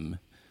of them,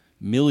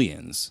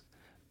 millions,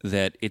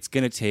 that it's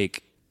going to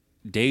take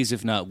days,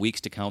 if not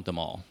weeks, to count them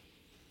all.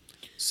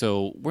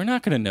 So we're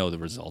not going to know the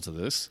result of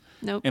this.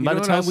 Nope. And You by know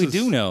the what time else we is-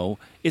 do know,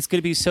 it's going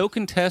to be so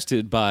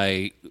contested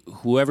by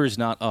whoever's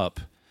not up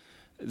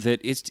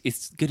that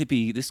it's going to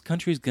be, this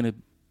country's going to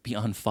be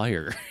on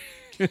fire.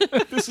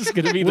 This is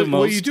going to be the most.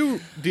 Well, you do.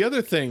 The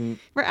other thing,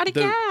 We're out of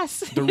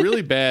gas. The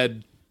really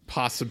bad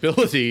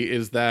possibility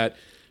is that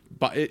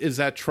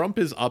Trump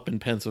is up in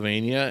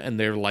Pennsylvania and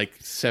they're like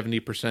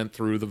 70%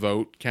 through the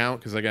vote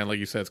count. Because again, like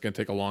you said, it's going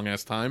to take a long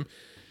ass time.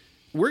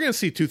 We're going to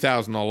see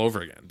 2000 all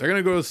over again. They're going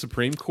to go to the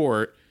Supreme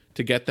Court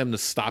to get them to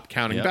stop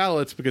counting Yep.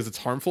 ballots because it's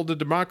harmful to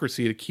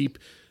democracy to keep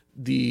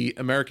the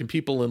American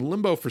people in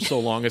limbo for so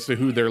long as to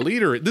who their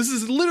leader is. This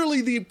is literally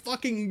the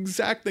fucking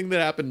exact thing that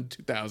happened in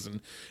 2000.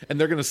 And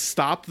they're going to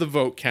stop the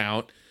vote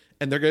count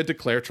and they're going to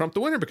declare Trump the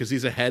winner because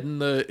he's ahead in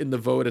the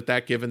vote at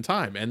that given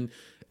time. And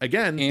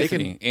again,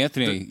 Anthony,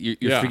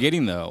 you're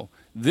forgetting though.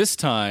 This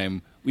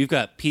time we've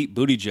got Pete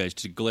Buttigieg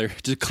to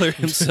declare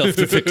himself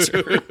the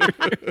victor.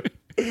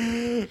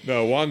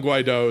 No, Juan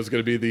Guaido is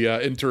going to be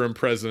the interim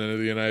president of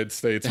the United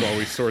States while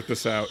we sort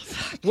this out.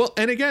 Well,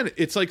 and again,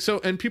 it's like so,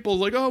 and people are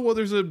like, oh, well,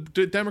 there's a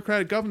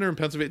Democratic governor in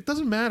Pennsylvania. It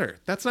doesn't matter.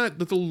 That's not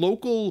the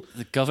local.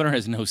 The governor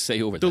has no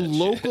say over The that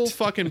local shit.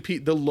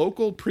 fucking the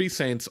local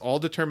precincts all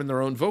determine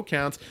their own vote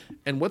counts,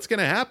 and what's going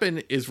to happen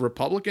is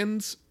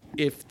Republicans,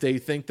 if they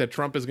think that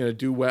Trump is going to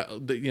do well,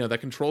 that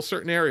control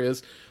certain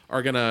areas,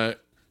 are going to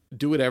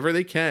do whatever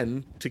they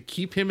can to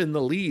keep him in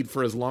the lead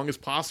for as long as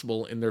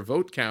possible in their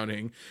vote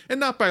counting,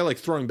 and not by like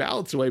throwing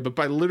ballots away, but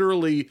by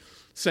literally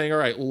saying, all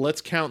right,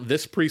 let's count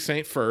this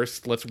precinct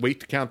first. Let's wait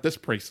to count this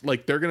precinct.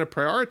 Like they're going to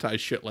prioritize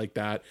shit like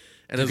that.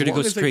 And They're going to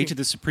go straight to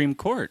the Supreme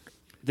Court.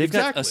 They've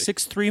got a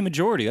Exactly. 6-3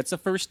 majority. That's the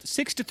first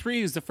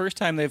 6-3 is the first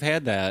time they've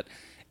had that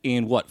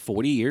in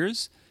 40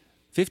 years,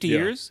 50 Yeah.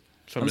 years.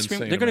 Some On the Supreme-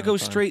 insane They're going to amount go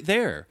of time. straight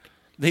there.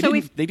 They So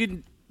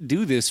didn't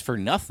do this for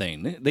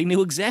nothing. They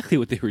knew exactly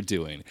what they were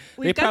doing.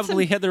 We've They got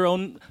probably some- had their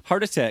own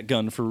heart attack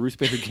gun for Ruth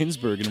Bader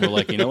Ginsburg, and were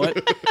like, you know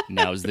what?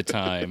 Now's the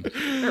time.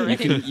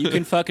 You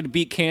can fucking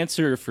beat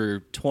cancer for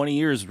 20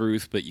 years,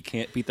 Ruth, but you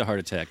can't beat the heart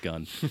attack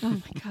gun. Oh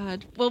my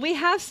God. Well, we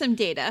have some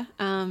data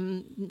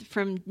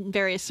from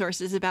various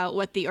sources about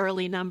what the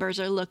early numbers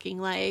are looking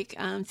like.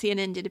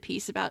 CNN did a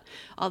piece about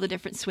all the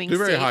different swing They're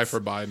states. very high for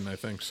Biden, I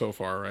think, so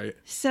far, right?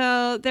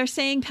 So they're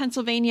saying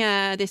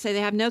Pennsylvania, they say they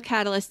have no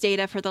catalyst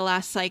data for the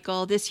last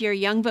cycle. This year,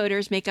 young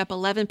voters make up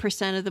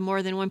 11% of the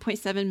more than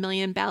 1.7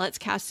 million ballots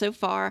cast so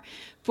far.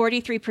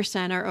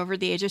 43% are over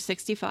the age of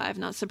 65,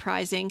 not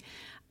surprising.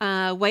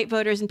 White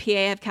voters in PA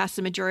have cast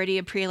the majority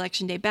of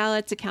pre-election day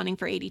ballots, accounting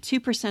for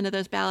 82% of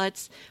those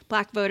ballots.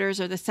 Black voters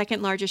are the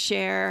second largest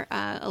share,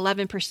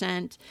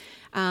 11%.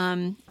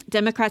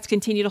 Democrats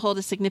continue to hold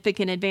a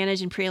significant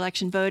advantage in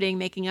pre-election voting,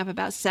 making up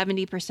about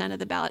 70% of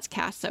the ballots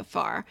cast so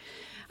far.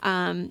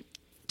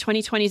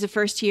 2020 is the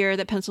first year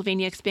that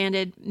Pennsylvania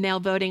expanded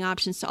mail voting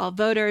options to all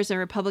voters, and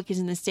Republicans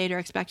in the state are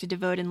expected to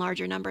vote in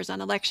larger numbers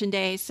on election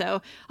day.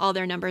 So all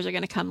their numbers are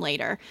going to come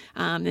later.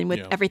 And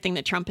with everything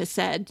that Trump has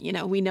said,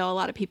 we know a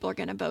lot of people are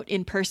going to vote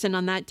in person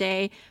on that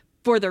day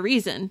for the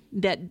reason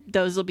that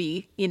those will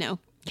be,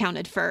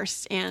 counted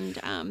first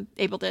and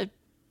able to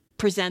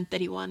present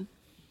that he won.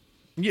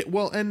 Yeah,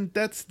 well, and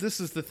this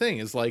is the thing,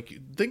 is like,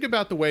 think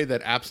about the way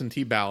that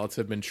absentee ballots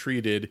have been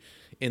treated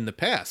in the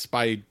past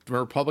by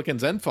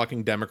Republicans and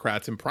fucking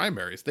Democrats in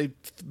primaries. They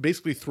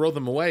basically throw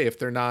them away if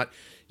they're not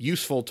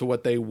useful to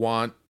what they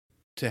want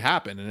to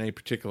happen in a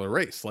particular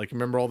race. Like,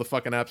 remember all the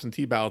fucking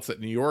absentee ballots that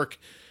New York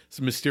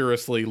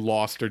mysteriously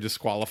lost or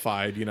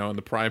disqualified, in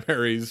the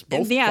primaries,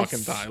 both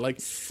fucking die. Like,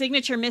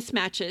 signature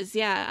mismatches.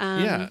 Yeah.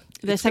 Yeah.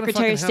 The It's gonna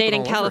Secretary of fucking State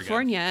happen in all over again.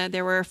 California,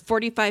 there were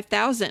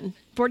 45,000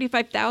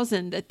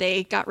 that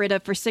they got rid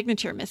of for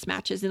signature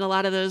mismatches. And a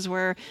lot of those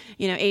were,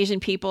 Asian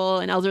people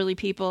and elderly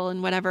people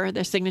and whatever,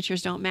 their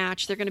signatures don't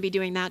match. They're going to be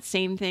doing that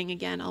same thing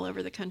again all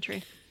over the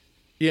country.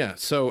 yeah,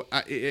 so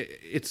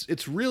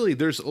it's really,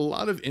 there's a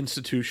lot of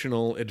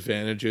institutional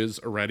advantages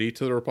already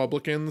to the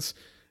Republicans,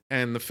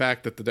 and the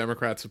fact that the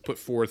Democrats have put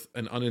forth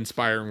an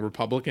uninspiring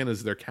Republican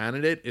as their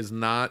candidate is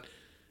not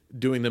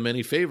doing them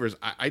any favors.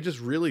 I just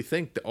really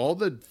think that all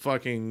the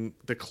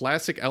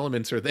classic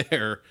elements are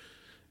there,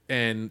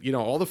 and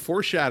all the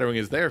foreshadowing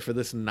is there for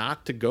this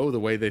not to go the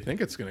way they think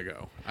it's going to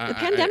go. The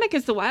pandemic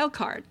is the wild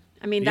card.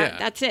 I mean,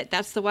 that's it.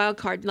 That's the wild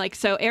card. Like,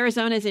 so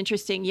Arizona is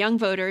interesting. Young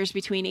voters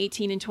between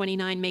 18 and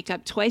 29 make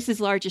up twice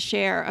as large a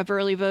share of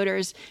early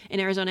voters in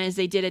Arizona as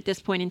they did at this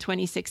point in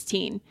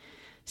 2016.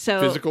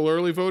 So Physical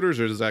early voters,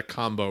 or is that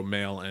combo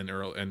mail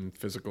and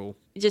physical?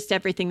 just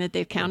everything that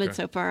they've counted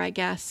so far, I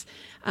guess.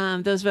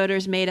 Those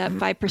voters made up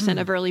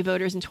 5% of early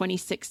voters in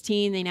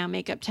 2016. They now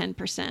make up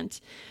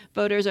 10%.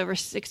 Voters over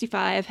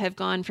 65 have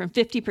gone from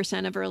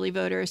 50% of early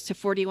voters to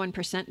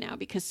 41% now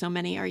because so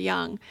many are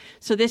young.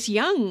 So this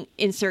young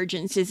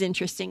insurgence is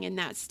interesting in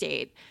that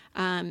state.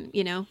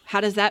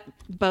 How does that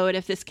bode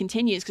if this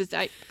continues?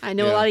 Because I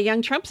know a lot of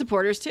young Trump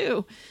supporters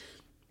too.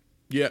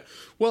 Yeah.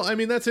 Well, I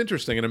mean, that's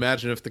interesting. And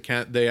imagine if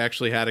they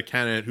actually had a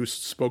candidate who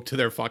spoke to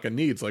their fucking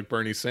needs, like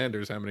Bernie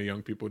Sanders, how many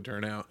young people would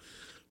turn out.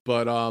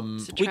 But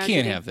We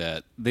can't have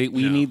that. We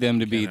need them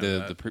to be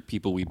can't have the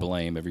people we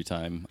blame every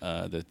time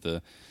that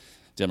the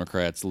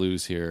Democrats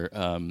lose here.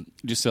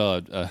 Just saw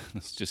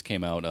this just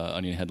came out,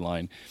 Onion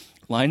headline.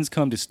 Lines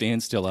come to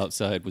standstill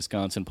outside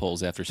Wisconsin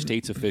polls after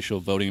state's official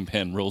voting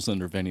pen rolls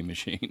under vending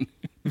machine.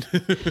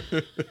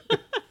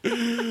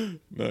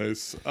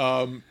 nice.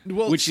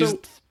 Which is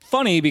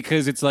funny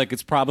because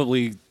it's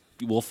probably,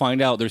 we'll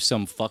find out there's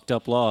some fucked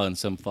up law in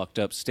some fucked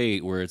up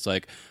state where it's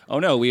like, oh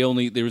no,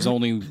 there was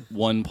only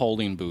one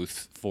polling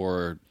booth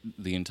for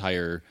the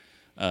entire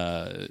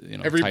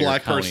every entire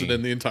black county. person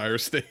in the entire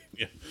state.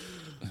 Yeah.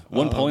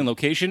 One polling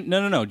location?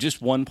 No,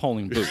 just one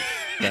polling booth.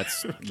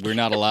 We're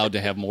not allowed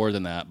to have more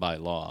than that by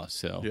law.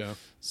 So Yeah.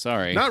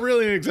 sorry. Not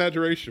really an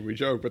exaggeration. We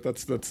joke, but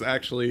that's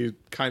actually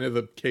kind of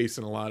the case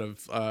in a lot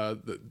of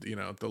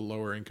the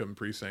lower income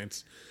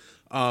precincts.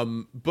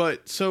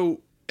 But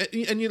so,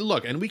 and you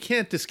look, and we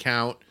can't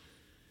discount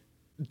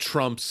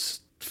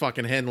Trump's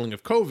fucking handling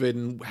of COVID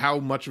and how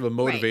much of a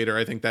motivator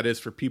I think that is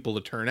for people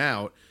to turn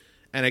out.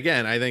 And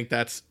again, I think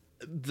that's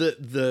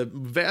the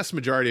vast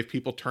majority of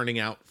people turning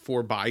out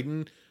for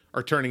Biden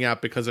are turning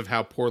out because of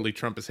how poorly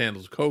Trump has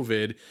handled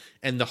COVID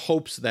and the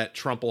hopes that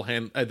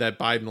that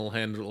Biden will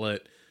handle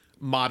it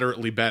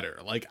moderately better.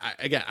 Like,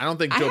 I don't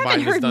think Joe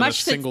Biden has done a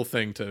single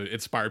thing to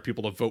inspire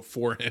people to vote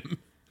for him.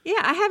 Yeah,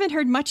 I haven't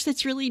heard much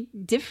that's really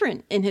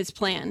different in his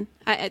plan.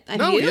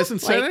 No, he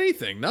hasn't said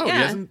anything. No,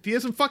 Yeah. he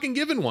hasn't fucking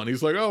given one.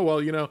 He's like, oh, well,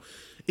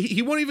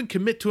 he won't even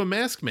commit to a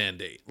mask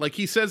mandate. Like,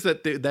 he says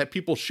that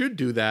people should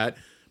do that,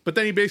 but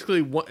then he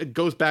basically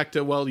goes back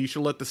to, well, you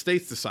should let the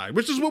states decide,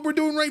 which is what we're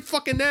doing right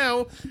fucking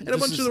now, and a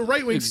bunch of the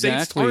right-wing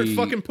states aren't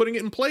fucking putting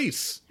it in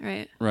place.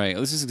 Right. Right.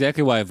 This is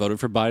exactly why I voted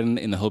for Biden,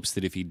 in the hopes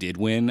that if he did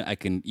win, I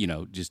can,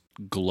 just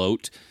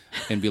gloat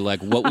and be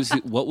like,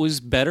 what was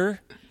better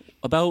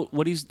about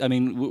what he's... I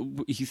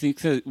mean, you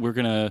think that we're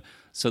going to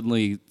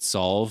suddenly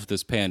solve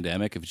this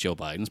pandemic if Joe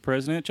Biden's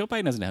president. Joe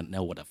Biden doesn't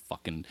know what a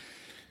fucking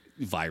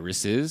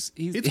virus is.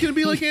 It's going to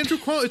be like Andrew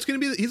Cuomo. He's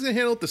going to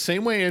handle it the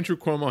same way Andrew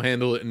Cuomo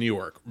handled it in New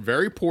York.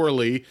 Very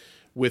poorly,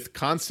 with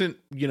constant,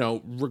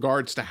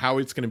 regards to how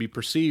it's going to be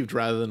perceived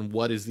rather than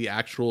what is the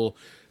actual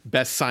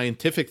best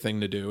scientific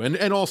thing to do.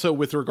 And also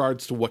with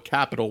regards to what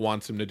Capitol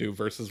wants him to do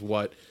versus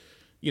what,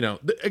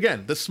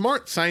 again, the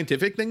smart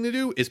scientific thing to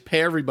do is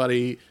pay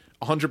everybody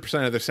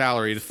 100% of their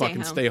salary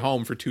to stay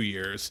home for 2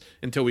 years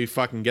until we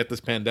fucking get this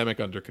pandemic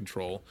under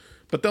control.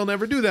 But they'll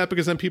never do that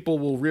because then people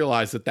will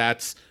realize that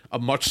that's a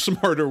much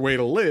smarter way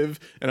to live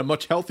and a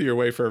much healthier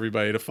way for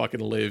everybody to fucking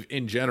live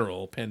in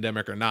general,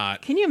 pandemic or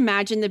not. Can you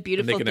imagine the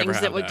beautiful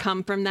things that would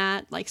come from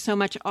that? Like so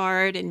much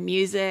art and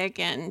music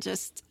and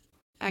just...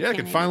 I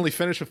can finally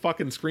finish a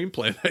fucking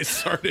screenplay that I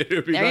started.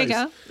 It'd be there nice. You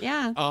go.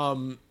 Yeah.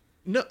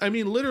 No, I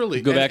mean, literally.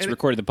 Go back to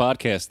recording the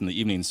podcast in the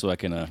evening so I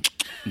can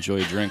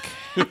enjoy a drink.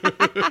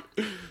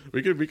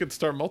 We could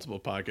start multiple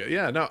podcasts.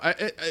 Yeah, no,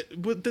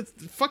 but the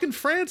fucking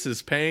France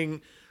is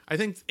paying, I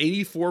think,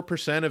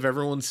 84% of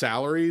everyone's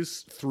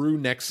salaries through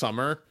next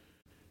summer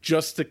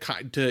just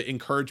to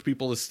encourage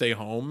people to stay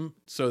home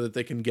so that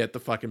they can get the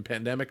fucking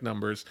pandemic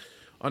numbers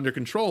under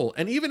control.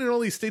 And even in all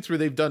these states where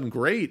they've done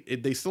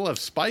great, they still have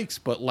spikes.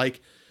 But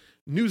like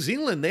New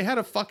Zealand, they had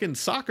a fucking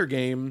soccer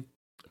game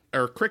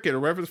or cricket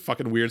or whatever the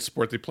fucking weird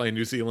sport they play in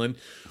New Zealand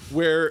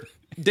where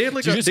they had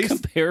like Did you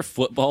just compare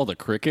football to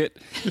cricket?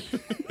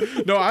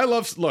 No, I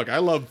love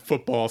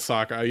football,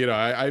 soccer.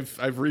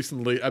 I've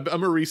recently,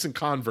 I'm a recent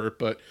convert,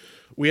 but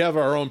we have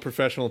our own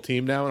professional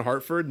team now in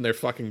Hartford and they're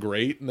fucking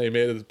great and they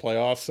made it to the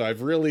playoffs. So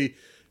I've really,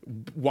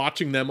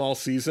 watching them all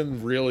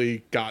season,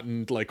 really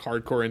gotten like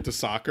hardcore into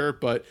soccer,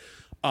 but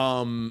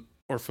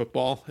or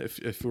football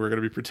if we're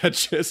gonna be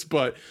pretentious,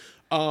 but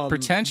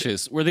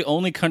pretentious. We're the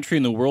only country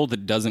in the world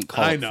that doesn't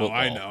call it football.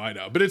 I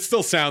know, but it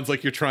still sounds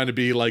like you're trying to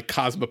be like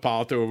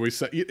cosmopolitan. When we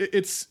say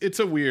it's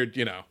a weird,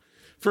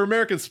 for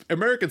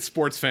American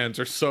sports fans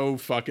are so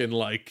fucking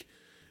like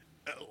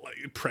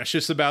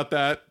precious about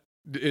that.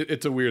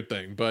 It's a weird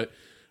thing, but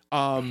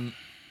so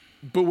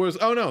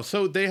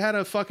they had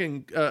a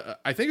fucking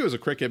I think it was a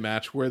cricket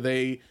match where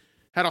they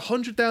had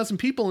 100,000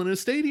 people in a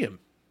stadium,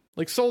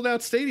 like sold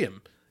out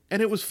stadium,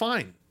 and it was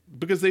fine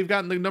because they've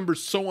gotten the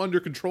numbers so under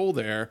control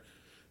there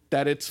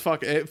that it's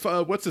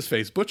what's his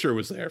face Butcher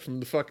was there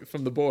from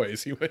the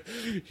Boys. He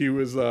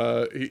was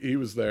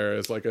there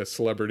as like a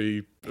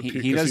celebrity.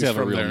 He does have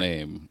a real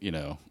name,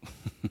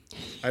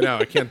 I know,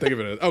 I can't think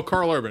of it. Oh,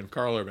 Carl Urban.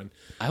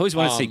 I always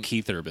want to say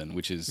Keith Urban,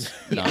 which is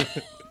not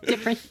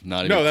different.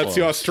 Not even that's close.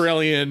 the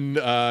Australian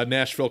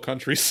Nashville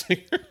country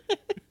singer.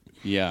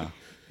 Yeah.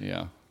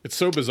 It's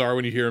so bizarre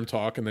when you hear him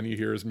talk and then you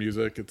hear his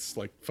music. It's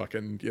like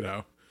fucking,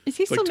 Is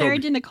he still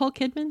married to Nicole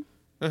Kidman?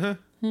 Uh-huh.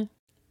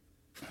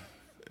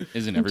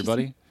 Isn't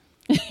everybody?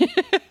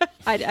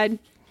 I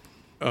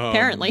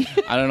apparently.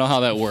 I don't know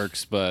how that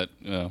works, but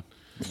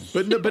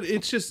but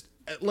it's just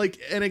like,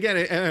 and again,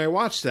 and I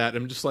watched that, and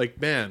I'm just like,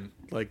 man,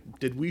 like,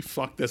 did we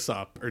fuck this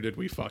up or did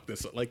we fuck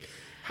this up? Like,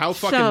 how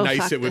fucking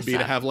nice it would be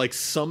to have like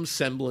some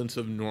semblance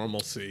of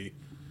normalcy,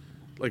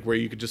 like where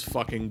you could just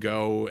fucking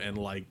go and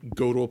like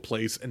go to a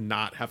place and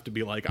not have to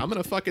be like, I'm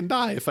gonna fucking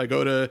die if I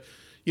go to,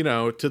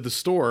 to the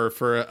store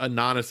for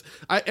a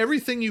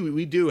everything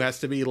we do has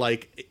to be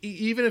like,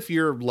 even if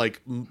you're like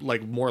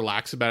more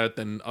lax about it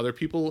than other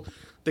people,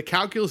 the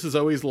calculus is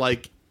always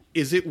like,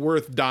 is it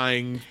worth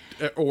dying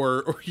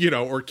or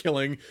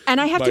killing? And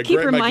I have to keep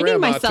reminding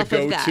myself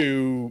of that.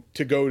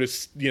 To go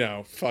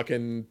to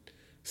fucking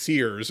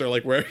Sears or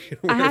like where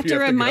I have to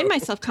remind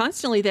myself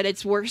constantly that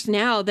it's worse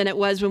now than it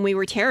was when we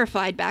were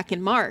terrified back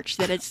in March.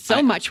 That it's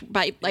so much.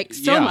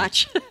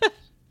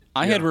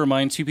 I had to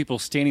remind two people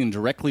standing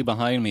directly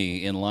behind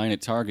me in line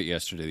at Target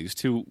yesterday. These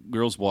two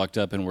girls walked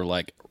up and were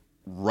like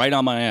right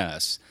on my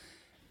ass.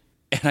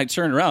 And I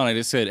turned around and I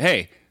just said,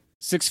 "Hey,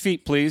 6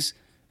 feet, please."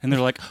 And they're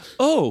like,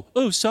 oh,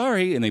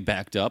 sorry. And they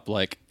backed up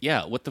like,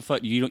 yeah, what the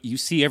fuck? You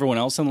see everyone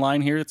else in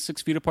line here that's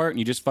 6 feet apart and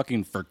you just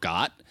fucking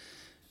forgot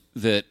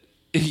that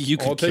you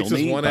could kill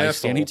me by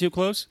standing too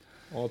close?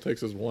 All it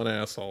takes is one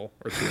asshole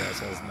or two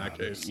assholes in that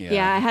case.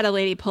 Yeah, I had a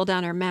lady pull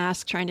down her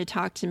mask trying to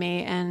talk to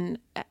me, and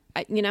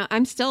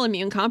I'm still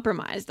immune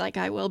compromised. Like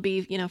I will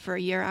be, for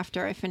a year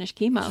after I finish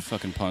chemo. Did you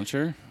fucking punch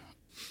her?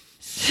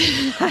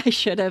 I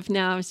should have.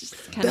 No, I was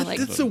just kind of like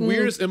that's the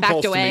weirdest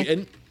impulse to me.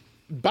 And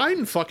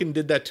Biden fucking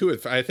did that too.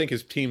 I think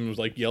his team was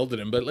like yelled at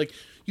him, but like,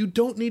 you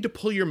don't need to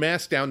pull your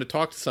mask down to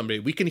talk to somebody.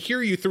 We can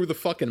hear you through the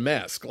fucking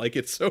mask. Like,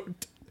 it's so.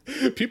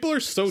 People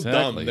are so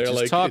dumb. They're just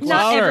like, talk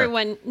louder.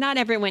 Not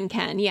everyone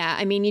can. Yeah,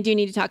 I mean, you do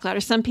need to talk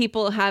louder. Some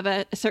people have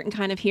a certain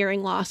kind of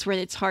hearing loss where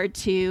it's hard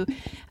to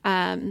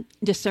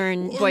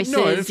discern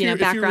voices,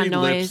 background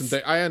noise.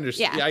 I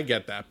understand. Yeah, I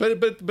get that.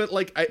 But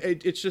like,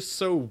 it's just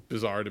so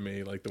bizarre to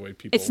me, like the way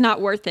people. It's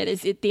not worth it.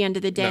 Is at the end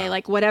of the day,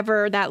 like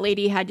whatever that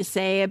lady had to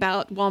say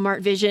about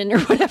Walmart Vision or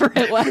whatever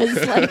it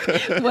was,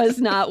 like, was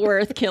not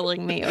worth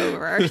killing me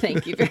over.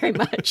 Thank you very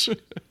much.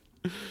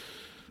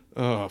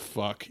 Oh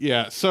fuck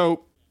yeah.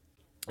 So.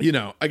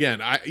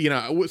 again,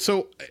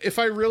 so if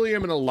I really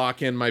am going to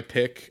lock in my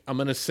pick, I'm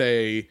going to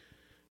say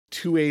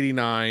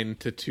 289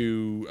 to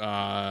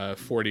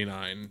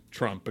 249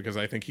 Trump, because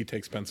I think he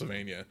takes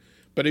Pennsylvania.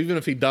 But even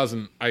if he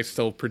doesn't, I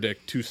still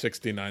predict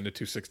 269 to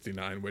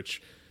 269,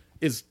 which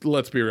is,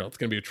 let's be real, it's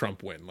going to be a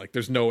Trump win. Like,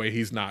 there's no way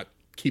he's not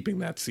keeping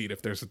that seat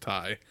if there's a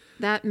tie.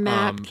 That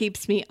map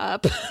keeps me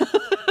up.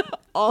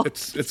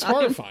 It's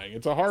horrifying.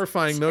 It's a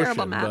horrifying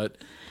notion, map.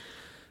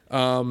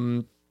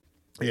 But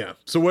yeah.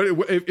 So what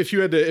if you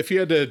had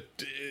to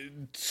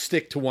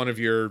stick to one of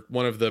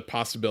the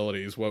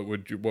possibilities? What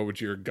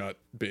would your gut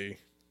be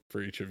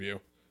for each of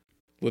you?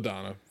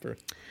 LaDonna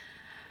first.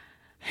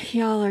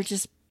 Y'all are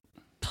just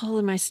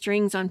pulling my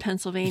strings on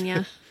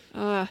Pennsylvania.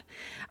 I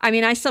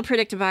mean, I still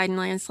predict a Biden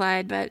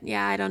landslide, but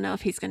yeah, I don't know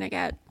if he's going to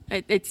get.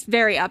 It's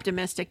very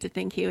optimistic to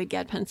think he would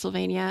get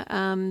Pennsylvania.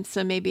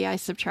 So maybe I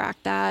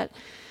subtract that.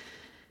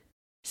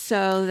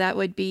 So that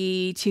would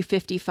be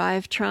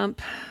 255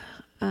 Trump,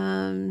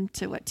 to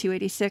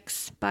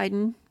 286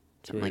 Biden,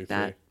 something like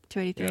that.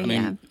 283. Yeah. I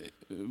mean,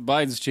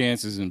 Biden's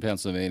chances in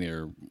Pennsylvania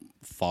are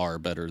far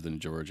better than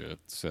Georgia.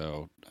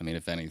 So, I mean,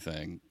 if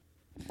anything,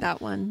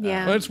 that one,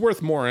 yeah. But it's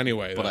worth more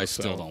anyway. But I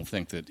still don't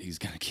think that he's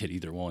going to get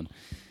either one.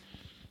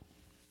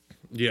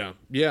 Yeah.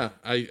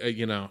 I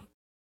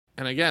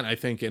and again, I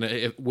think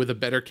with a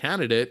better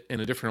candidate in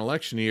a different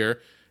election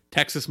year,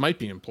 Texas might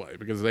be in play,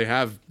 because they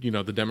have, the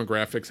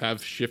demographics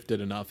have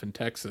shifted enough in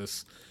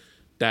Texas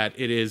that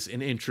it is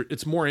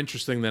it's more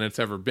interesting than it's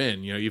ever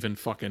been. Even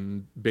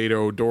fucking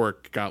Beto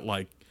O'Rourke got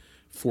like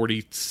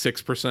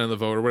 46% of the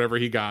vote or whatever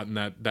he got in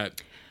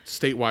that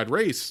statewide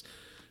race.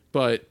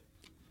 But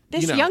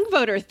this young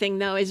voter thing,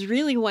 though, is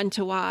really one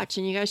to watch,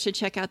 and you guys should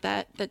check out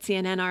that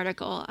CNN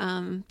article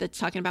that's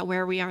talking about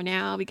where we are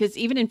now, because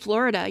even in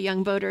Florida,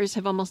 young voters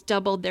have almost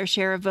doubled their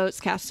share of votes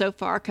cast so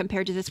far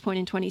compared to this point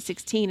in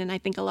 2016, and I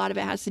think a lot of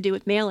it has to do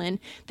with mail-in,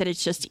 that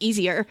it's just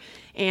easier,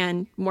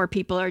 and more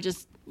people are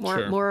just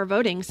more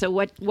voting. So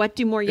what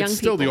do more young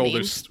people mean?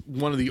 It's still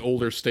one of the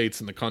older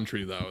states in the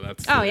country, though.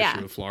 That's the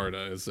issue with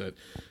Florida, is that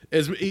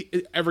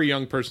every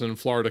young person in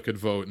Florida could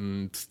vote,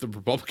 and the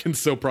Republicans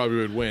still probably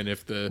would win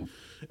if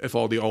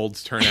all the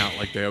olds turn out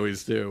like they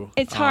always do.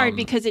 It's hard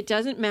because it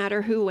doesn't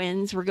matter who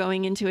wins. We're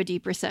going into a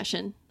deep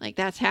recession. Like,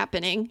 that's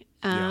happening.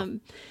 And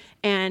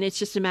it's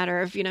just a matter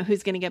of,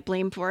 who's going to get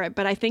blamed for it.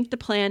 But I think the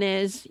plan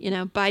is,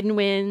 Biden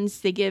wins.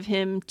 They give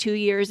him 2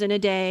 years and a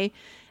day,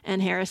 and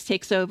Harris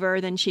takes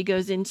over. Then she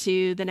goes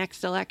into the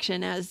next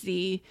election as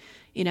the,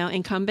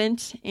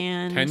 incumbent.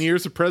 And 10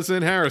 years of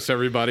President Harris,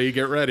 everybody.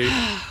 Get ready.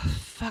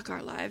 Fuck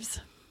our lives.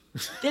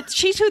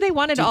 She's who they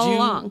wanted all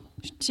along.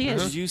 She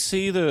is. Did you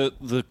see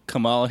the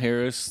Kamala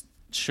Harris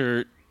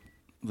shirt?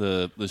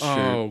 The shirt.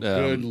 Oh,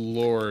 good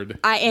Lord!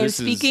 I am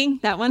speaking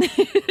that one.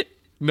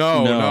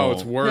 No,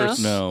 it's worse.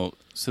 No.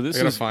 So this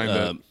is find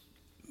it.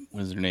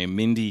 What is her name?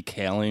 Mindy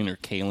Kaling or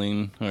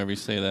Kaling, however you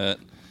say that.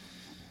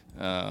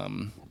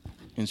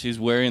 And she's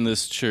wearing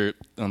this shirt.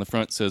 On the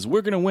front it says,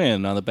 "We're gonna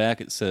win." On the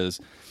back it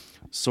says,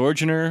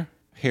 "Sojourner,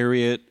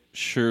 Harriet,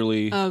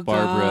 Shirley,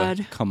 Barbara,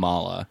 God.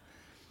 Kamala."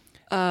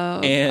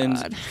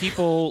 And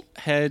people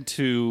had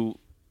to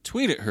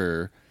tweet at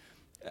her.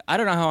 I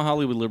don't know how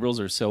Hollywood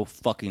liberals are so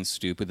fucking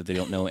stupid that they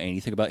don't know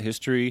anything about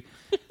history.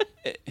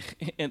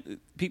 And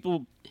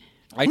people...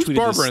 Who's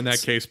Barbara in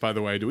that case, by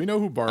the way? Do we know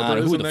who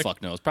Barbara is? Who the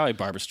fuck knows? Probably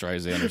Barbara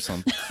Streisand or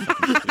something.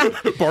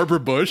 Barbara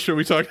Bush? Are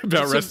we talking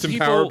about rest in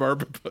power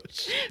Barbara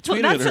Bush?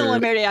 Well, that's a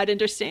celebrity I'd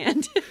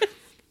understand.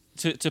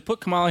 To put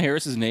Kamala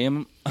Harris's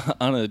name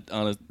on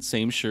a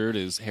same shirt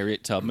as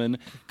Harriet Tubman,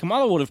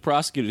 Kamala would have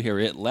prosecuted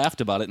Harriet, laughed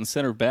about it, and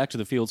sent her back to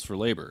the fields for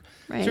labor.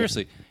 Right.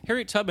 Seriously,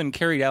 Harriet Tubman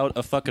carried out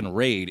a fucking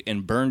raid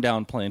and burned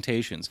down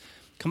plantations.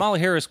 Kamala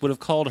Harris would have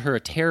called her a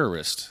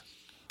terrorist.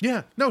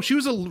 Yeah, no, she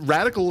was a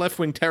radical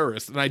left-wing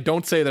terrorist, and I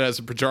don't say that as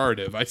a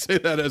pejorative. I say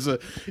that as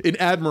in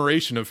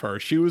admiration of her.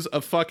 She was a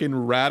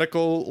fucking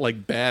radical,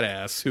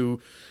 badass who...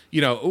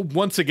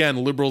 once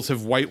again, liberals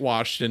have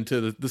whitewashed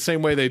into the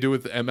same way they do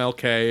with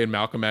MLK and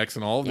Malcolm X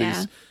and all of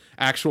these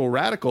actual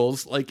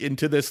radicals,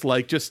 into this,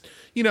 just,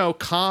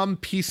 calm,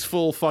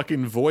 peaceful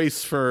fucking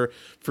voice for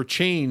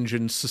change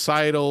and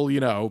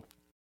societal,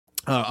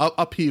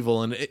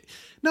 upheaval. And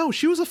no,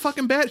 she was a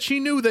fucking bad. She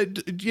knew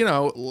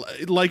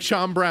that, like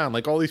Sean Brown,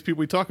 like all these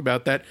people we talk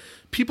about, that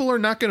people are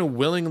not going to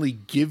willingly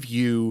give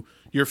you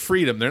your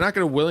freedom. They're not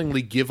going to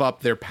willingly give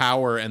up their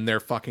power and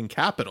their fucking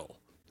capital.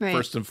 Right.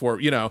 First and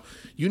foremost,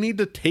 you need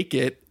to take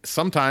it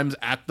sometimes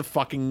at the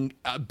fucking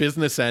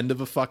business end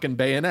of a fucking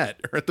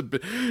bayonet or at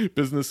the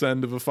business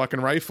end of a fucking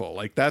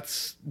rifle.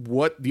 That's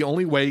the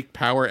only way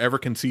power ever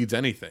concedes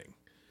anything.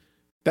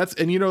 And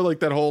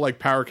that whole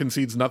power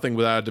concedes nothing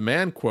without a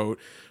demand quote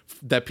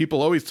that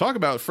people always talk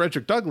about.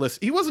 Frederick Douglass,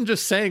 he wasn't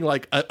just saying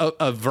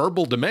a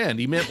verbal demand.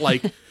 He meant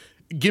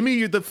give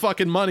me the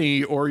fucking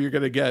money or you're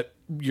going to get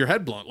your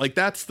head blown.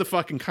 That's the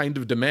fucking kind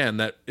of demand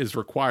that is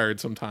required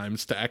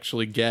sometimes to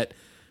actually get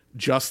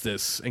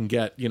justice and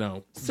get,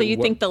 So you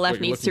think the left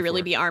needs to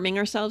really be arming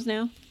ourselves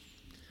now?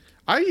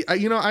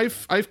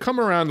 I've come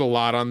around a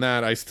lot on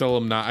that. I still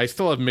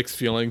have mixed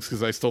feelings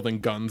because I still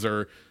think guns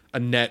are a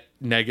net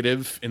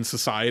negative in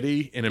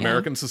society, in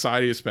American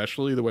society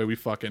especially, the way we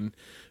fucking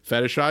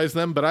fetishize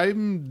them. But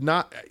I'm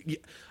not.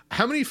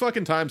 How many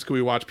fucking times can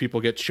we watch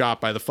people get shot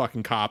by the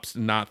fucking cops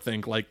and not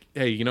think like,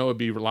 hey, it'd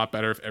be a lot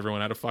better if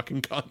everyone had a fucking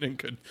gun and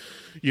could,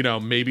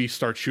 maybe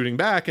start shooting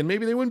back, and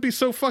maybe they wouldn't be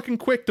so fucking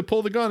quick to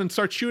pull the gun and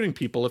start shooting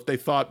people if they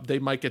thought they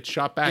might get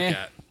shot back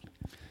at.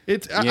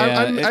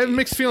 I have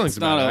mixed feelings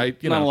about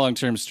it. Not a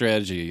long-term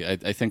strategy.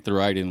 I think the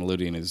rioting and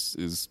looting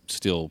is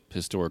still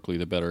historically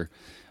the better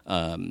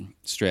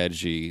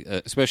strategy,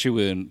 especially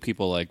when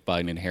people like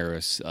Biden and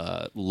Harris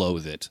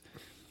loathe it.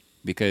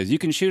 Because you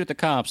can shoot at the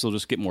cops, they'll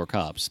just get more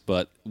cops.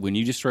 But when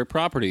you destroy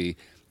property,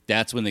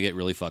 that's when they get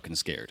really fucking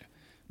scared,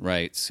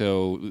 right?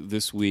 So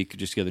this week,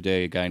 just the other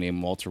day, a guy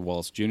named Walter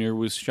Wallace Jr.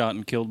 was shot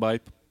and killed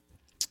by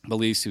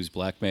police. He was a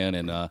black man,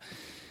 and there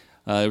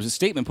was a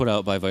statement put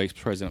out by Vice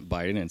President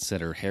Biden and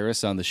Senator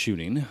Harris on the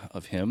shooting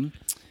of him.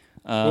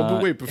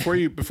 But wait, before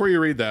you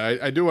read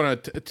that, I do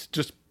want to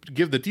just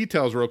give the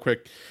details real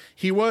quick.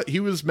 He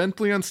was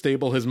mentally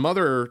unstable. His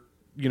mother,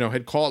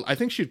 had called. I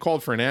think she had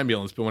called for an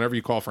ambulance, but whenever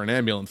you call for an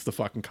ambulance, the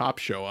fucking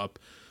cops show up.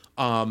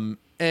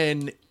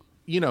 And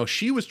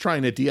she was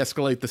trying to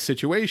de-escalate the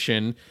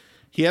situation.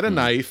 He had a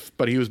knife,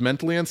 but he was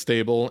mentally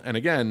unstable. And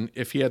again,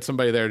 if he had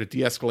somebody there to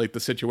de-escalate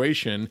the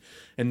situation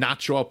and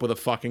not show up with a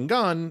fucking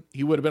gun,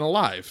 he would have been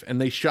alive.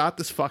 And they shot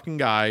this fucking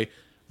guy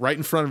right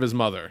in front of his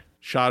mother,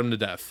 shot him to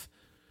death.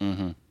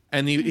 Mm-hmm.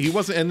 And he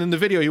wasn't. And in the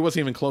video, he wasn't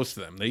even close to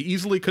them. They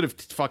easily could have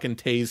fucking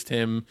tased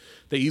him.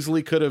 They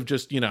easily could have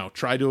just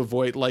tried to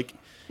avoid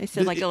They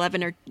said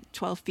 11 or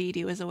 12 feet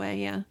he was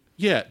away. Yeah.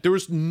 Yeah, there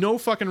was no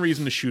fucking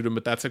reason to shoot him,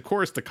 but that's, of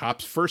course, the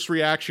cop's first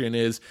reaction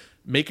is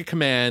make a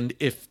command.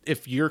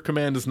 If your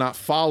command is not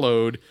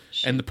followed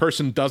and the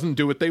person doesn't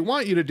do what they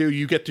want you to do,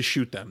 you get to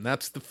shoot them.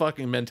 That's the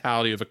fucking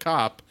mentality of a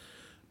cop,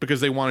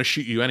 because they want to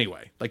shoot you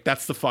anyway. Like,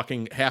 that's the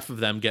fucking half of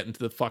them get into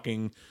the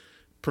fucking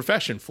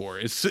profession for.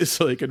 It's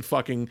so they can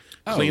fucking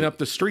clean up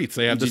the streets.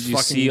 They have this fucking. Did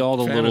you see all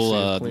the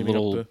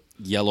little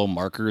yellow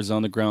markers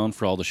on the ground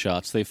for all the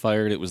shots they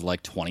fired? It was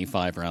like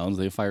 25 rounds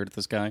they fired at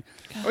this guy.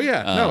 Oh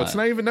yeah, no, it's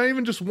not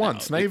even just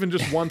once. Not even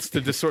just once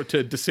to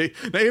say.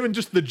 Not even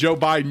just the Joe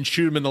Biden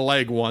shoot him in the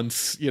leg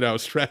once.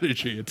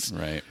 Strategy. It's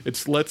right.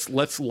 It's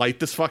let's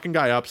light this fucking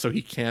guy up so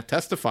he can't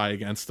testify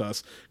against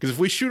us. Because if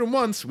we shoot him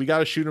once, we got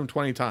to shoot him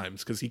 20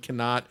 times because he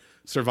cannot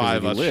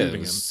survive us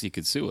shooting him. He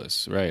could sue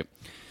us, right?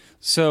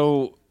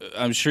 So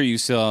I'm sure you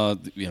saw,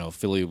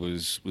 Philly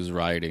was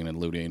rioting and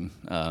looting.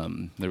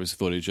 There was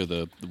footage of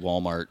the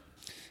Walmart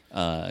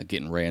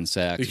getting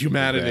ransacked. The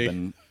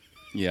humanity.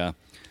 Yeah.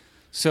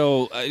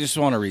 So I just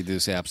want to read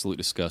this absolute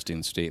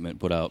disgusting statement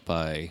put out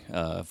by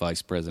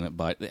Vice President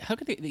Biden. How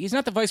could he's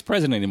not the vice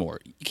president anymore.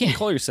 You can't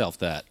call yourself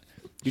that.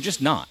 You're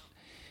just not.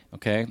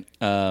 Okay?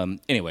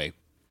 Anyway,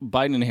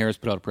 Biden and Harris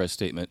put out a press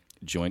statement,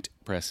 joint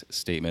press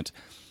statement.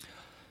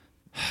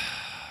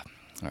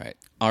 All right.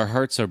 Our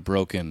hearts are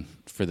broken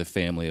for the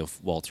family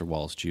of Walter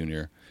Wallace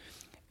Jr.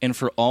 and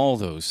for all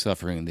those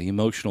suffering the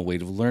emotional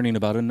weight of learning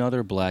about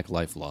another black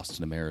life lost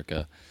in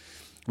America.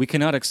 We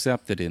cannot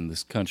accept that in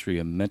this country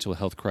a mental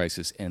health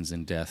crisis ends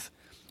in death.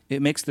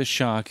 It makes the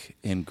shock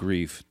and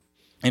grief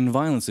and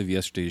violence of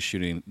yesterday's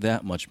shooting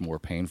that much more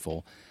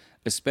painful,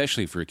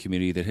 especially for a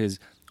community that has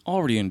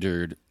already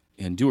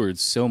endured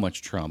so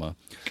much trauma.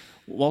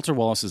 Walter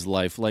Wallace's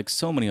life, like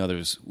so many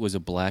others, was a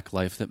black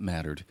life that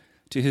mattered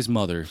to his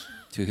mother,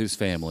 to his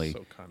family,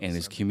 and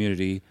his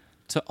community,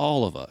 to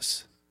all of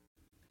us.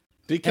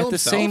 Did he kill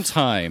himself? At the same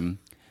time,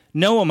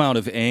 no amount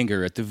of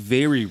anger at the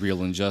very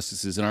real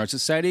injustices in our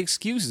society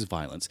excuses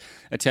violence.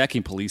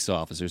 Attacking police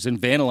officers and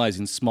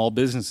vandalizing small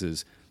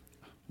businesses,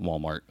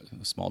 Walmart,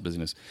 a small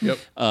business,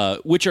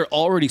 which are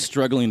already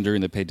struggling during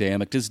the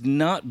pandemic, does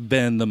not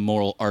bend the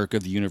moral arc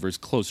of the universe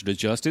closer to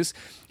justice.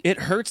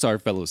 It hurts our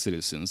fellow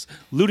citizens.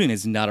 Looting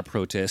is not a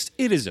protest.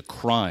 It is a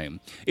crime.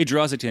 It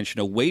draws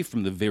attention away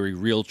from the very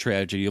real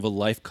tragedy of a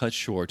life cut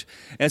short.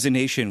 As a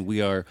nation,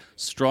 we are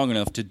strong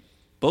enough to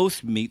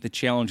both meet the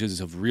challenges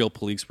of real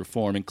police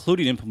reform,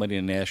 including implementing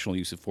a national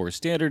use of force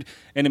standard,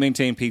 and to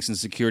maintain peace and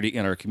security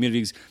in our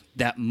communities.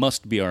 That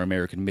must be our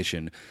American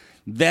mission.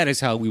 That is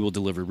how we will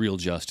deliver real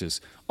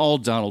justice. All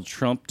Donald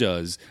Trump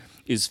does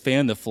is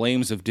fan the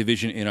flames of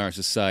division in our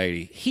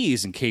society. He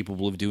is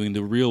incapable of doing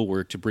the real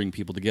work to bring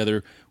people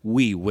together.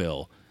 We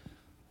will.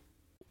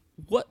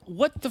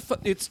 What the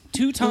fuck? It's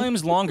 2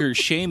 times longer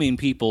shaming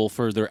people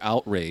for their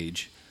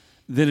outrage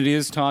than it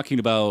is talking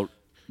about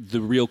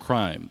the real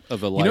crime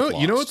of a life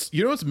lost.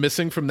 You know what's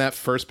missing from that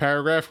first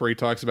paragraph where he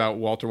talks about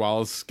Walter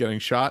Wallace getting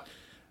shot?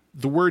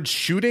 The word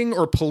shooting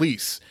or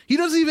police. He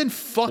doesn't even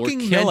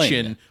fucking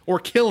mention or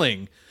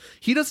killing.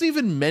 He doesn't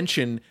even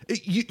mention.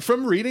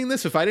 From reading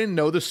this, if I didn't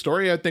know the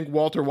story, I'd think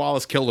Walter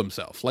Wallace killed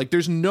himself. Like,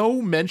 there's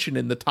no mention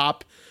in the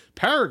top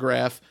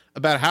paragraph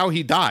about how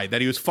he died,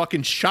 that he was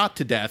fucking shot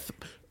to death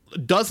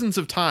dozens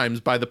of times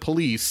by the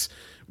police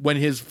when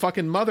his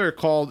fucking mother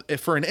called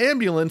for an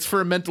ambulance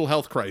for a mental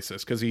health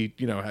crisis because he,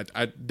 they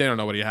don't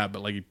know what he had,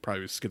 but like he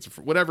probably was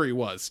schizophrenic, whatever he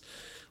was.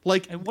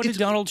 Like, and what did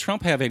Donald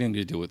Trump have anything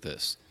to do with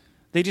this?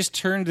 They just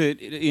turned it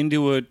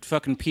into a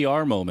fucking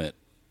PR moment.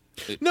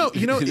 No,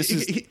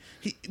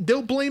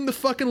 they'll blame the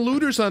fucking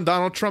looters on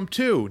Donald Trump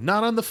too,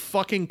 not on the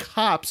fucking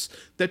cops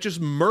that just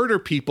murder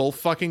people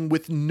fucking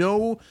with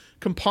no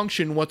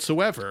compunction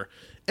whatsoever.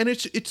 And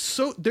it's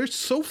so, they're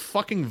so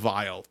fucking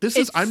vile.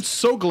 I'm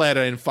so glad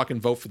I didn't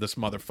fucking vote for this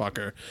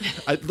motherfucker.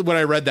 When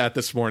I read that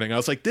this morning, I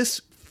was like, this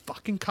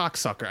fucking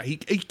cocksucker. He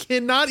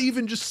cannot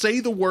even just say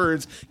the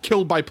words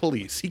 "killed by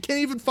police." He can't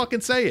even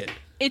fucking say it.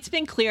 It's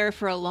been clear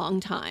for a long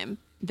time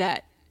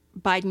that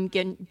Biden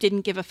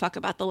didn't give a fuck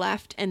about the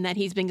left and that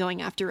he's been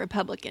going after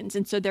Republicans.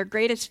 And so their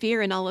greatest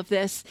fear in all of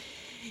this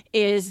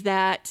is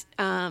that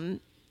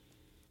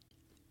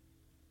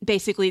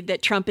basically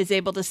that Trump is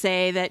able to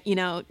say that,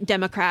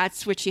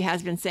 Democrats, which he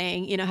has been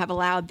saying, have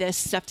allowed this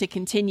stuff to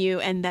continue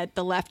and that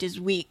the left is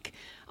weak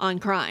on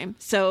crime.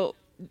 So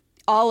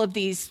all of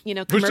these,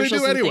 commercials which they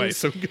do anyway, things,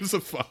 so who gives a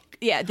fuck?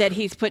 Yeah, that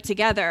he's put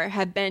together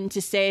have been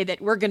to say that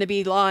we're going to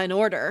be law and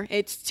order.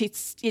 It's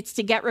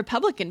to get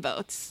Republican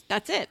votes.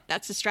 That's it.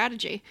 That's the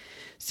strategy.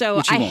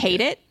 So I hate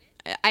it.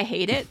 I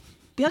hate it.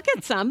 He'll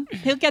get some.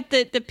 He'll get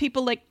the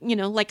people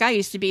like I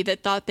used to be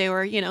that thought they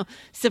were,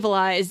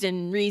 civilized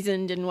and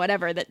reasoned and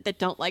whatever that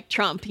don't like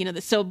Trump.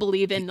 That so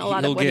believe in a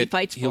lot of what he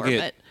fights for.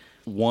 But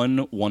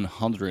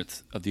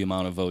 1/100th of the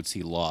amount of votes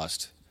he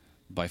lost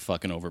by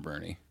fucking over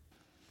Bernie.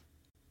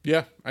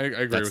 Yeah, I agree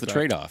with that. That's the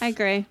trade-off. I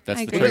agree.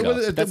 That's I the agree.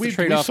 trade-off. That's the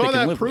trade-off we saw they can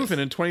that live proven with.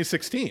 in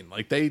 2016.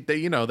 Like they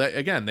that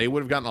again, they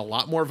would have gotten a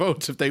lot more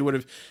votes if they would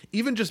have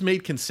even just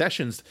made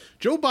concessions.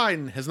 Joe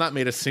Biden has not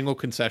made a single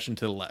concession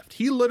to the left.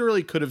 He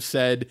literally could have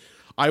said,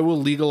 "I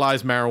will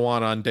legalize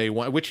marijuana on day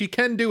one," which he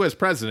can do as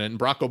president. And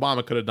Barack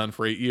Obama could have done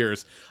for 8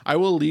 years. "I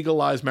will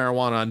legalize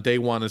marijuana on day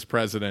one as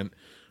president,"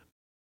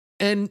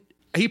 and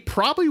he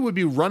probably would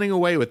be running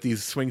away with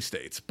these swing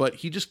states, but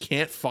he just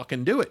can't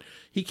fucking do it.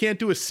 He can't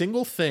do a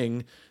single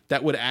thing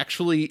that would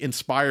actually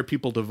inspire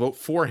people to vote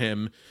for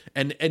him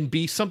and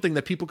be something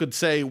that people could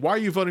say, "Why are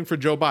you voting for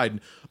Joe Biden?"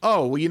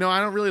 "Oh, well,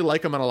 I don't really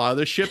like him on a lot of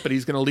this shit, but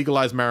he's going to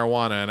legalize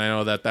marijuana. And I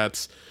know that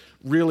that's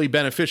really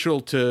beneficial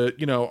to,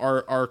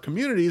 our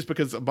communities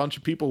because a bunch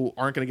of people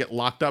aren't going to get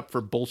locked up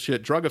for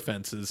bullshit drug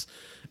offenses.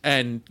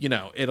 And,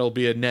 it'll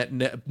be a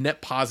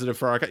net positive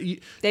for our...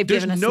 They've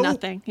given us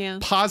nothing. Yeah.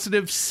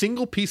 Positive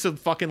single piece of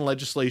fucking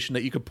legislation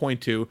that you could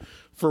point to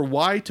for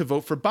why to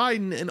vote for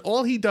Biden. And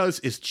all he does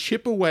is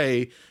chip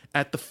away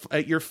at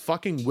your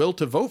fucking will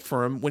to vote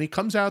for him when he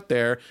comes out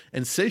there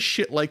and says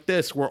shit like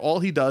this, where all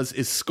he does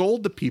is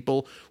scold the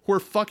people who are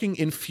fucking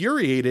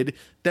infuriated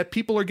that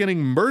people are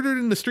getting murdered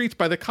in the streets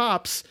by the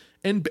cops.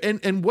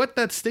 And what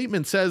that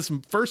statement says,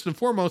 first and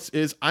foremost,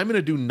 is I'm going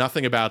to do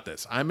nothing about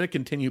this. I'm going to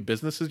continue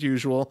business as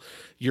usual.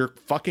 Your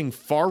fucking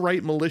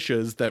far-right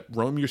militias that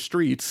roam your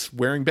streets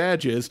wearing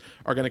badges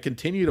are going to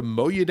continue to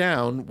mow you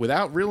down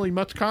without really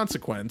much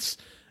consequence.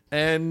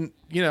 And,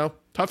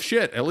 tough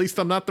shit. At least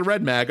I'm not the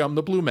red MAGA, I'm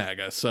the blue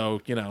MAGA.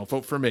 So,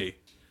 vote for me.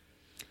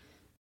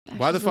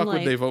 Why the fuck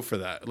would they vote for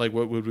that? Like,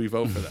 what would we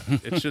vote for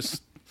that? It's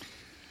just...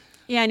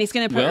 Yeah, and he's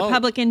going to put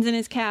Republicans in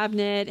his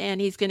cabinet,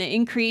 and he's going to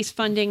increase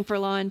funding for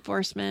law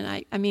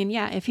enforcement. I mean,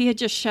 if he had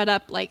just shut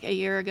up like a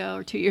year ago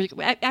or 2 years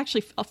ago,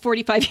 actually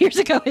 45 years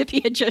ago, if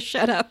he had just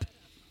shut up.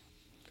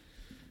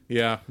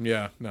 Yeah, no,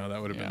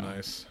 that would have been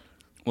nice.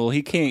 Well,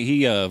 he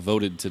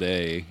voted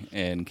today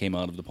and came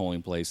out of the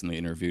polling place, and they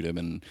interviewed him,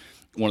 and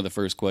one of the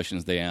first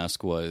questions they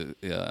asked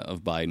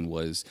of Biden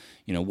was,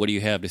 what do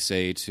you have to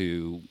say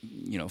to,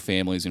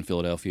 families in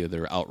Philadelphia that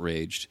are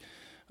outraged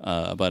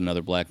about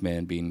another black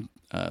man being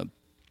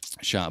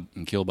shot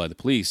and killed by the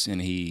police?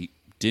 And he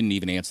didn't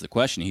even answer the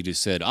question. He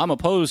just said, "I'm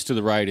opposed to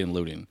the riot and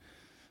looting."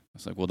 I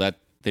was like, well, they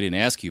didn't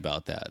ask you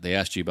about that. They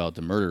asked you about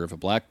the murder of a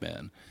black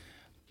man,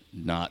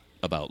 not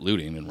about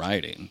looting and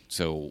rioting.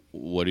 So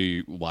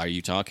why are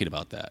you talking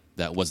about that?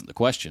 That wasn't the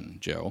question,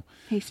 Joe.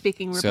 He's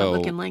speaking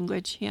Republican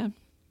language, yeah.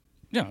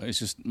 Yeah, it's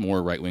just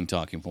more right-wing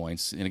talking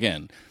points. And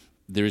again,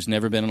 there's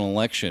never been an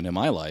election in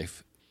my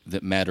life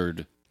that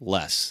mattered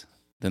less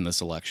than this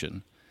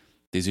election.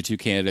 These are two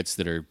candidates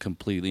that are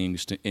completely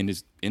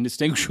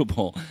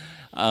indistinguishable.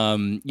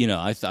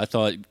 I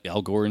thought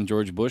Al Gore and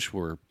George Bush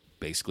were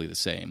basically the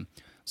same.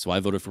 So I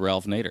voted for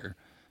Ralph Nader.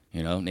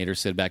 Nader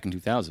said back in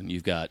 2000,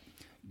 you've got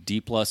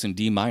D+ and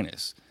D-,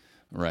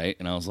 right?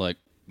 And I was like,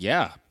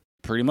 yeah,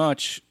 pretty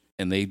much.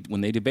 And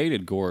when they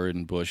debated Gore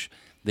and Bush,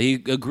 they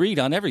agreed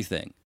on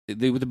everything.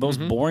 They were the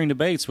most boring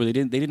debates where they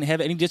didn't have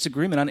any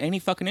disagreement on any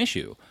fucking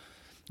issue.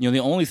 The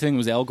only thing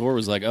was Al Gore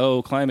was like,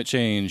 "Oh, climate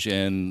change,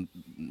 and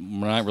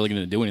we're not really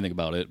going to do anything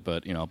about it,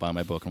 but I'll buy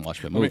my book and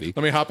watch my movie."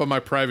 Let me hop on my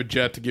private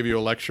jet to give you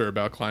a lecture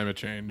about climate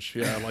change.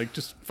 Yeah, like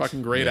just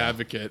fucking great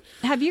advocate.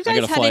 Have you guys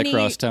I got to fly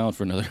across town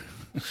for another.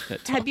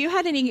 Have you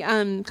had any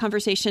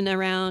conversation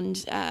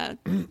around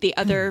the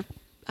other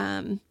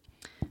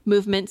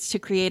movements to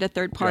create a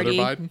third party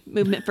Biden?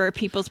 movement for a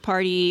People's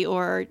Party,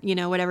 or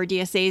whatever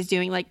DSA is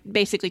doing, like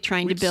basically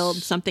trying to build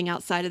something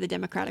outside of the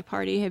Democratic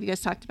Party. Have you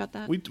guys talked about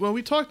that?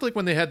 We talked like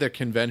when they had their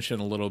convention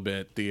a little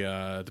bit,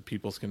 the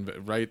People's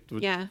Convention, right?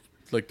 Yeah.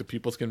 Like the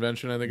People's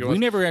Convention, I think it was. We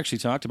never actually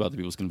talked about the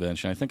People's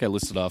Convention. I think I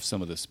listed off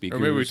some of the speakers.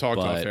 Or maybe we talked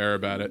but off air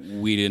about it.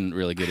 We didn't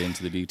really get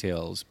into the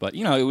details. But,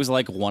 it was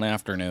like one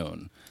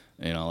afternoon.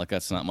 Like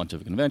that's not much of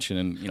a convention.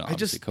 And,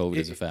 obviously COVID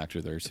is a factor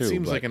there too. It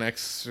seems like an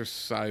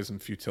exercise in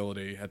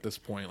futility at this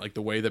point. Like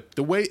the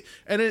way,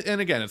 and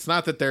again, it's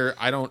not that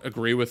I don't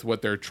agree with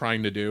what they're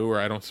trying to do or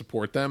I don't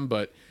support them,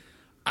 but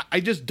I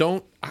just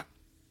don't,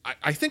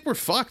 I think we're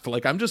fucked.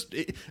 Like I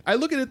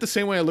look at it the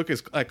same way I look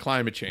at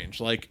climate change.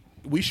 Like,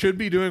 we should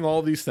be doing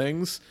all these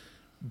things,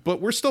 but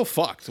we're still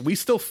fucked. We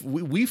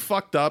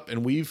fucked up,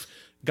 and we've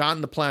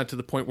gotten the planet to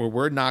the point where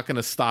we're not going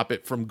to stop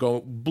it from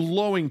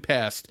blowing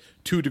past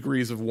 2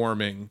 degrees of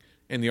warming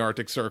in the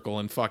Arctic Circle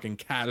and fucking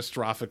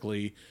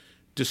catastrophically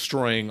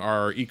destroying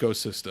our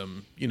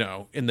ecosystem,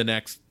 in the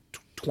next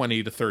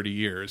 20 to 30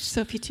 years.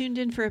 So if you tuned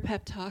in for a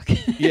pep talk.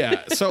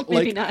 Yeah. So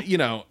maybe like,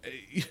 not.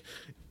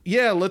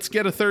 Yeah, let's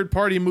get a third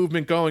party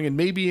movement going, and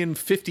maybe in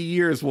 50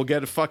 years we'll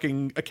get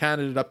a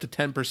candidate up to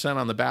 10%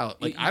 on the ballot.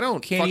 Like, I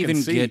don't can't fucking even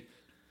see.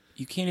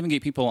 You can't even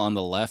get people on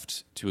the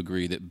left to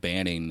agree that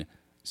banning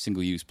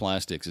single-use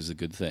plastics is a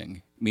good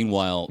thing.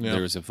 Meanwhile,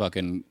 there's a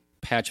fucking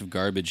patch of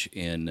garbage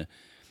in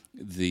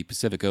the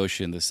Pacific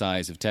Ocean the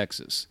size of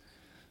Texas.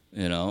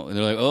 And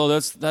they're like, oh,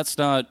 that's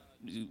not.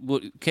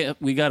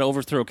 We got to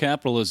overthrow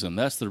capitalism.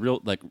 That's the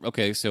real. Like,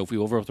 okay, so if we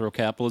overthrow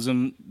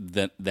capitalism,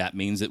 that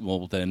means that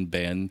we'll then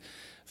ban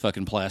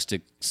fucking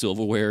plastic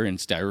silverware and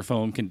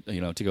styrofoam,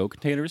 to-go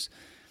containers.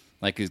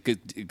 Like,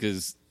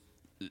 because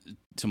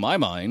to my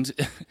mind,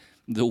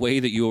 the way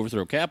that you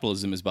overthrow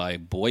capitalism is by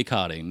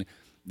boycotting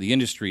the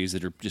industries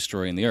that are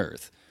destroying the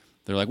earth.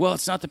 They're like, well,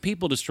 it's not the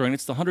people destroying,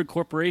 it's the 100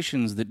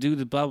 corporations that do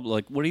the blah, blah.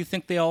 Like, what do you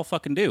think they all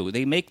fucking do?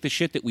 They make the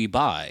shit that we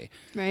buy.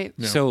 Right.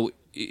 Yeah. So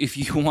if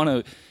you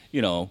want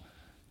to,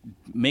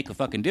 make a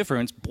fucking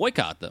difference,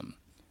 boycott them.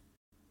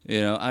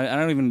 I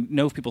don't even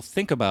know if people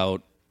think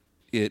about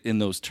it in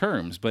those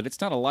terms, but it's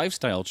not a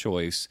lifestyle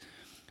choice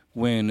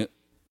when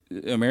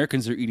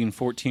Americans are eating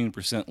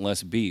 14%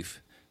 less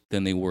beef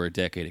than they were a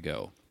decade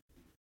ago.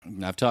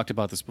 I've talked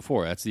about this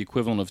before. That's the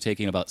equivalent of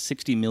taking about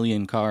 60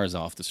 million cars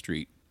off the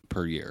street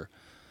per year,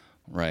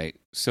 right?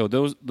 So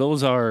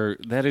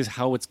that is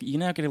how you're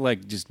not going to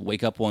just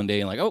wake up one day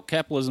and oh,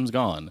 capitalism's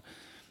gone.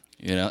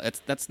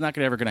 That's not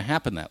ever going to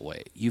happen that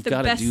way. You've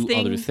got to do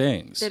other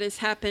things. That has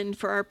happened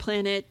for our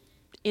planet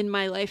in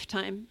my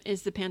lifetime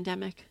is the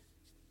pandemic.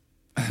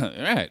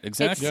 Right,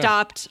 exactly. It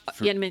stopped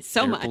so air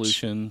much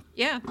pollution.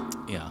 Yeah.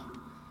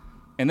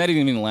 And that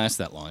didn't even last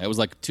that long. It was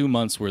like 2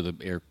 months where the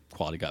air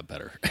quality got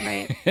better.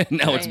 Right.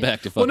 Now it's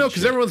back to fucking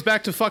because everyone's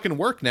back to fucking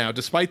work now,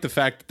 despite the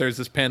fact that there's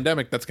this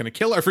pandemic that's going to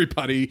kill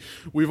everybody.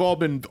 All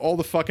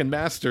the fucking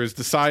masters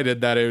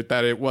decided that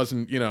it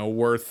wasn't,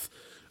 worth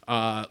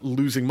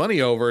losing money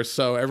over.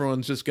 So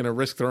everyone's just going to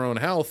risk their own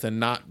health and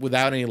not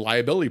without any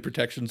liability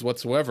protections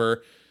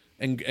whatsoever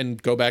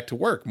and go back to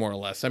work, more or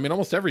less. I mean,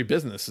 almost every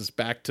business is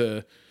back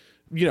to,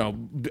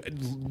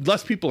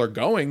 less people are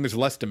going, there's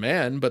less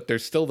demand, but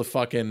there's still the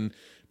fucking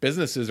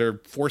businesses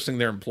are forcing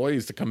their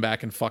employees to come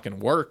back and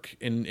fucking work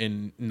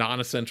in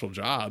non-essential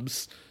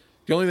jobs.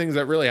 The only things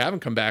that really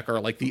haven't come back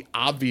are like the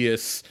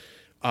obvious,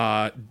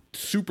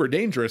 super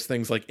dangerous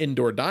things like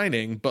indoor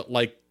dining. But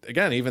like,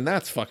 again, even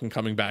that's fucking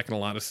coming back in a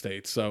lot of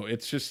states. So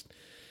it's just,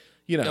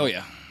 Oh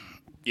yeah,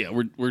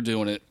 we're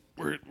doing it.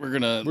 We're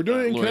doing it in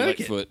Lori Connecticut.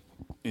 Lightfoot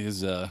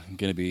is going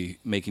to be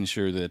making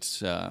sure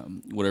that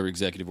whatever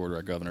executive order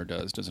our governor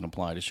doesn't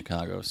apply to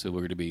Chicago. So we're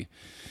going to be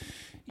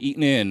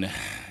eating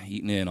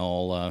in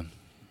all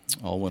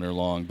winter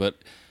long. But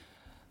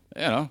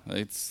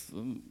it's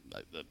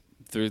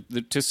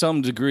to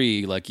some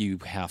degree, like, you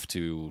have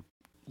to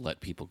let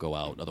people go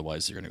out,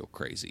 otherwise they're going to go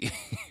crazy.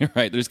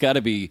 Right? There's got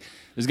to be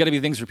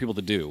things for people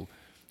to do,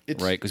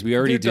 right? Because we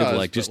already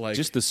did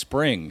just the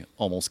spring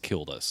almost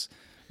killed us.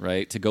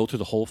 Right, to go through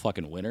the whole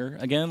fucking winter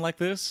again like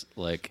this,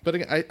 like. But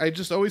again, I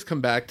just always come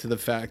back to the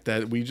fact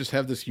that we just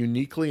have this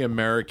uniquely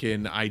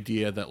American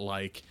idea that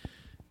like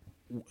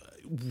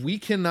we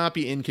cannot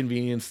be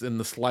inconvenienced in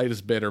the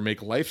slightest bit or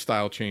make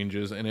lifestyle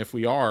changes, and if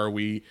we are,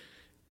 we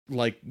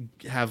like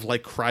have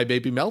like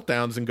crybaby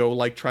meltdowns and go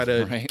like try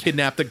to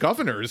kidnap the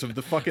governors of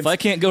the fucking. If I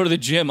can't go to the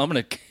gym, I'm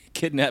gonna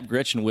kidnap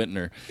Gretchen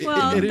Whitner.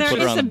 Well, put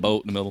her on a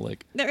boat in the middle of the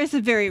lake. There is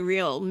a very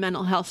real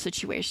mental health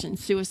situation.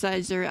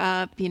 Suicides are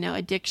up.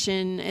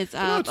 Addiction is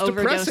up. No, it's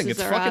depressing. Overdoses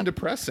It's are fucking up.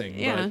 depressing.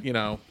 Yeah.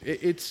 But,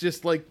 it's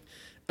just like.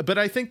 But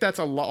I think that's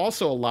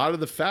also a lot of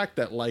the fact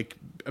that like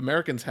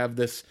Americans have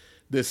this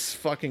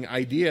fucking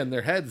idea in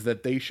their heads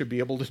that they should be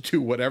able to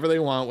do whatever they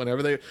want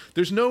whenever they.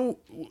 There's no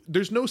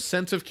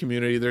sense of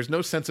community. There's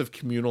no sense of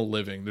communal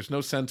living. There's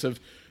no sense of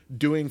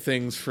doing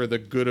things for the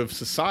good of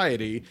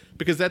society,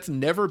 because that's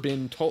never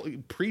been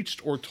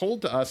preached or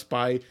told to us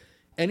by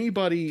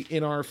anybody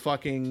in our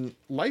fucking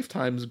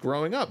lifetimes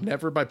growing up.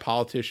 Never by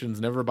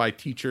politicians, never by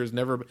teachers,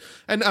 never.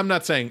 And I'm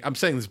saying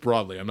this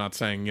broadly. I'm not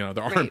saying, there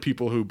aren't Right.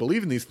 people who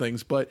believe in these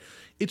things, but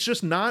it's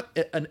just not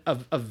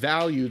a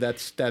value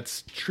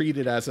that's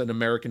treated as an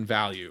American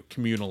value,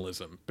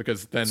 communalism,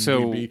 because then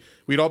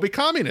we'd all be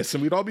communists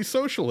and we'd all be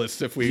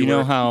socialists if we You know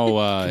were how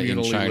in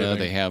communally China living.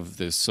 they have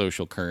this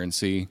social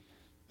currency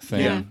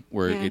thing Yeah,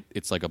 where yeah.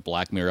 it's like a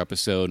Black Mirror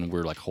episode, and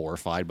we're like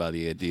horrified by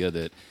the idea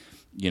that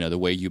the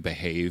way you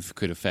behave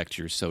could affect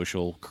your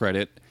social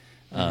credit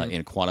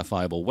in a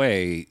quantifiable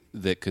way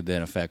that could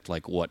then affect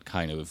like what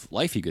kind of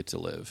life you get to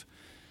live.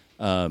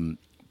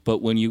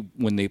 But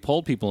when they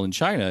polled people in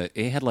China,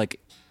 it had like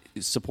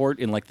support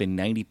in like the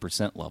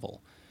 90%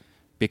 level,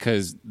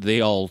 because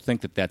they all think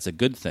that that's a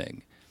good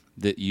thing,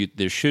 that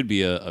there should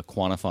be a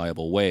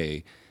quantifiable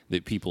way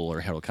that people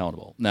are held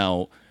accountable.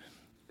 Now,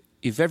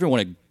 if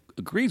everyone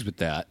agrees with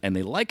that and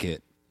they like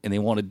it and they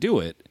want to do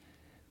it,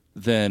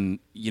 then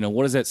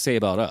what does that say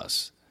about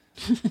us?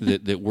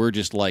 that we're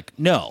just like,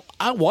 no,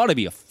 I want to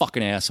be a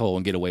fucking asshole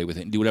and get away with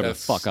it and do whatever the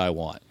fuck I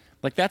want.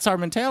 Like, that's our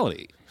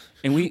mentality,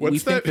 and we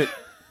think that.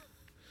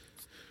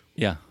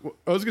 Yeah.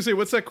 I was gonna say,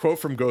 what's that quote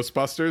from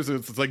Ghostbusters?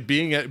 It's like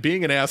being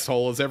an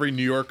asshole is every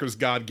New Yorker's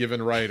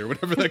God-given right, or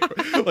whatever that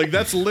quote. Like,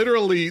 that's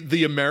literally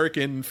the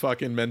American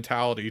fucking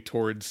mentality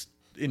towards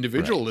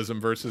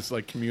individualism versus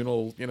like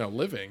communal,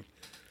 living.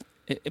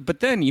 But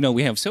then,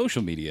 we have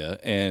social media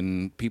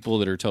and people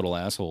that are total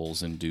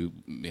assholes and do,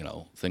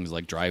 things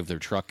like drive their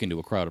truck into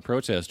a crowd of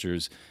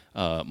protesters,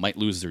 might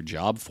lose their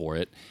job for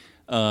it.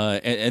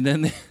 And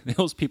then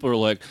those people are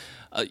like,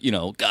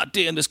 God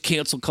damn this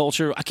cancel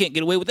culture. I can't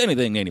get away with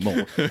anything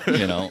anymore.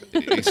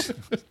 It's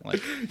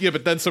like, Yeah,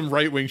 but then some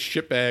right-wing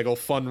shitbag will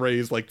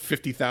fundraise like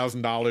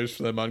 $50,000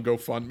 for them on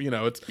GoFundMe.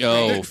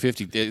 It's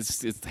 50.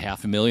 It's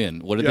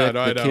 $500,000. What did Yeah, the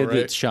I know, kid right?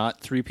 that shot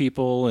 3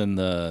 people in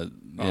the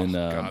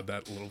God,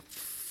 that little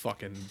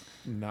fucking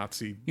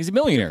Nazi he's a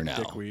millionaire now.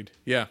 dickweed.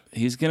 Yeah.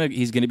 He's gonna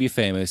be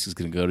famous. He's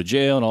gonna go to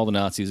jail, and all the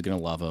Nazis are gonna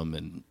love him.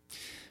 And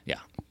yeah,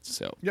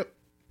 so Yep.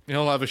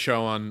 He'll have a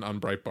show on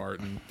Breitbart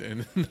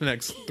in the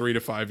next 3 to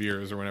 5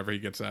 years or whenever he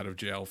gets out of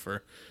jail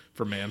for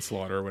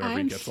manslaughter or whatever he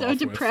I'm gets so off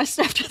depressed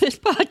after this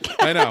podcast.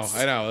 with. I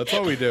know. That's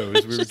all we do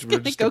is we're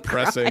just go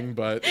depressing,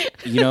 but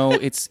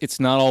it's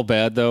not all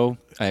bad though.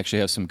 I actually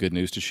have some good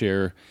news to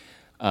share.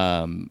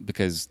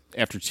 Because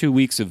after 2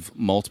 weeks of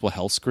multiple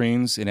health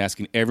screens and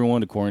asking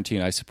everyone to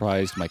quarantine, I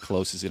surprised my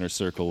closest inner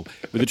circle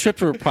with a trip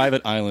to a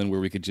private island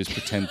where we could just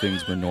pretend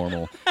things were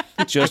normal,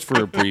 just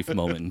for a brief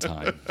moment in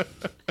time.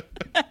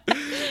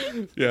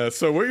 yeah.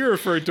 So what you're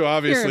referring to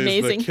obviously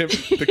is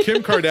the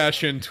Kim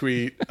Kardashian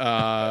tweet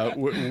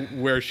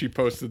where she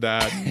posted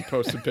that and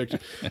posted pictures.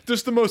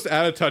 Just the most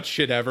out of touch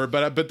shit ever.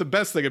 But the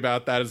best thing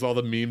about that is all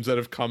the memes that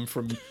have come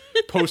from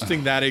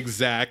posting that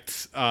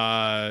exact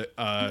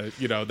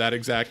that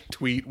exact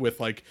tweet with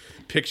like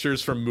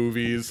pictures from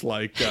movies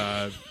like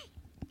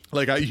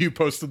you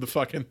posted the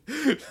fucking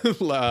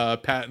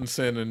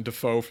Pattinson and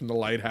Defoe from The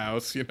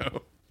Lighthouse,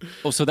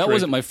 Oh, so that Great.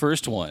 wasn't my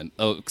first one.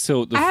 Oh,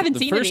 so I haven't the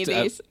seen first,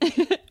 any of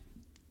these.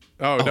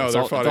 Oh no, it's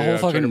they're all- funny. the whole Yeah,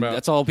 check fucking, 'em out.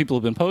 that's all people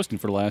have been posting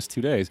for the last 2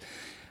 days.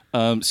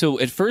 So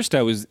at first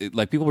I was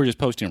like, people were just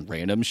posting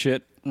random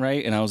shit,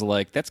 right? And I was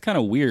like, that's kind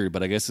of weird,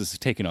 but I guess this is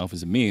taking off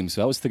as a meme.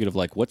 So I was thinking of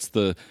like, what's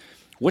the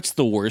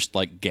worst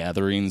like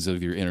gatherings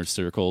of your inner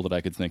circle that I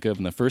could think of?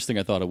 And the first thing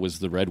I thought of was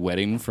the Red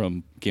Wedding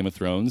from Game of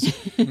Thrones.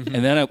 And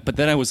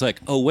then I was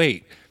like, oh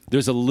wait,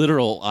 there's a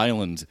literal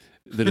island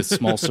that a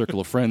small circle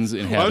of friends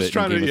inhabit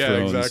trying in to- Game yeah,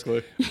 of Thrones,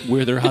 exactly.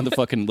 where they're on the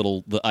fucking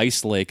the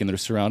ice lake and they're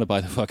surrounded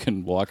by the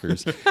fucking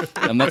walkers,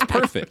 and that's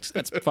perfect.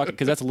 That's fucking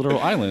because that's a literal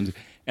island.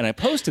 And I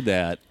posted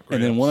that,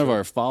 and then one of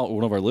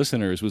our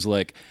listeners was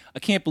like, "I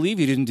can't believe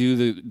you didn't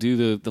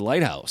do the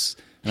lighthouse."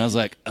 And I was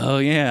like, "Oh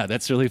yeah,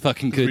 that's really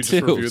fucking We good just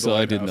too." reviewed The So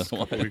I did Lighthouse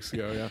another a couple one. weeks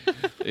ago. Yeah.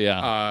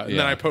 Yeah, And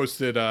then I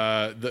posted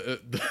a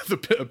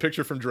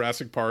picture from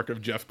Jurassic Park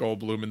of Jeff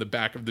Goldblum in the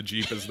back of the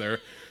Jeep as they're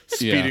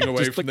speeding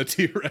away Just from the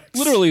T-Rex.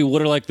 literally,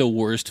 what are like the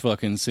worst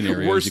fucking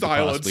scenarios Worst you could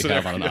island possibly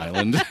have on an scenario.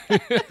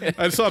 island?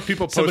 I saw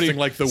people posting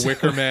like the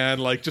Wicker Man,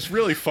 like just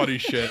really funny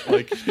shit.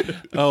 Like,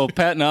 Oh,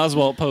 Patton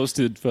Oswalt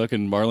posted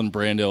fucking Marlon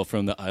Brando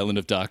from the island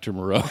of Dr.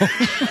 Moreau.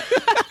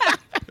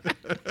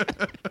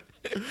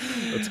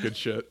 that's good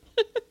shit.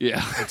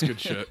 Yeah. That's good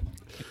shit.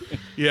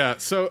 Yeah.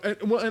 So,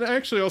 and I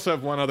actually also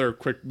have one other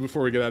quick,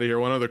 before we get out of here,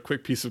 one other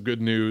quick piece of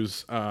good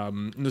news.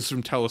 And this is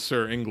from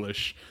Telesur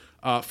English.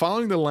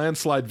 Following the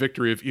landslide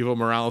victory of Evo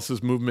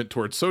Morales' movement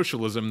towards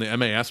socialism, the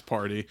MAS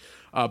party,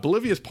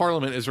 Bolivia's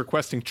parliament is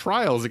requesting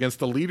trials against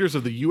the leaders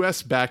of the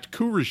U.S.-backed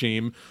coup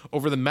regime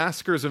over the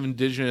massacres of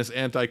indigenous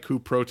anti-coup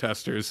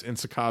protesters in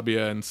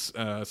Sacabia and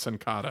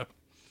Sencada.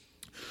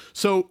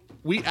 So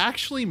we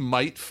actually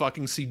might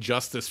fucking see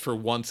justice for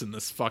once in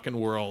this fucking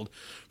world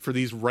for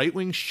these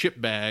right-wing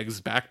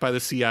shitbags backed by the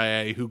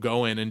CIA who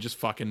go in and just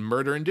fucking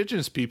murder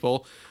indigenous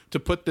people to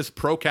put these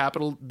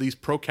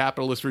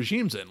pro-capitalist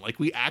regimes in. Like,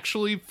 we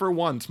actually for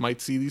once might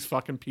see these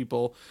fucking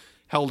people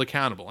held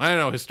accountable. I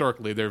know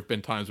historically there have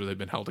been times where they've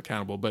been held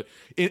accountable, but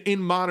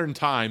in modern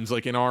times,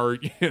 like in our,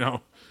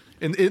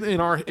 in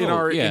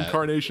our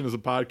incarnation as a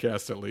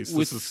podcast, at least,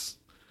 this is.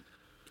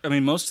 I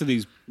mean, most of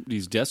these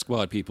death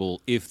squad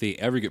people, if they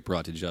ever get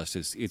brought to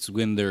justice, it's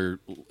when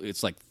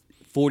it's like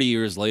 40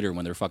 years later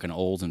when they're fucking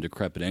old and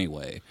decrepit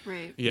anyway.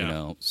 Right.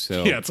 Yeah.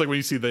 So yeah, it's like when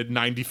you see the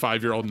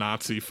 95-year-old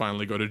Nazi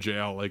finally go to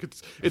jail. Like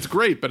it's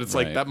great, but it's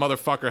like that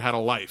motherfucker had a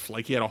life.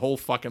 Like he had a whole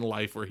fucking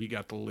life where he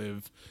got to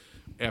live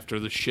after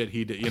the shit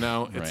he did.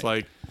 It's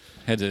like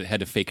had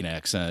to fake an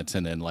accent,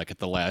 and then like at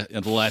the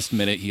last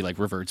minute he like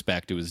reverts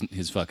back to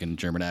his fucking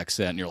German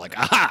accent, and you're like,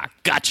 aha,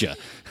 gotcha.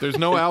 There's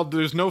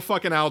no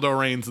fucking Aldo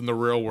Raines in the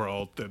real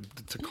world to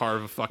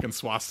carve a fucking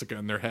swastika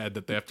in their head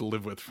that they have to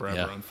live with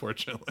forever.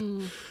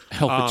 Unfortunately,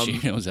 Al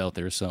Pacino's out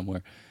there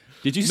somewhere.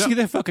 Did you see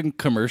that fucking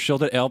commercial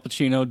that Al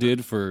Pacino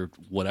did for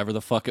whatever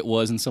the fuck it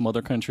was in some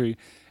other country?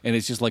 And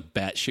it's just like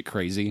batshit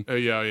crazy.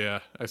 Yeah.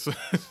 It's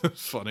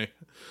funny.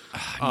 I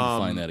need to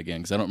find that again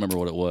because I don't remember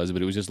what it was,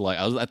 but it was just like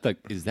I thought,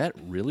 is that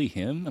really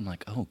him? I'm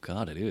like, oh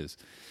god, it is.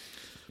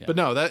 Yeah. But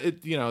no,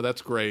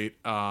 that's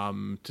great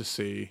to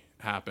see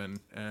happen,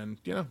 and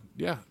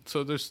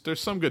So there's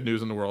some good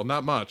news in the world,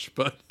 not much,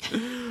 but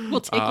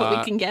we'll take what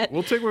we can get.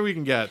 We'll take what we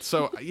can get.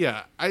 So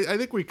yeah, I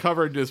think we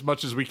covered as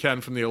much as we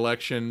can from the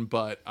election,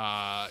 but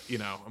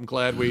I'm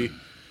glad we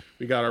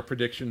got our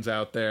predictions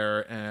out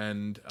there,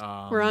 and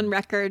we're on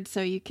record,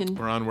 so you can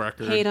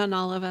hate on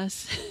all of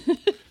us.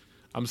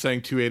 I'm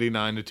saying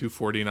 289 to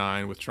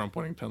 249 with Trump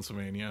winning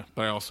Pennsylvania,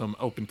 but I also am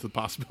open to the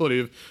possibility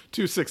of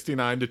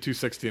 269 to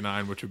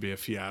 269, which would be a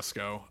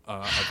fiasco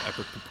of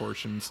epic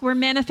proportions. We're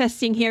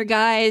manifesting here,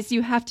 guys.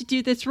 You have to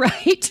do this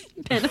right.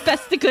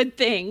 Manifest the good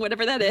thing,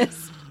 whatever that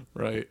is.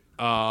 Right.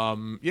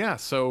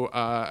 So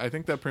I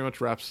think that pretty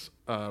much wraps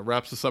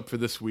us up for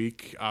this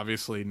week.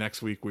 Obviously,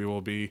 next week we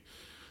will be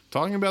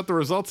talking about the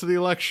results of the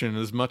election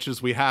as much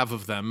as we have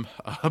of them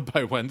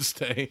by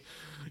Wednesday.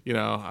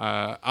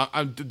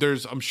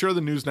 I'm sure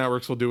the news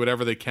networks will do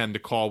whatever they can to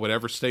call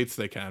whatever states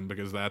they can,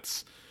 because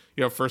that's,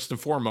 first and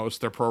foremost,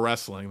 they're pro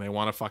wrestling. They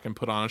want to fucking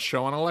put on a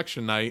show on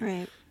election night.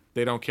 Right.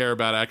 They don't care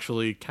about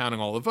actually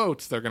counting all the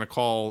votes. They're going to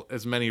call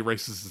as many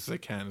races as they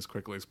can as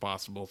quickly as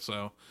possible.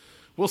 So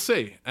we'll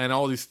see. And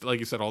all these, like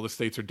you said, all the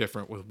states are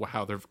different with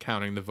how they're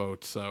counting the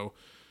votes. So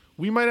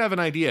we might have an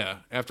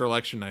idea after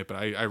election night, but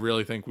I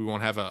really think we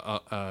won't have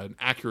an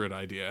accurate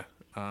idea.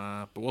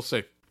 But we'll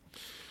see.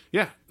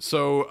 Yeah,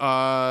 so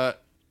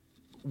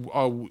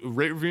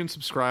rate, review, and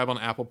subscribe on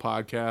Apple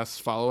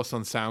Podcasts. Follow us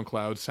on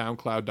SoundCloud,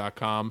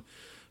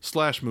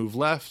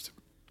 soundcloud.com/moveleft.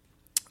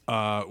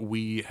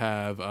 We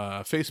have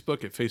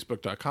Facebook at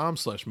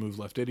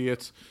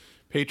facebook.com/moveleftidiots.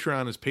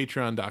 Patreon is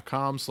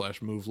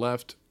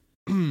patreon.com/moveleft.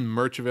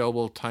 Merch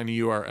available,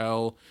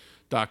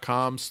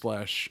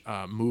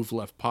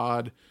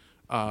 tinyurl.com/moveleftpod.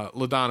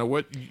 LaDonna,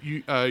 what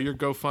your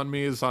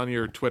GoFundMe is on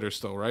your Twitter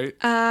still, right?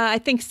 I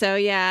think so,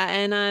 yeah.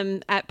 And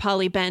I'm at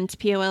Polybent,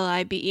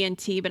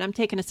 POLIBENT, but I'm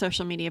taking a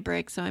social media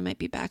break, so I might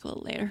be back a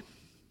little later.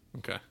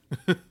 Okay.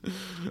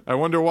 I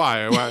wonder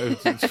why. I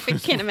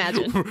can't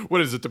imagine.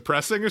 What is it,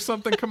 depressing or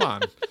something? Come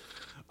on.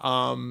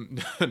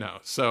 No.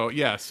 So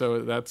yeah,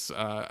 so that's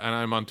and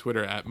I'm on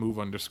Twitter at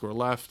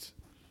move_left.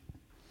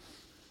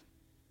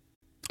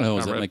 Oh,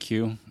 is that my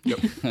cue? Yep.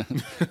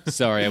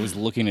 Sorry, I was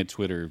looking at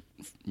Twitter,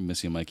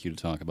 missing my cue to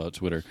talk about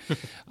Twitter.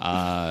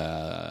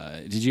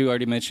 Did you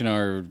already mention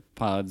our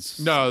pods?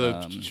 No,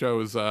 the show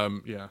is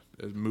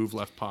Move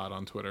Left Pod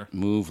on Twitter.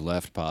 Move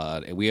Left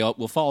Pod.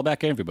 We'll follow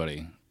back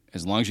everybody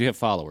as long as you have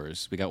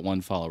followers. We got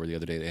one follower the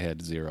other day that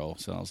had 0,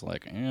 so I was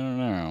like, I don't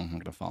know, I'm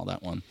going to follow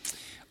that one.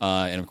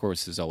 And of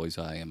course, as always,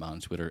 I am on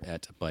Twitter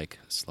at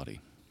BikeSlutty.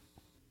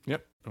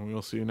 Yep, and we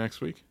will see you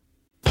next week.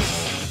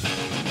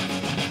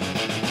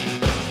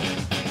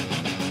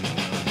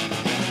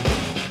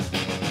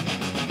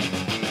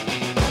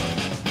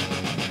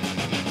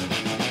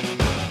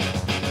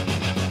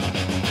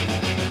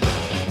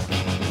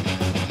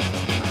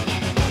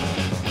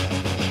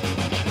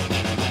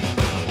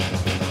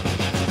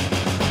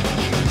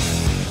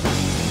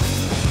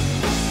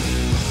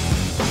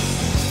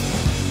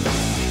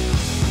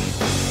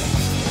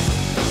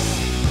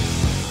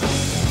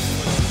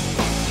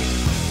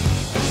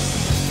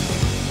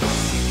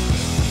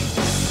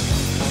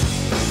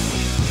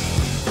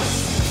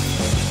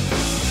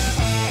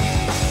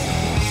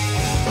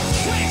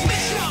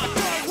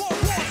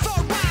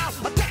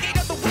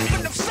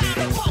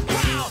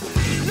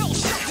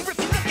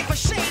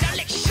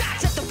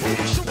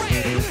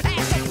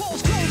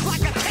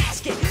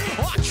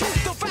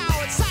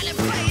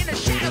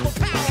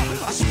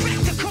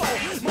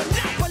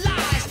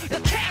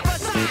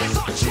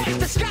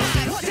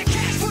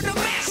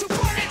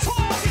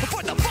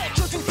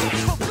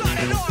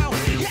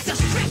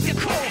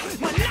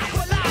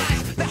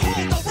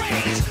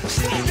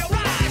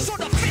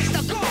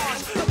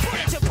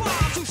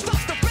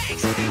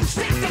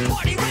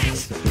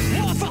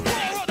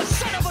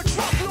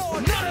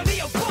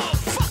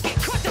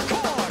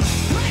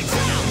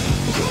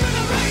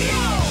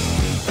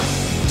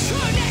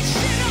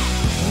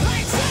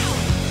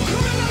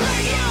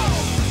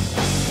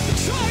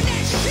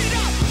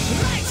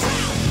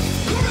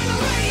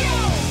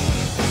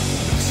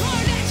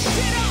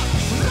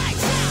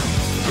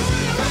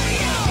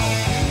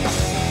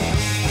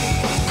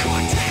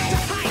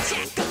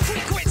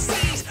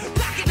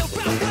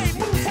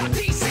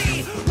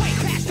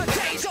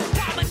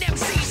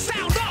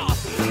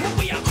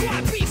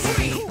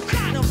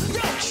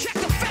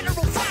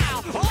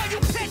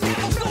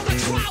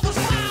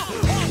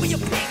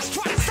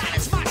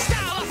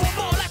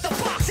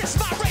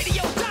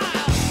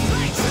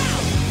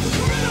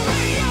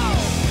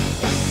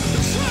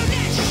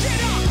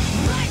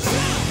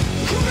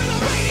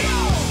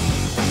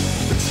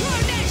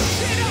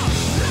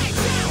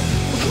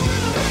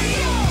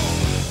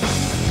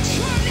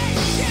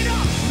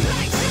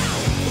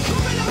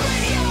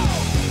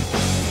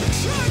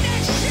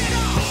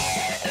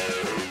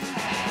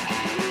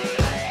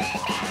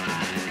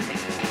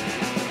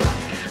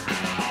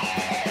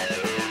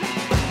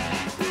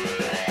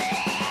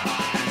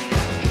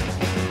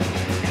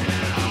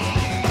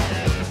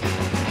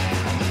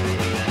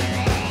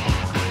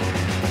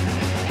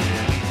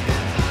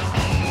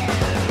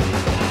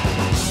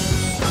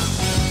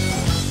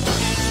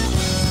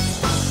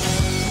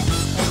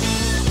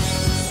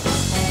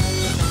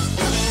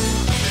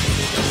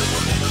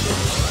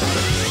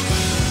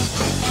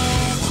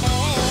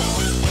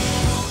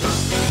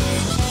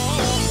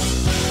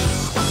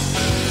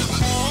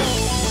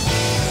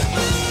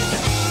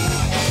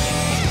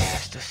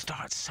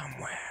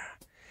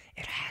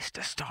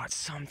 has to start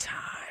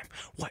sometime.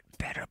 What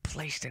better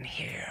place than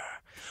here?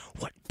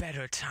 What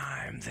better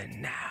time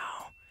than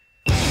now?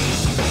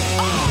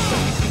 Oh!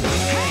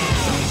 Hey!